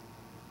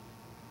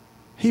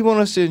 He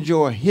wants us to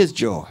enjoy his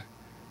joy.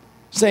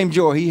 Same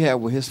joy he had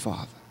with his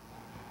Father.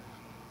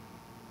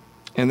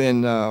 And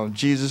then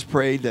Jesus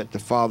prayed that the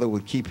Father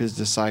would keep his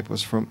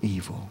disciples from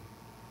evil.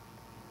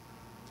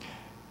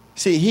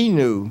 See, he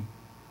knew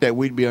that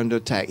we'd be under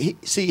attack.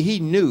 He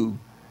knew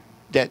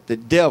that the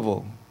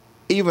devil,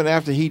 even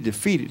after he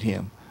defeated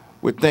him,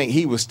 would think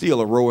he was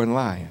still a roaring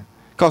lion.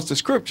 Because the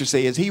scripture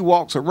says he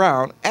walks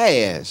around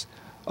as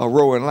a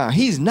roaring lion.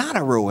 He's not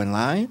a roaring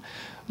lion,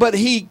 but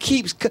he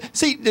keeps.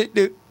 See, thank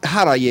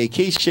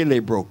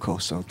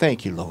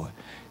you, Lord.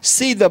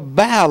 See, the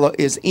battle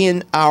is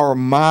in our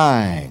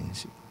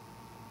minds,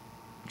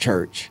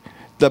 church.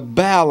 The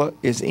battle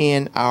is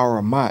in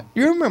our mind.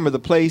 You remember the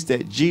place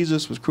that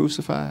Jesus was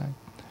crucified?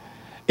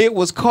 It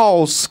was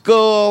called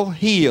Skull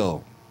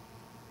Hill.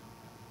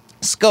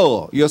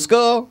 Skull. Your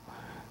skull?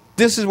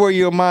 This is where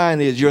your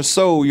mind is, your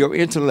soul, your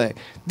intellect.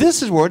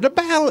 This is where the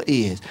battle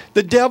is.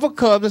 The devil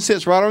comes and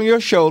sits right on your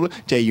shoulder,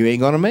 tell you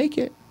ain't going to make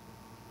it.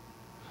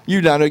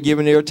 You're not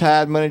giving your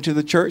tithe money to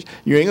the church.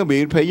 You ain't going to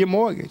be able to pay your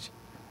mortgage.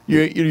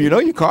 You know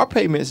your car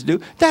payments due.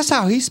 That's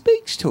how he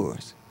speaks to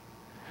us.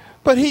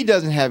 But he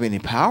doesn't have any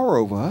power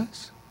over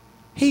us.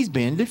 He's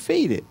been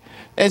defeated.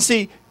 And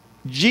see,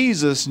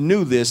 Jesus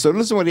knew this. So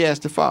listen to what he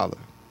asked the Father.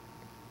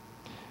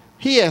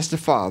 He asked the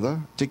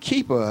Father to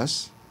keep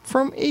us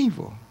from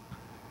evil.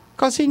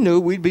 Because he knew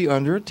we'd be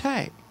under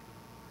attack.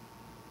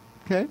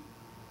 Okay?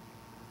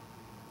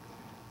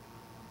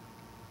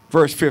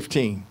 Verse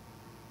 15.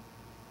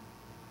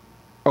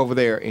 Over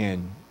there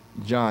in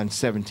John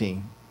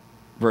 17.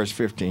 Verse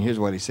 15. Here's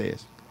what he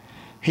says.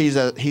 He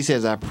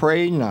says, I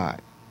pray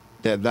not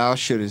that thou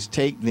shouldest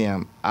take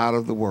them out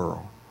of the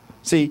world.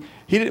 See,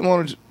 he didn't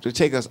want to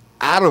take us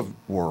out of the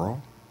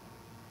world.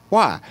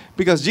 Why?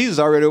 Because Jesus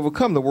already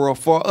overcome the world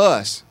for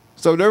us.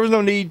 So there was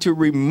no need to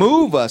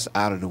remove us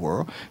out of the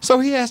world. So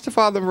he asked the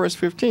Father in verse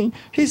 15.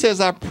 He says,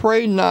 I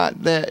pray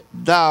not that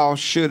thou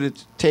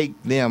shouldest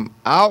take them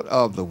out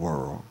of the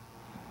world,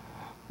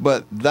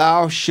 but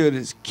thou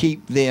shouldest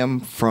keep them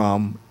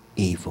from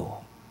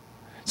evil.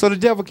 So the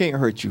devil can't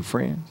hurt you,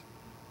 friends.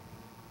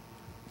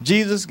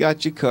 Jesus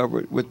got you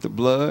covered with the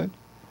blood.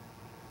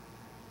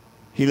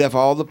 He left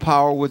all the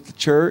power with the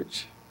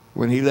church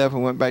when he left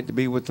and went back to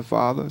be with the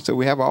Father. So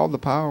we have all the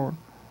power.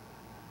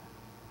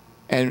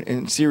 And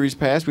in series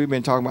past, we've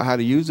been talking about how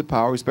to use the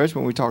power, especially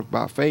when we talked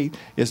about faith.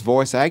 It's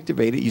voice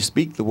activated. You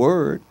speak the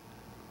word.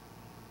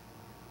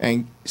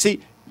 And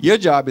see, your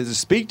job is to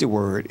speak the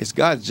word. It's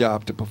God's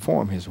job to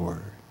perform his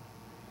word.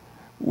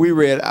 We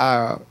read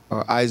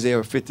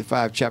Isaiah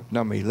 55, chapter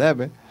number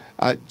 11.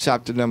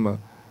 Chapter number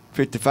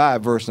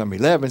 55, verse number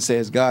 11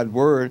 says, God's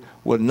word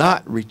will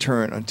not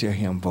return unto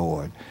him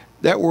void.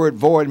 That word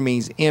void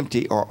means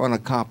empty or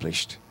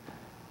unaccomplished.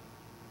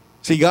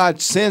 See,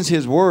 God sends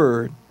his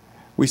word.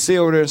 We see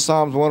over there in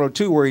Psalms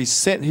 102 where he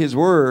sent his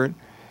word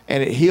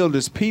and it healed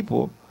his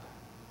people.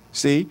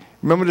 See,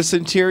 remember the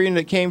centurion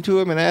that came to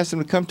him and asked him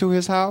to come to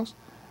his house?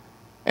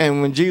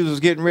 And when Jesus was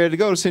getting ready to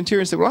go, the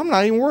centurion said, well, I'm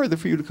not even worthy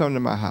for you to come to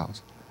my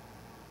house.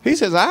 He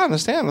says, I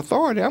understand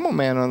authority. I'm a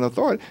man under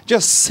authority.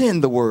 Just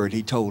send the word,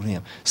 he told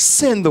him.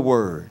 Send the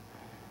word,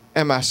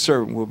 and my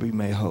servant will be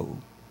made whole.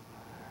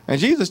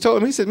 And Jesus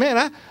told him, he said,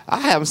 man, I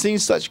haven't seen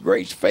such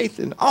great faith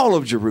in all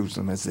of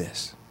Jerusalem as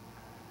this.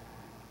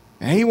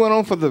 And he went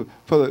on for the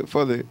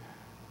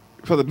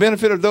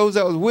benefit of those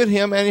that was with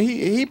him, and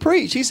he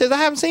preached. He says, I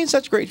haven't seen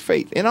such great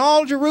faith in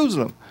all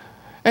Jerusalem.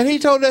 And he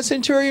told that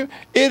centurion,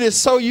 it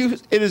is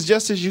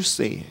just as you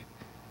said.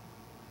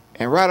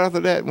 And right after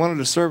that, one of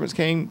the servants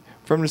came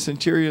from the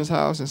centurion's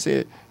house and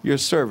said, your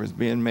servant's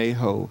being made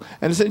whole.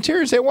 And the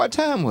centurion said, what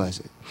time was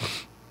it?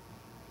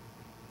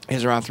 It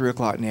was around 3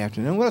 o'clock in the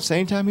afternoon. Well, at the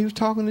same time he was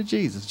talking to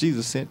Jesus.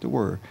 Jesus sent the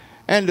word.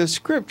 And the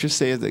scripture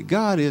says that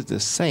God is the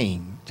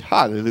same.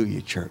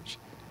 Hallelujah, church.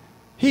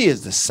 He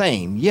is the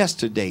same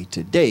yesterday,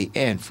 today,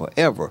 and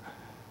forever.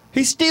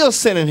 He's still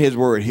sending his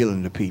word,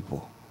 healing the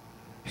people.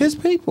 His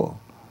people.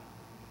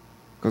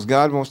 Because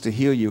God wants to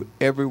heal you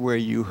everywhere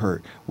you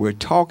hurt. We're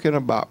talking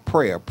about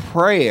prayer.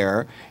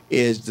 Prayer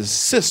is the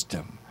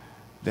system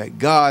that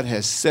God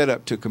has set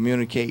up to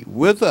communicate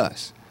with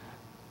us.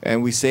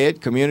 And we said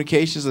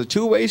communication is a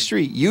two-way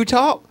street. You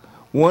talk,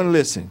 one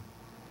listen.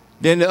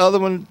 Then the other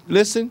one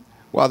listen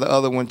while the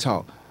other one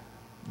talk.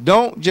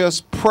 Don't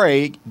just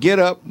pray, get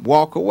up,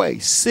 walk away.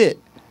 Sit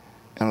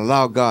and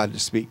allow God to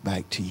speak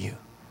back to you.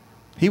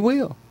 He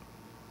will.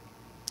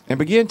 And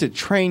begin to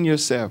train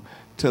yourself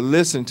to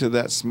listen to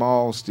that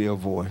small, still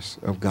voice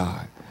of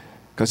God.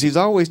 Because he's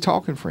always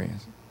talking,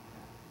 friends.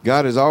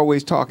 God is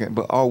always talking,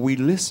 but are we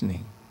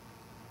listening?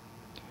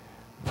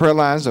 Prayer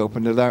line's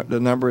open. The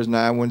number is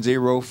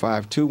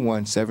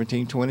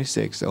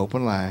 910-521-1726, the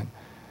open line,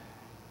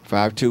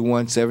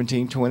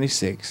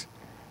 521-1726.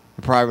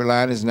 The private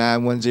line is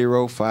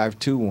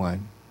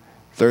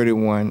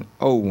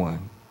 910-521-3101.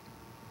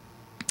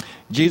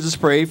 Jesus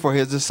prayed for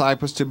his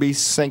disciples to be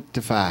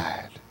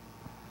sanctified,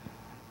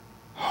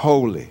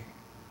 holy.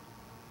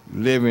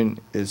 Living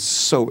is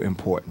so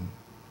important.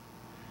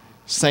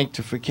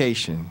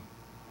 Sanctification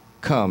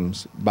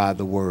comes by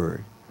the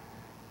word.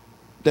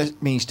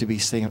 That means to be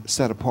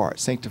set apart.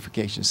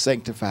 Sanctification,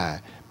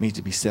 sanctified, means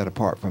to be set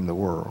apart from the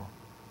world.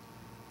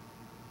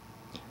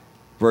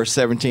 Verse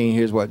 17,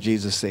 here's what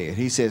Jesus said.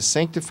 He says,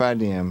 sanctify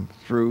them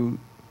through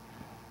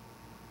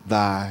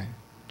thy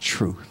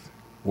truth.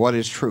 What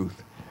is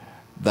truth?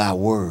 Thy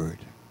word.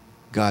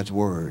 God's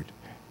word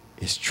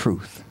is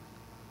truth.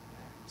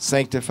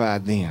 Sanctify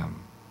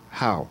them.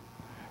 How?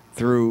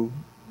 Through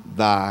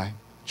thy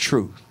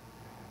truth.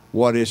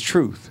 What is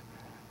truth?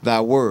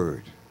 Thy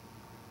word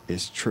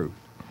is truth.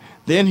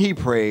 Then he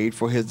prayed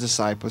for his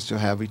disciples to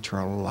have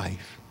eternal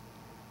life.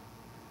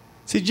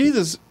 See,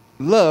 Jesus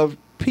loved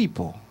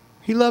people.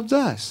 He loved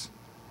us.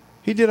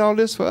 He did all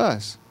this for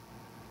us.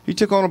 He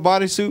took on a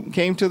bodysuit and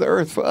came to the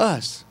earth for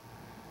us.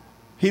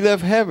 He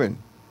left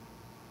heaven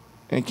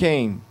and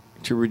came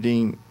to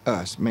redeem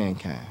us,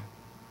 mankind.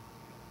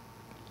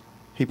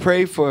 He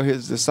prayed for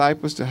his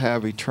disciples to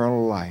have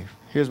eternal life.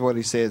 Here's what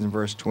he says in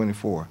verse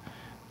 24.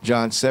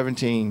 John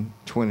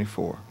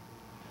 17:24.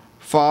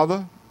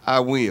 Father, I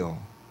will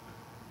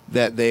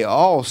that they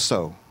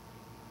also,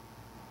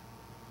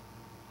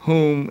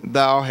 whom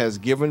thou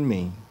hast given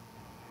me,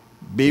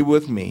 be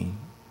with me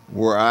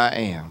where I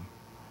am,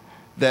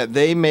 that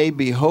they may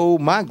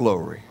behold my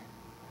glory,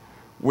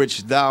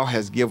 which thou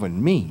hast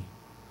given me.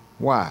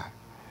 Why?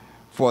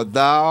 For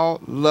thou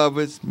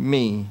lovest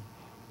me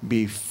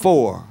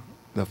before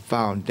the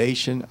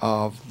foundation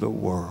of the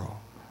world.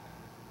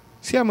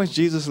 See how much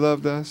Jesus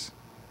loved us?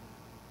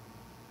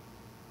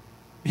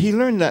 He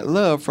learned that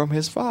love from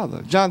his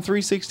Father. John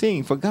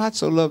 3:16, for God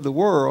so loved the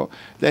world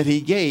that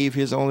he gave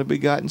his only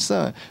begotten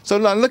Son. So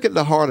now look at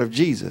the heart of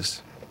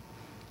Jesus.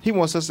 He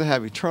wants us to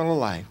have eternal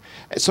life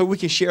so we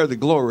can share the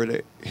glory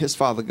that his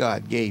Father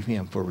God gave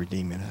him for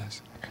redeeming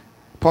us.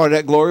 Part of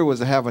that glory was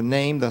to have a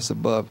name that's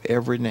above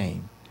every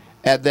name.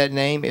 At that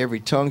name, every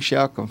tongue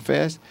shall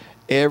confess,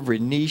 every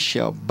knee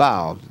shall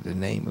bow to the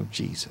name of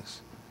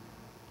Jesus.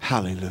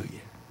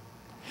 Hallelujah.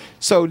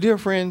 So, dear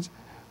friends,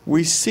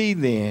 we see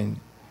then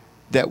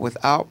that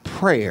without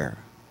prayer,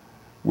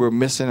 we're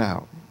missing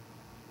out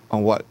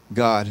on what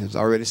God has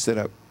already set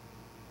up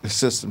the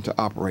system to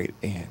operate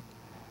in.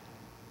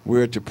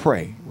 We're to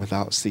pray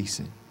without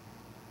ceasing.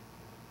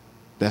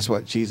 That's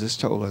what Jesus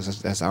told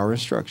us. That's our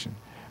instruction.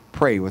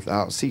 Pray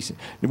without ceasing.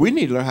 We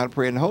need to learn how to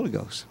pray in the Holy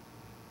Ghost.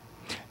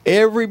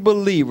 Every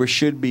believer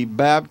should be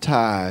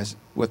baptized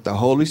with the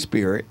Holy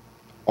Spirit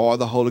or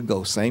the Holy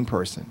Ghost, same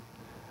person,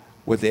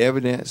 with the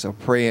evidence of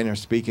praying or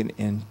speaking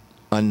in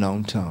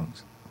unknown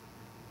tongues.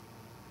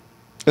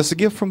 It's a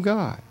gift from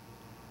God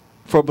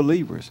for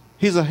believers.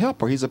 He's a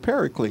helper. He's a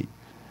paraclete.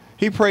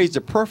 He prays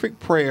the perfect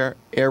prayer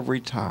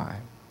every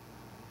time.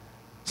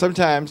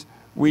 Sometimes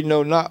we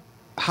know not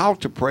how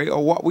to pray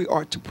or what we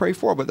ought to pray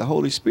for, but the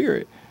Holy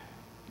Spirit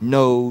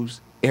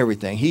knows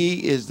everything.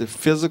 He is the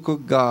physical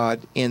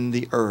God in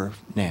the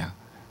earth now.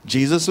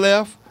 Jesus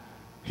left.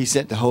 He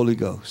sent the Holy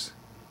Ghost.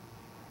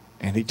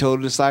 And he told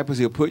the disciples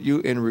he'll put you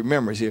in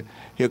remembrance.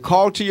 He'll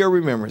call to your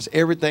remembrance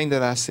everything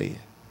that I said.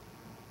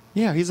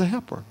 Yeah, he's a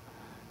helper.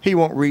 He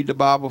won't read the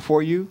Bible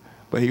for you,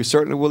 but he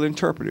certainly will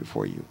interpret it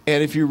for you.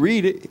 And if you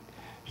read it,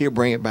 he'll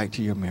bring it back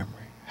to your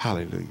memory.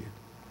 Hallelujah.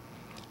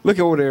 Look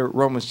over there,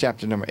 Romans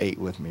chapter number 8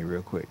 with me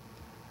real quick.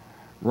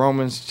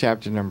 Romans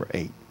chapter number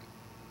 8.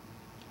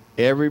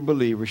 Every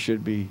believer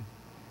should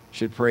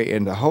pray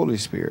in the Holy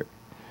Spirit.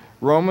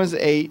 Romans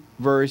 8,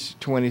 verse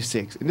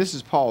 26. And this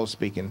is Paul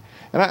speaking.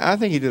 And I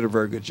think he did a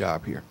very good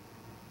job here.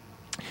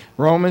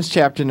 Romans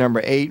chapter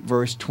number 8,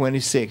 verse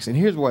 26. And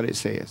here's what it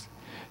says.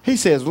 He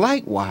says,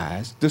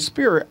 likewise, the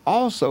Spirit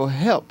also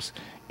helps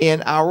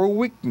in our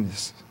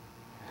weakness.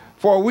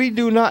 For we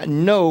do not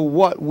know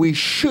what we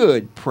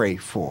should pray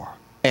for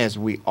as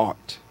we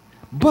ought.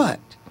 But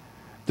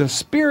the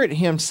Spirit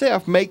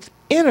himself makes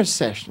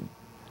intercession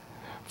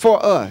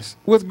for us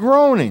with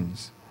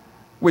groanings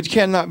which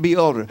cannot be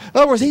uttered. In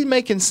other words, he's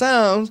making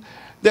sounds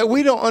that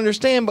we don't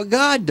understand, but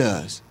God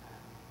does.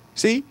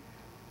 See,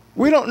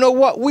 we don't know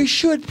what we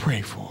should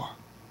pray for,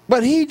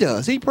 but he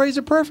does. He prays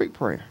a perfect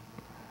prayer.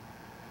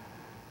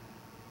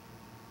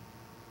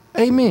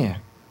 Amen.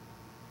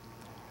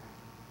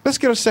 Let's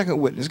get a second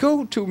witness. Go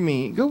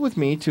with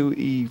me to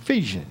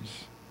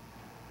Ephesians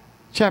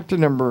chapter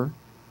number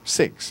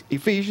 6.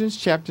 Ephesians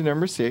chapter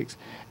number 6,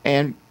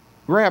 and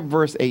grab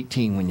verse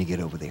 18 when you get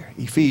over there.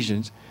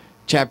 Ephesians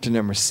chapter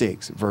number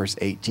 6, verse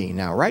 18.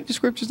 Now, write the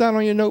scriptures down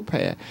on your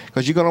notepad,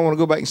 because you're going to want to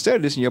go back and study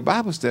this in your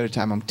Bible study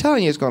time. I'm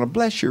telling you, it's going to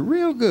bless you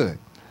real good.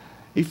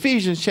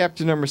 Ephesians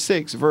chapter number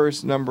 6,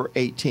 verse number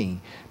 18.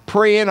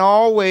 Praying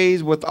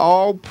always with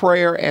all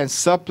prayer and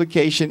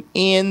supplication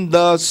in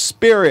the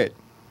Spirit,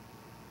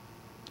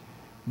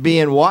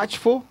 being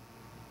watchful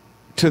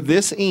to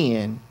this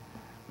end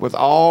with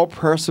all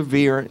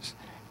perseverance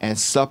and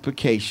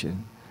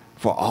supplication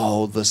for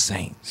all the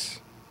saints.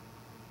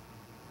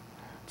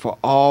 For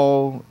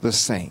all the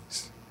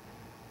saints.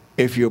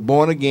 If you're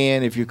born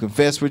again, if you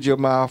confess with your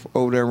mouth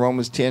over there in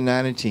Romans 10,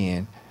 9, and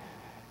 10,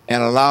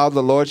 and allow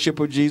the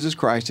Lordship of Jesus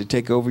Christ to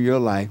take over your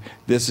life,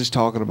 this is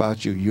talking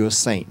about you. You're a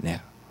saint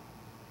now.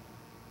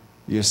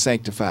 You're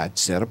sanctified,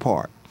 set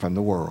apart from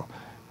the world.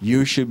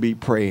 You should be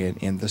praying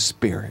in the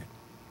Spirit.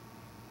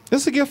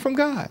 It's a gift from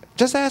God.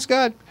 Just ask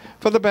God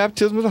for the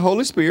baptism of the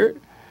Holy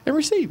Spirit and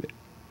receive it.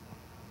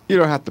 You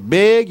don't have to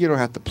beg. You don't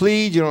have to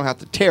plead. You don't have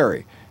to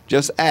tarry.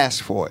 Just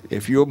ask for it.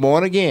 If you're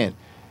born again,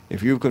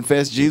 if you've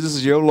confessed Jesus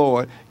as your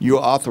Lord,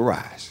 you're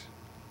authorized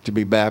to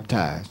be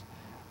baptized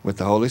with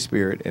the Holy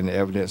Spirit and the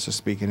evidence of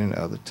speaking in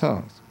other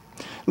tongues.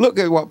 Look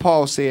at what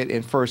Paul said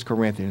in 1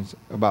 Corinthians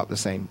about the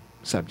same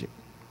subject.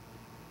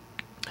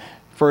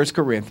 1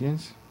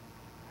 Corinthians,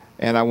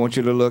 and I want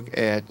you to look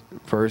at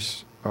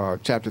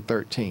chapter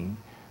 13.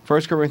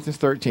 1 Corinthians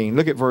 13,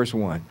 look at verse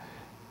 1.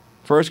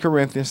 1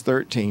 Corinthians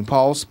 13,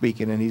 Paul's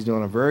speaking, and he's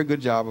doing a very good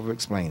job of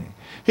explaining.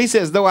 He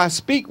says, though I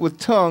speak with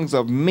tongues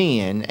of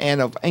men and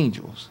of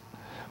angels,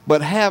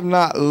 but have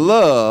not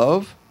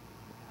love,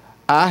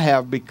 I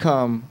have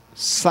become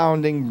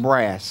sounding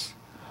brass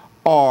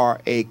or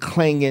a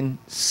clanging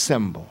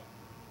cymbal.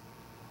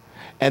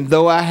 And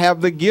though I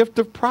have the gift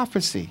of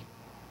prophecy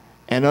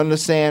and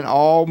understand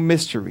all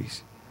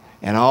mysteries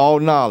and all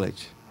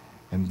knowledge,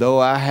 and though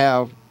I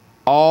have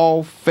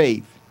all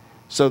faith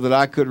so that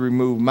I could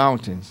remove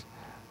mountains,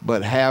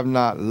 but have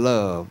not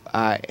love,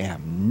 I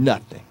am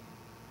nothing.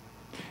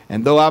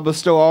 And though I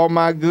bestow all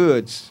my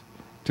goods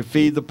to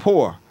feed the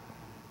poor,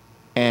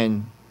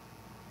 and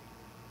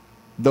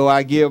though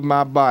I give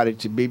my body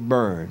to be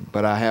burned,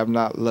 but I have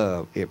not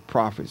love, it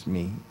profits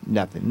me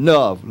nothing.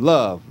 Love,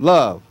 love,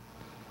 love.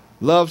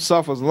 Love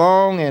suffers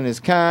long and is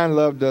kind.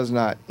 Love does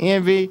not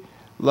envy.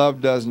 Love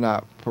does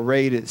not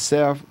parade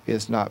itself.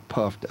 It's not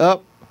puffed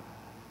up.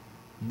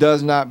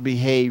 Does not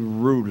behave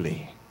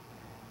rudely.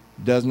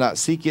 Does not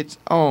seek its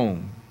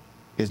own.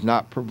 Is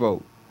not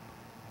provoked.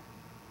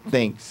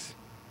 Thinks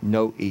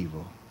no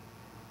evil.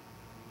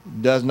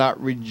 Does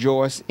not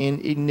rejoice in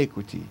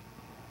iniquity.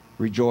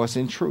 Rejoice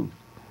in truth.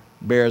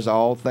 Bears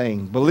all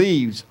things.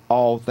 Believes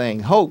all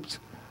things. Hopes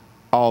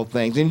all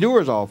things.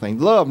 Endures all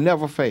things. Love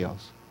never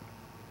fails.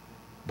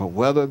 But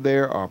whether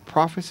there are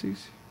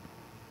prophecies,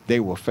 they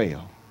will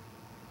fail.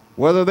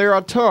 Whether there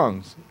are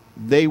tongues,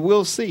 they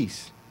will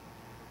cease.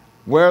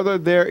 Whether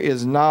there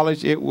is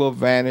knowledge, it will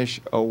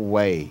vanish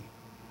away.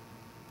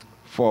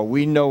 For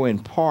we know in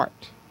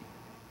part,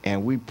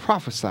 and we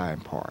prophesy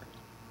in part.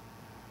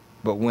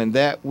 But when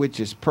that which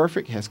is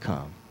perfect has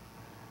come,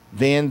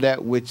 then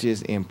that which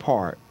is in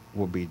part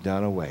will be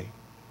done away.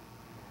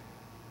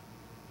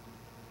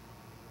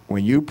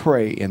 When you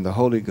pray in the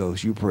Holy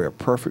Ghost, you pray a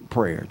perfect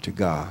prayer to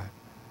God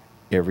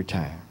every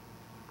time.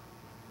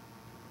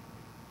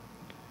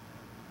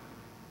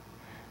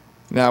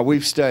 Now,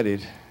 we've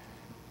studied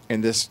in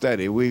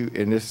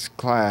this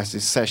class,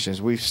 these sessions,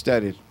 we've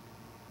studied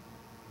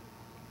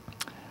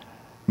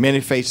many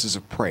faces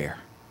of prayer,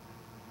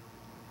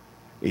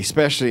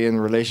 especially in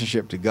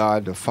relationship to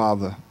God the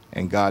Father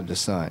and God the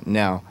Son.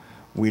 Now,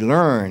 we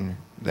learn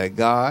that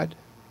God,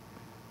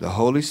 the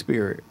Holy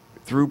Spirit,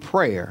 through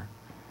prayer,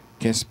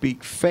 can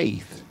speak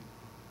faith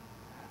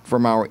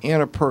from our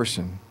inner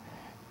person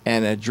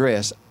and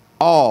address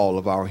all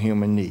of our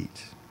human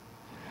needs.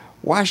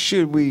 Why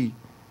should we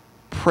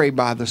pray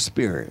by the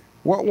Spirit?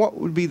 What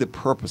would be the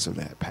purpose of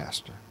that,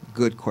 Pastor?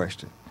 Good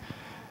question.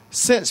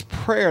 Since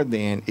prayer,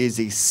 then, is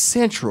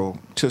essential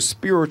to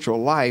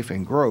spiritual life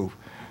and growth,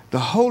 the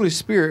Holy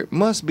Spirit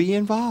must be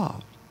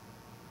involved.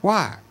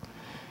 Why?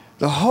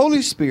 The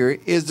Holy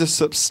Spirit is the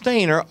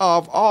sustainer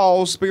of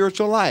all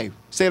spiritual life.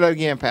 Say that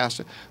again,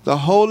 Pastor. The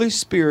Holy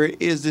Spirit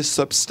is the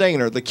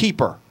sustainer, the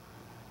keeper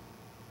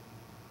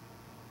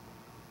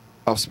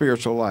of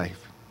spiritual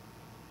life.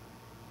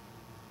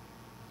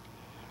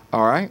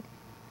 All right?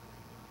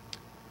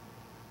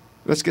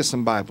 Let's get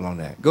some Bible on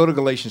that. Go to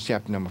Galatians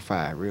chapter number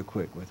 5 real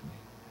quick with me.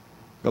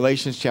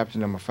 Galatians chapter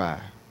number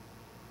 5.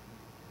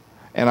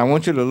 And I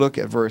want you to look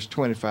at verse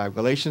 25.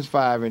 Galatians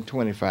 5 and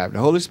 25. The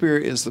Holy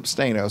Spirit is the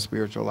sustainer of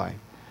spiritual life.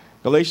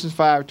 Galatians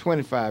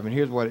 5:25, and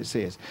here's what it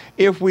says.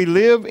 If we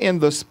live in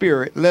the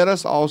Spirit, let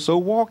us also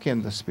walk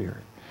in the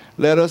Spirit.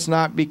 Let us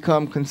not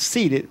become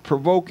conceited,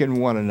 provoking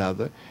one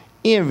another,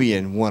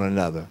 envying one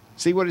another.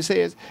 See what it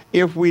says?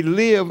 If we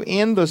live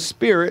in the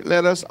Spirit,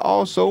 let us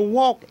also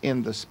walk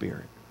in the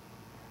Spirit.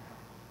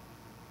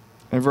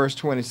 In verse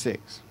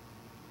 26,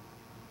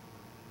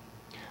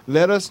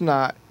 let us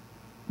not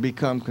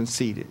become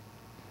conceited,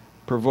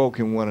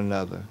 provoking one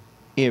another,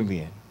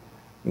 envying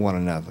one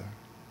another.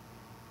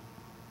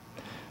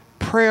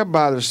 Prayer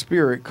by the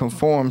Spirit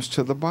conforms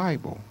to the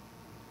Bible.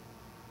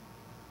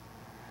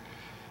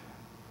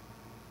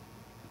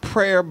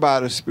 Prayer by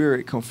the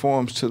Spirit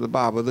conforms to the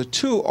Bible. The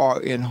two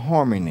are in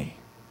harmony.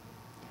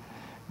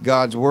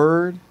 God's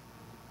Word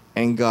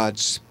and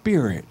God's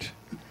Spirit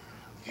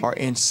are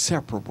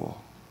inseparable.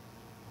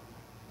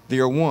 They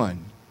are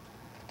one.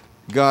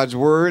 God's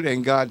Word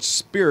and God's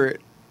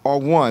Spirit are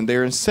one.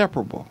 They're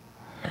inseparable.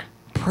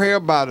 Prayer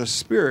by the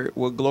Spirit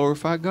will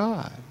glorify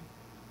God.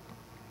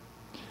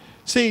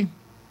 See,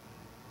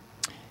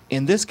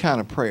 in this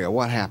kind of prayer,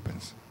 what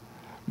happens?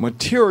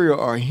 Material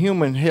or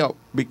human help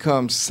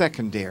becomes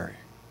secondary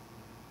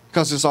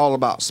because it's all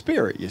about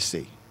spirit, you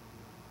see.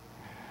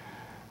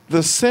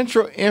 The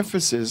central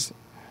emphasis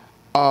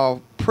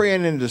of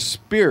praying in the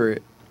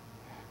Spirit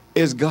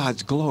is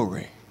God's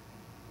glory,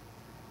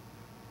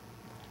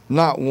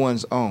 not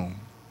one's own.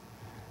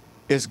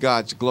 It's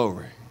God's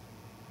glory.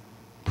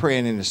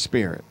 Praying in the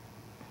Spirit.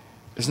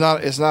 It's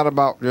not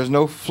about, there's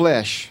no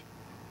flesh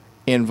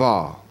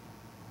involved.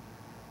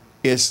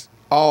 It's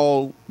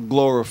all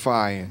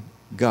glorifying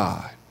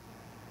God.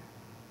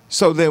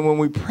 So then when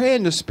we pray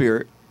in the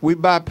Spirit, we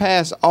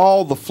bypass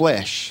all the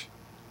flesh,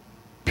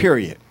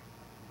 period.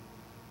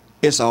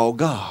 It's all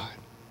God.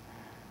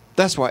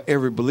 That's why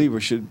every believer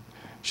should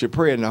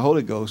pray in the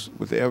Holy Ghost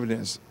with the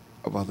evidence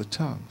of other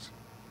tongues.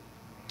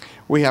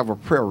 We have a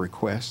prayer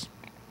request.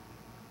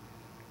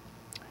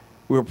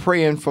 We're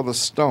praying for the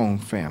Stone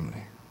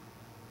family.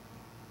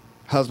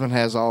 Husband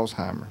has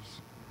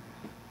Alzheimer's,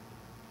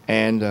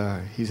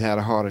 and he's had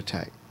a heart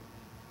attack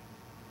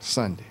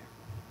Sunday.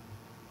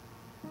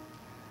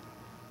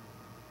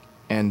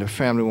 And the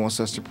family wants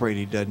us to pray that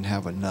he doesn't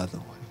have another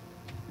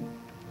one.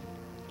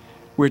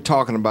 We're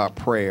talking about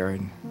prayer,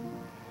 and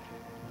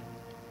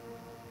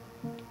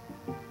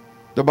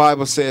the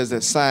Bible says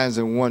that signs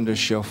and wonders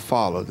shall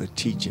follow the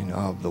teaching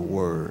of the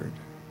word.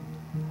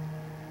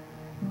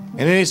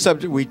 And any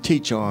subject we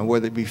teach on,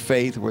 whether it be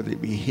faith, whether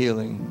it be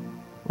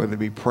healing, whether it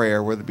be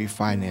prayer, whether it be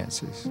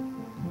finances,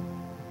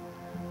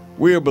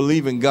 we are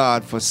believing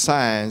God for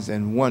signs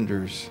and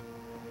wonders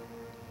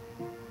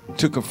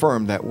to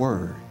confirm that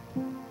word.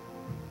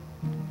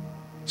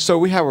 So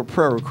we have a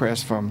prayer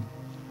request from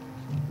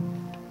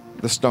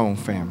the Stone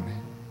family.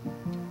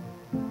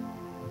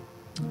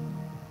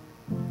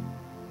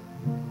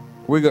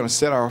 We're going to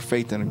set our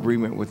faith in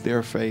agreement with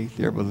their faith.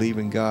 They're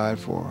believing God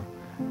for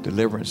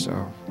deliverance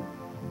of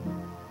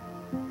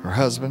her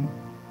husband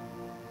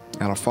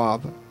and a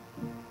father,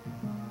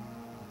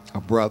 a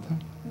brother,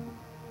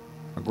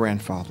 a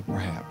grandfather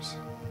perhaps.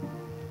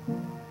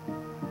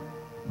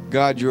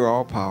 God, you're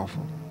all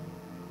powerful.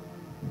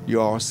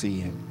 You're all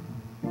seeing.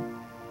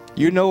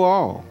 You know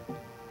all.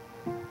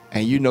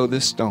 And you know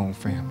this Stone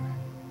family.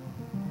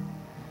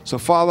 So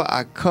Father,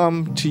 I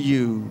come to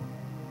you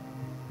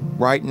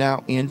right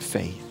now in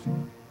faith,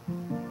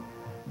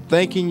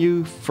 thanking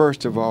you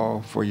first of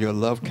all for your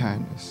love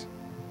kindness,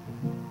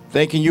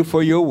 thanking you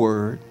for your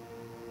word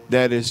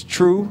that is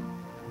true.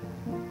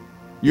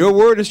 Your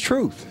word is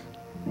truth,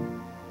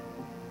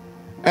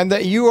 and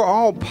that you are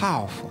all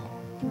powerful,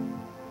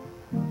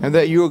 and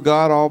that you are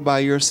God all by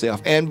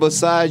yourself, and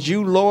besides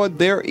you, Lord,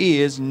 there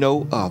is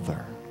no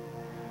other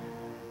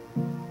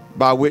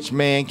by which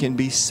man can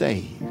be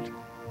saved.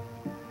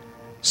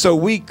 So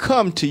we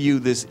come to you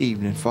this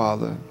evening,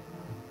 Father,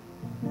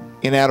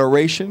 in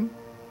adoration.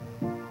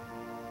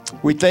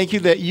 We thank you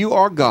that you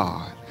are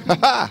God.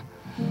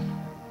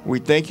 We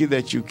thank you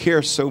that you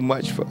care so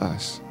much for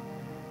us,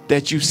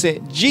 that you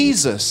sent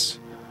Jesus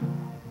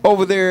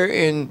over there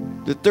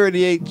in the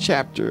 38th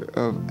chapter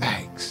of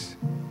Acts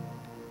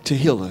to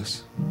heal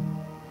us.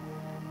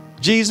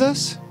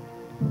 Jesus,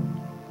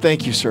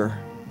 thank you, sir,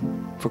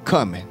 for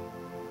coming.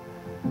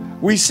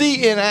 We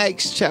see in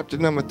Acts chapter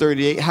number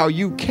 38 how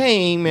you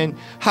came and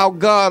how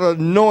God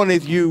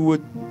anointed you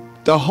with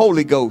the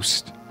Holy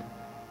Ghost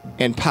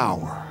and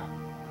power,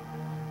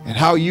 and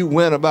how you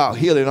went about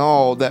healing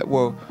all that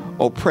were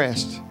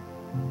oppressed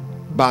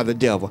by the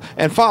devil.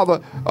 And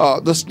Father,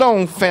 the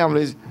Stone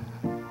family,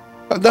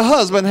 the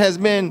husband has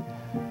been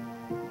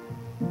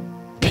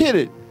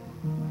pitted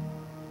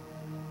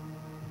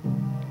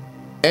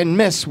and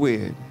messed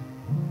with,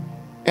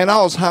 and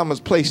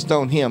Alzheimer's placed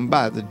on him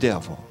by the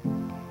devil.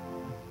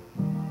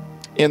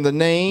 In the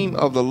name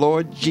of the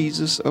Lord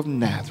Jesus of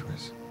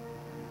Nazareth,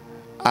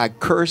 I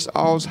curse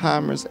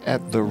Alzheimer's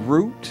at the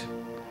root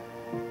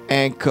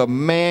and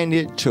command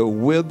it to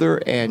wither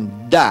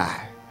and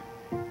die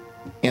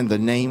in the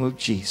name of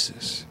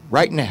Jesus.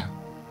 Right now,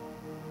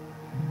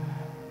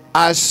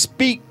 I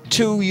speak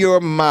to your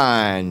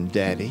mind,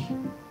 Daddy,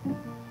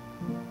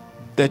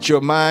 that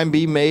your mind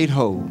be made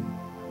whole,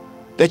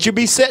 that you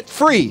be set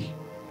free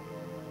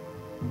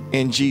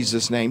in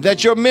Jesus' name,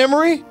 that your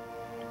memory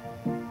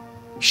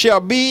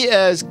shall be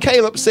as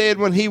Caleb said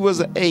when he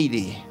was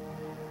 80.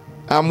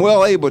 I'm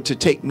well able to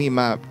take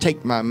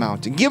my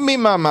mountain. Give me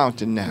my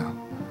mountain now.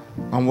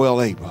 I'm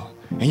well able.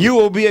 And you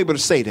will be able to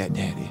say that,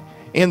 Daddy,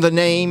 in the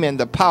name and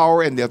the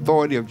power and the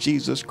authority of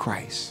Jesus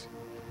Christ.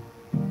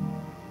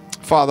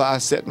 Father, I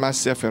set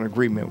myself in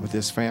agreement with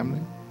this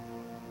family,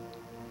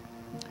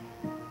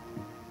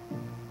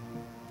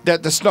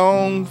 that the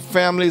Stone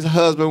family's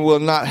husband will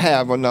not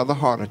have another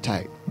heart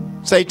attack.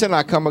 Satan,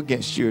 I come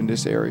against you in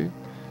this area.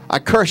 I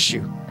curse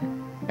you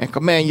and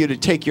command you to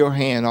take your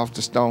hand off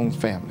the Stone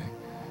family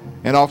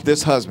and off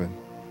this husband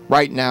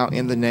right now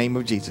in the name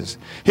of Jesus.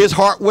 His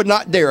heart would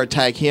not dare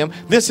attack him.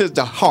 This is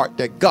the heart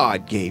that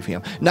God gave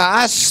him. Now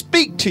I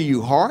speak to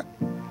you, heart.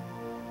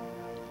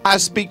 I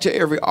speak to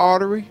every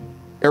artery,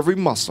 every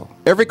muscle,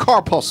 every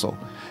corpuscle,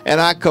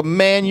 and I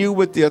command you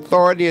with the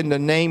authority in the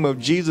name of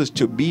Jesus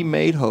to be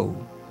made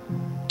whole,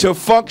 to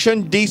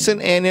function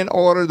decent and in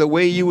order the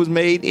way you was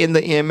made in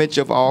the image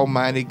of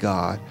Almighty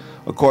God,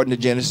 according to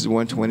Genesis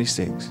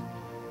 1:26.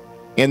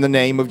 In the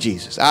name of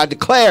Jesus, I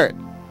declare it.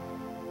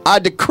 I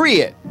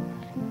decree it.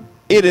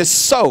 It is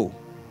so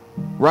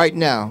right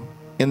now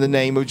in the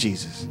name of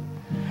Jesus.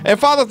 And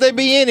Father, if there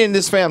be any in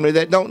this family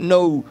that don't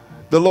know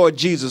the Lord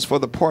Jesus for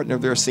the pardon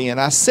of their sin,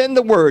 I send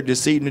the word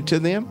this evening to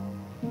them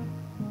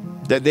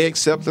that they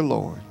accept the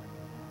Lord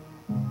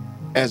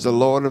as the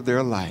Lord of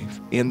their life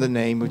in the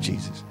name of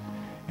Jesus.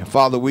 And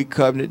Father, we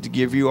covenant to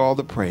give you all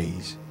the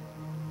praise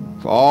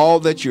for all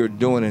that you're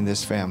doing in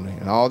this family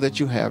and all that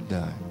you have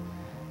done.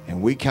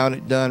 And we count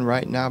it done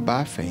right now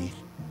by faith.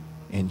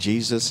 In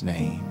Jesus'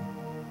 name,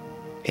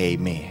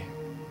 amen.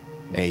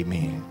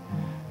 Amen.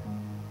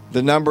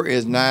 The number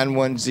is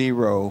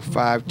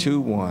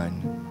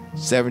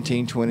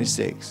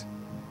 910-521-1726.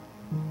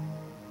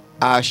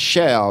 I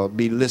shall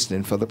be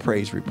listening for the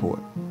praise report.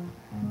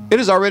 It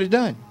is already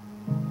done.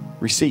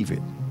 Receive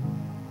it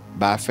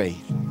by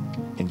faith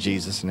in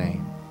Jesus'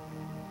 name.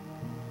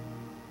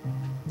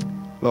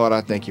 Lord,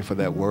 I thank you for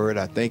that word.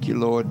 I thank you,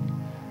 Lord,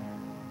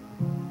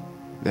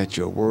 that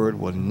your word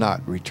will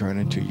not return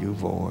unto you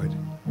void.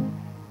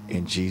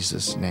 In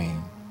Jesus'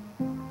 name,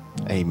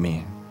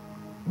 amen.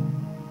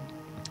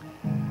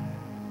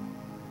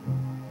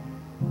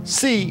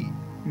 See,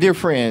 dear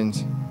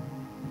friends,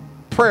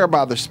 prayer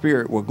by the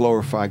Spirit will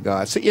glorify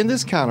God. See, in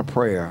this kind of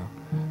prayer,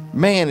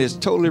 man is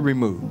totally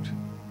removed.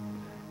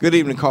 Good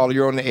evening, caller.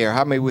 You're on the air.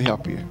 How may we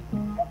help you?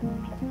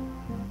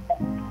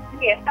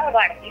 Yes, I would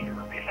like you to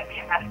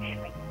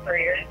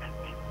prayers.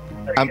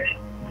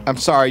 I'm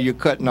sorry, you're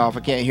cutting off.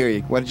 I can't hear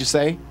you. What did you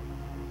say?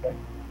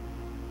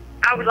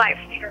 I would like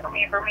you to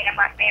remember me and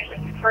my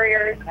family's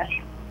prayers.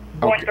 I'm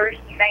going through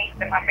some things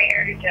in my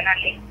marriage, and I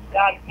need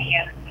God's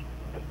hand.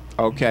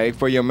 Okay,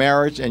 for your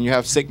marriage, and you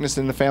have sickness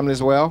in the family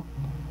as well?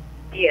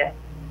 Yes.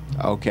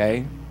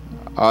 Okay.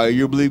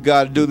 You believe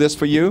God to do this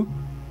for you?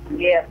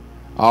 Yes.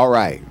 All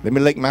right. Let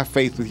me link my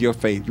faith with your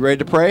faith. You ready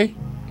to pray?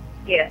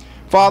 Yes.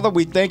 Father,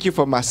 we thank you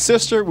for my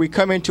sister. We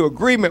come into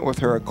agreement with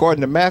her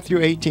according to Matthew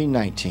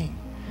 18:19.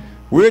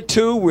 We're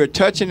two, we're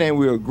touching, and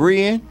we're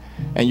agreeing.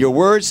 And your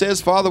word says,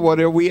 Father,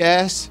 whatever we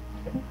ask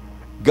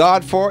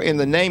God for in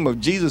the name of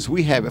Jesus,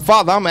 we have it.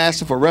 Father, I'm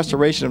asking for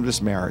restoration of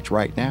this marriage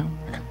right now.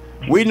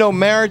 We know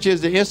marriage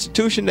is the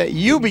institution that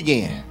you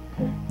began.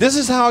 This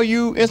is how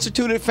you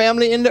instituted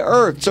family in the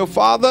earth. So,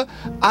 Father,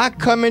 I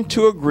come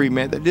into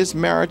agreement that this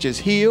marriage is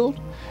healed,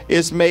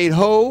 it's made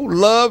whole,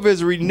 love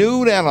is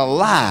renewed and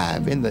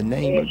alive in the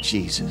name of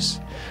Jesus.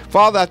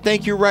 Father, I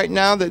thank you right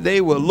now that they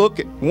will look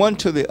at one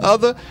to the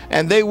other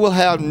and they will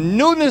have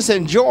newness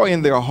and joy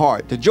in their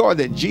heart, the joy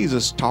that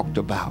Jesus talked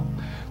about,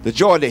 the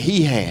joy that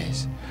he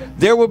has.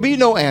 There will be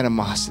no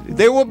animosity.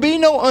 There will be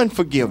no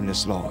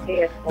unforgiveness, Lord.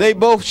 They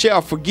both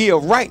shall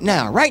forgive right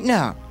now, right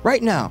now,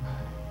 right now,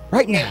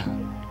 right now,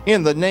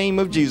 in the name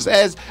of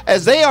Jesus.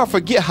 As they are so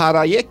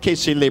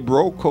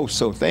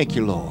thank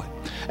you, Lord.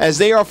 As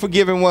they are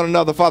forgiving one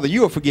another, Father,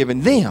 you are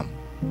forgiving them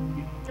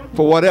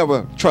for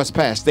whatever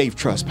trespass they've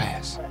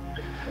trespassed.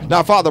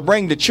 Now, Father,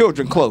 bring the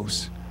children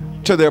close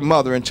to their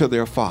mother and to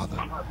their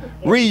father.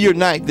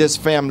 Reunite this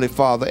family,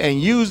 Father,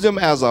 and use them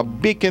as a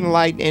beacon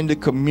light in the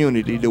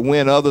community to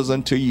win others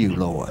unto you,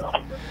 Lord.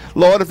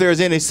 Lord, if there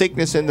is any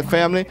sickness in the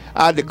family,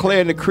 I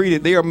declare and decree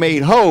that they are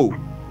made whole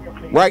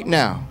right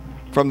now,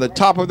 from the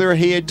top of their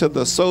head to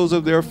the soles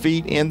of their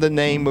feet, in the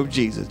name of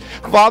Jesus.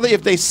 Father,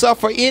 if they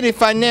suffer any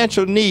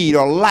financial need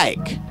or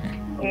lack,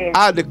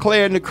 I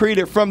declare and decree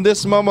that from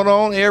this moment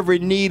on, every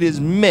need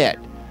is met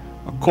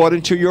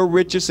according to your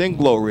riches and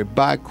glory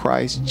by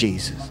Christ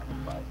Jesus.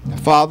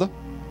 Father,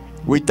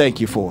 we thank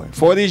you for it.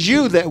 For it is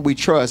you that we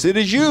trust. It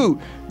is you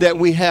that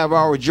we have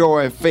our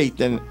joy and faith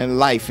and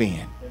life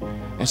in.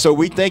 And so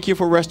we thank you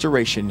for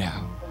restoration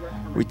now.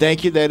 We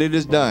thank you that it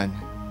is done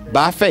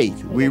by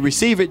faith. We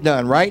receive it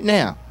done right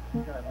now.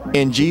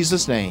 In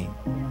Jesus' name,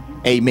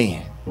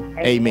 amen.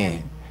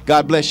 Amen.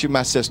 God bless you,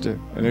 my sister,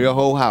 and your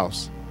whole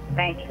house.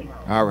 Thank you.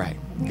 All right.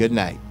 Good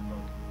night.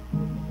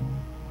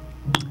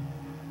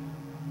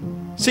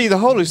 See, the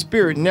Holy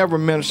Spirit never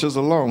ministers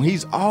alone.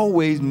 He's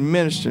always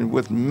ministering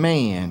with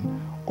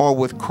man or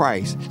with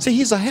Christ. See,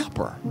 he's a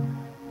helper.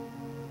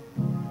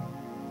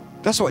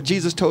 That's what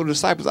Jesus told the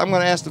disciples. I'm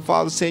going to ask the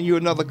Father to send you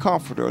another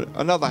comforter,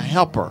 another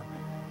helper.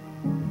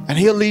 And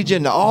he'll lead you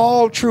into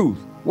all truth.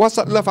 What's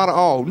left out of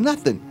all?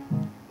 Nothing.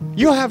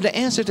 You'll have the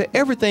answer to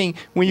everything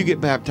when you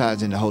get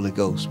baptized in the Holy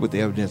Ghost with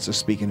the evidence of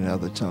speaking in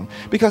other tongues.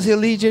 Because he'll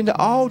lead you into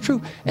all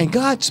truth. And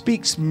God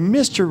speaks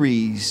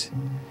mysteries,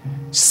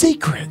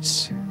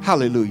 secrets,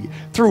 hallelujah,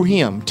 through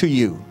him to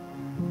you.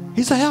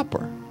 He's a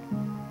helper.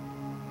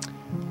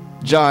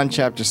 John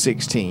chapter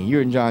 16.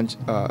 You're in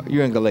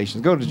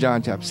Galatians. Go to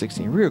John chapter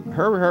 16.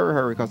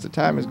 Hurry, because the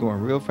time is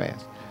going real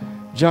fast.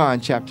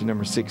 John chapter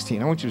number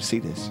 16. I want you to see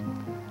this.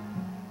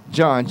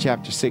 John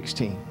chapter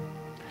 16.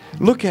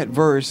 Look at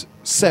verse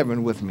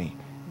 7 with me.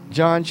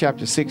 John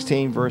chapter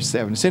 16, verse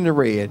 7. It's in the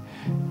red.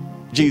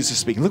 Jesus is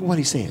speaking. Look what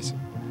he says.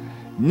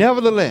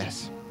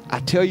 Nevertheless,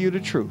 I tell you the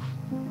truth.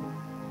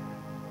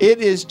 It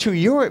is to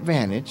your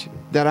advantage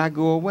that I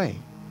go away.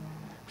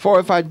 For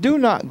if I do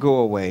not go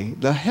away,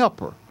 the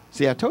helper,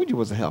 see, I told you it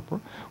was a helper,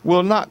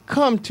 will not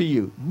come to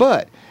you.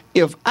 But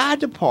if I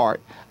depart,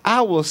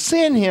 I will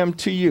send him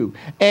to you.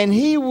 And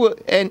he will,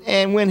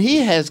 and when he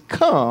has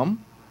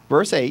come,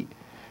 verse 8,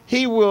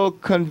 he will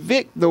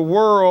convict the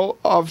world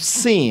of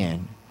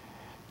sin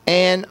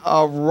and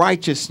of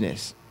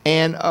righteousness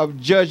and of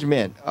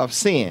judgment of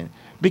sin,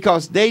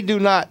 because they do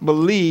not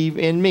believe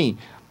in me.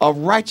 Of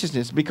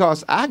righteousness,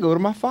 because I go to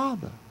my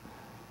Father,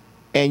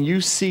 and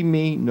you see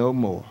me no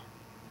more.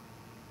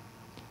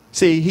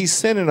 See, he's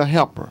sending a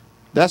helper.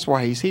 That's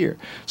why he's here.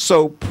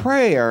 So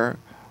prayer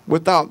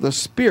without the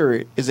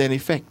Spirit is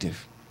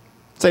ineffective.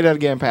 Say that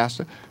again,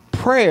 Pastor.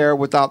 Prayer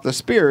without the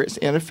Spirit is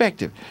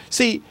ineffective.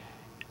 See,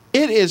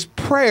 it is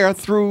prayer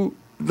through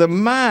the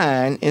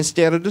mind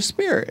instead of the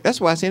Spirit.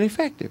 That's why it's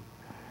ineffective.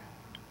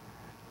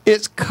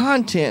 Its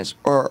contents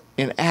are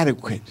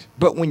inadequate.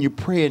 But when you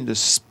pray in the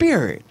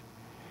Spirit,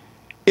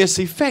 it's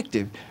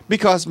effective.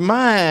 Because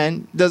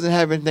mind doesn't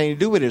have anything to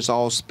do with it. It's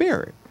all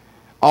Spirit.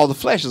 All the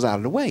flesh is out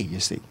of the way, you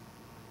see.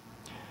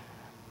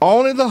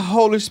 Only the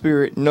Holy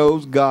Spirit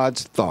knows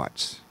God's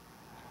thoughts.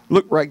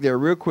 Look right there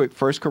real quick,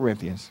 1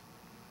 Corinthians.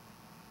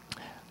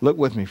 Look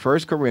with me, 1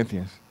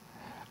 Corinthians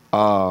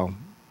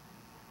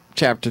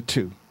chapter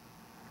 2.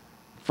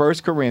 1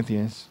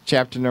 Corinthians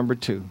chapter number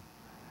 2.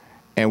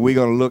 And we're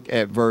going to look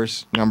at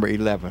verse number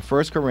 11.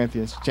 1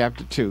 Corinthians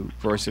chapter 2,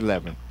 verse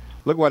 11.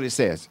 Look what it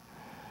says.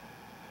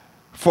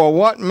 For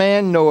what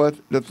man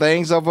knoweth the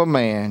things of a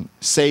man,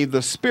 save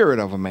the spirit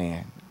of a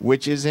man,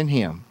 which is in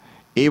him?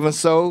 Even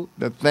so,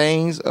 the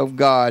things of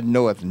God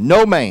knoweth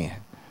no man,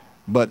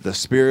 but the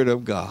Spirit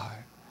of God.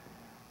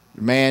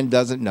 Man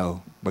doesn't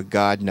know, but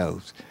God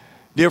knows.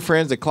 Dear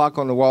friends, the clock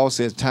on the wall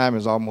says time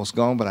is almost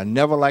gone, but I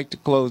never like to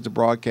close the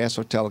broadcast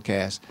or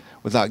telecast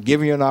without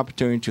giving you an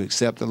opportunity to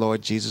accept the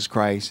Lord Jesus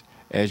Christ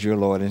as your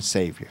Lord and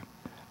Savior.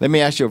 Let me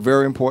ask you a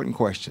very important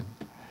question.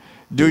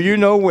 Do you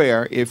know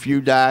where, if you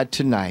died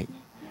tonight,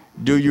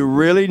 do you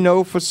really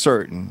know for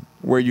certain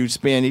where you'd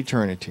spend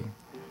eternity?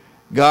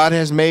 God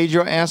has made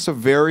your answer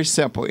very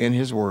simple in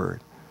his word.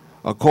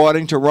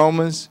 According to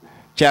Romans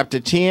chapter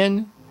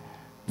 10,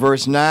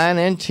 verse 9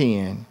 and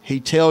 10, he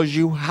tells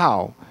you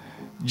how,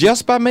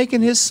 just by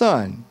making his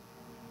son,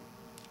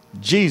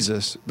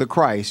 Jesus the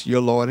Christ,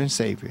 your Lord and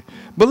Savior.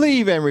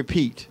 Believe and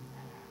repeat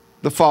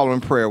the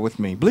following prayer with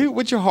me. Believe it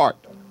with your heart.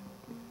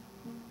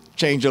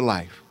 Change your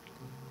life.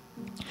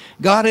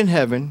 God in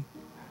heaven,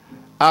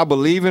 I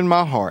believe in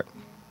my heart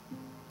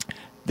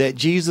that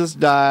Jesus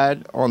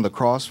died on the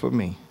cross for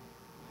me.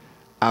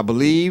 I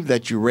believe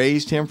that you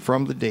raised him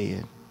from the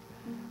dead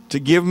to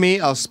give me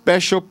a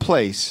special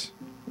place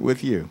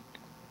with you.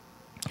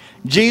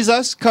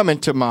 Jesus, come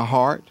into my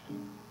heart.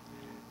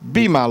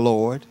 Be my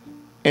Lord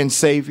and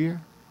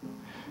Savior.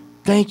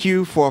 Thank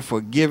you for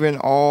forgiving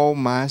all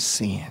my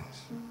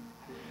sins.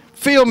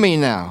 Fill me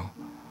now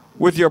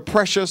with your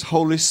precious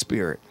Holy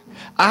Spirit.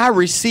 I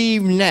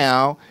receive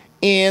now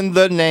in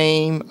the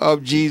name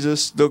of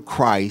Jesus the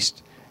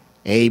Christ.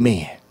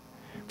 Amen.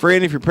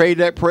 Friend, if you prayed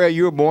that prayer,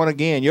 you were born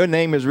again. Your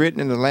name is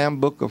written in the Lamb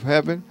Book of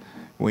Heaven.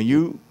 When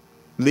you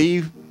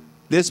leave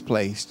this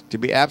place, to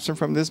be absent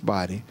from this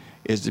body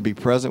is to be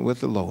present with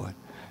the Lord.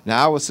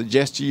 Now, I would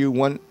suggest to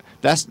you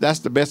that's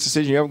the best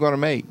decision you're ever going to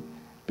make,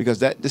 because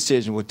that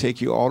decision will take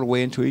you all the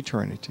way into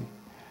eternity.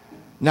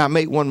 Now,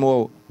 make one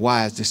more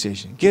wise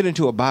decision. Get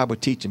into a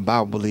Bible-teaching,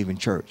 Bible-believing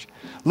church.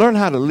 Learn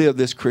how to live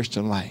this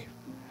Christian life.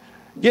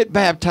 Get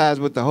baptized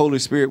with the Holy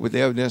Spirit with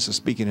the evidence of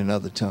speaking in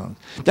other tongues.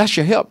 That's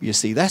your help, you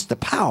see. That's the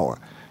power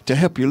to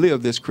help you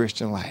live this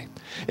Christian life.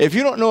 If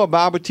you don't know a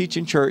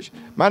Bible-teaching church,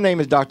 my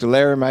name is Dr.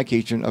 Larry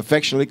McEachern,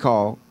 affectionately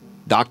called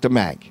Dr.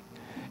 Mack.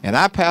 And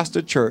I pastor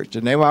a church.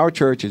 The name of our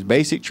church is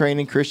Basic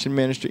Training Christian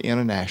Ministry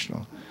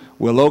International.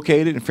 We're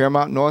located in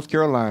Fairmount, North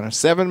Carolina,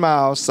 7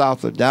 miles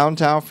south of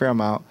downtown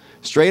Fairmount,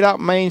 straight out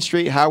Main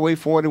Street, Highway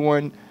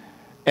 41,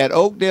 at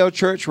Oakdale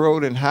Church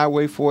Road and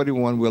Highway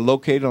 41. We're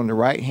located on the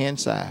right-hand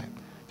side.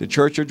 The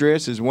church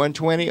address is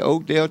 120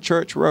 Oakdale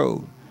Church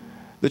Road.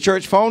 The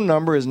church phone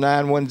number is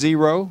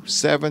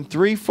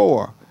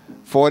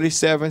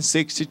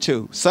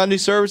 910-734-4762. Sunday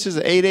services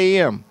at 8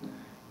 a.m.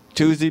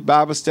 Tuesday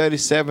Bible study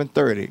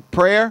 7:30.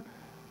 Prayer,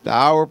 the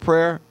hour of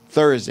prayer,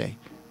 Thursday,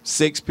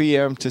 6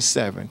 p.m. to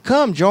 7.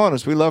 Come join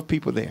us. We love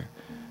people there.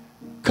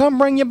 Come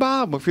bring your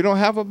Bible. If you don't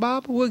have a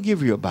Bible, we'll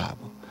give you a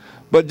Bible.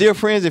 But dear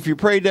friends, if you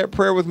prayed that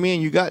prayer with me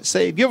and you got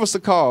saved, give us a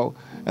call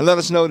and let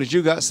us know that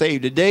you got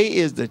saved. Today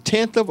is the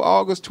 10th of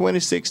August,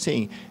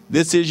 2016.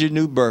 This is your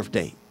new birth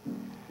date.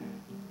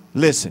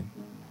 Listen,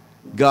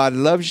 God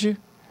loves you,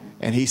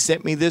 and he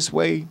sent me this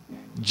way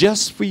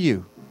just for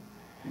you.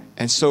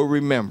 And so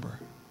remember,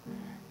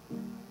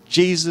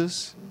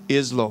 Jesus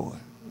is Lord.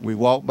 We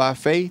walk by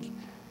faith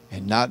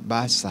and not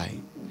by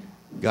sight.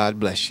 God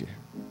bless you.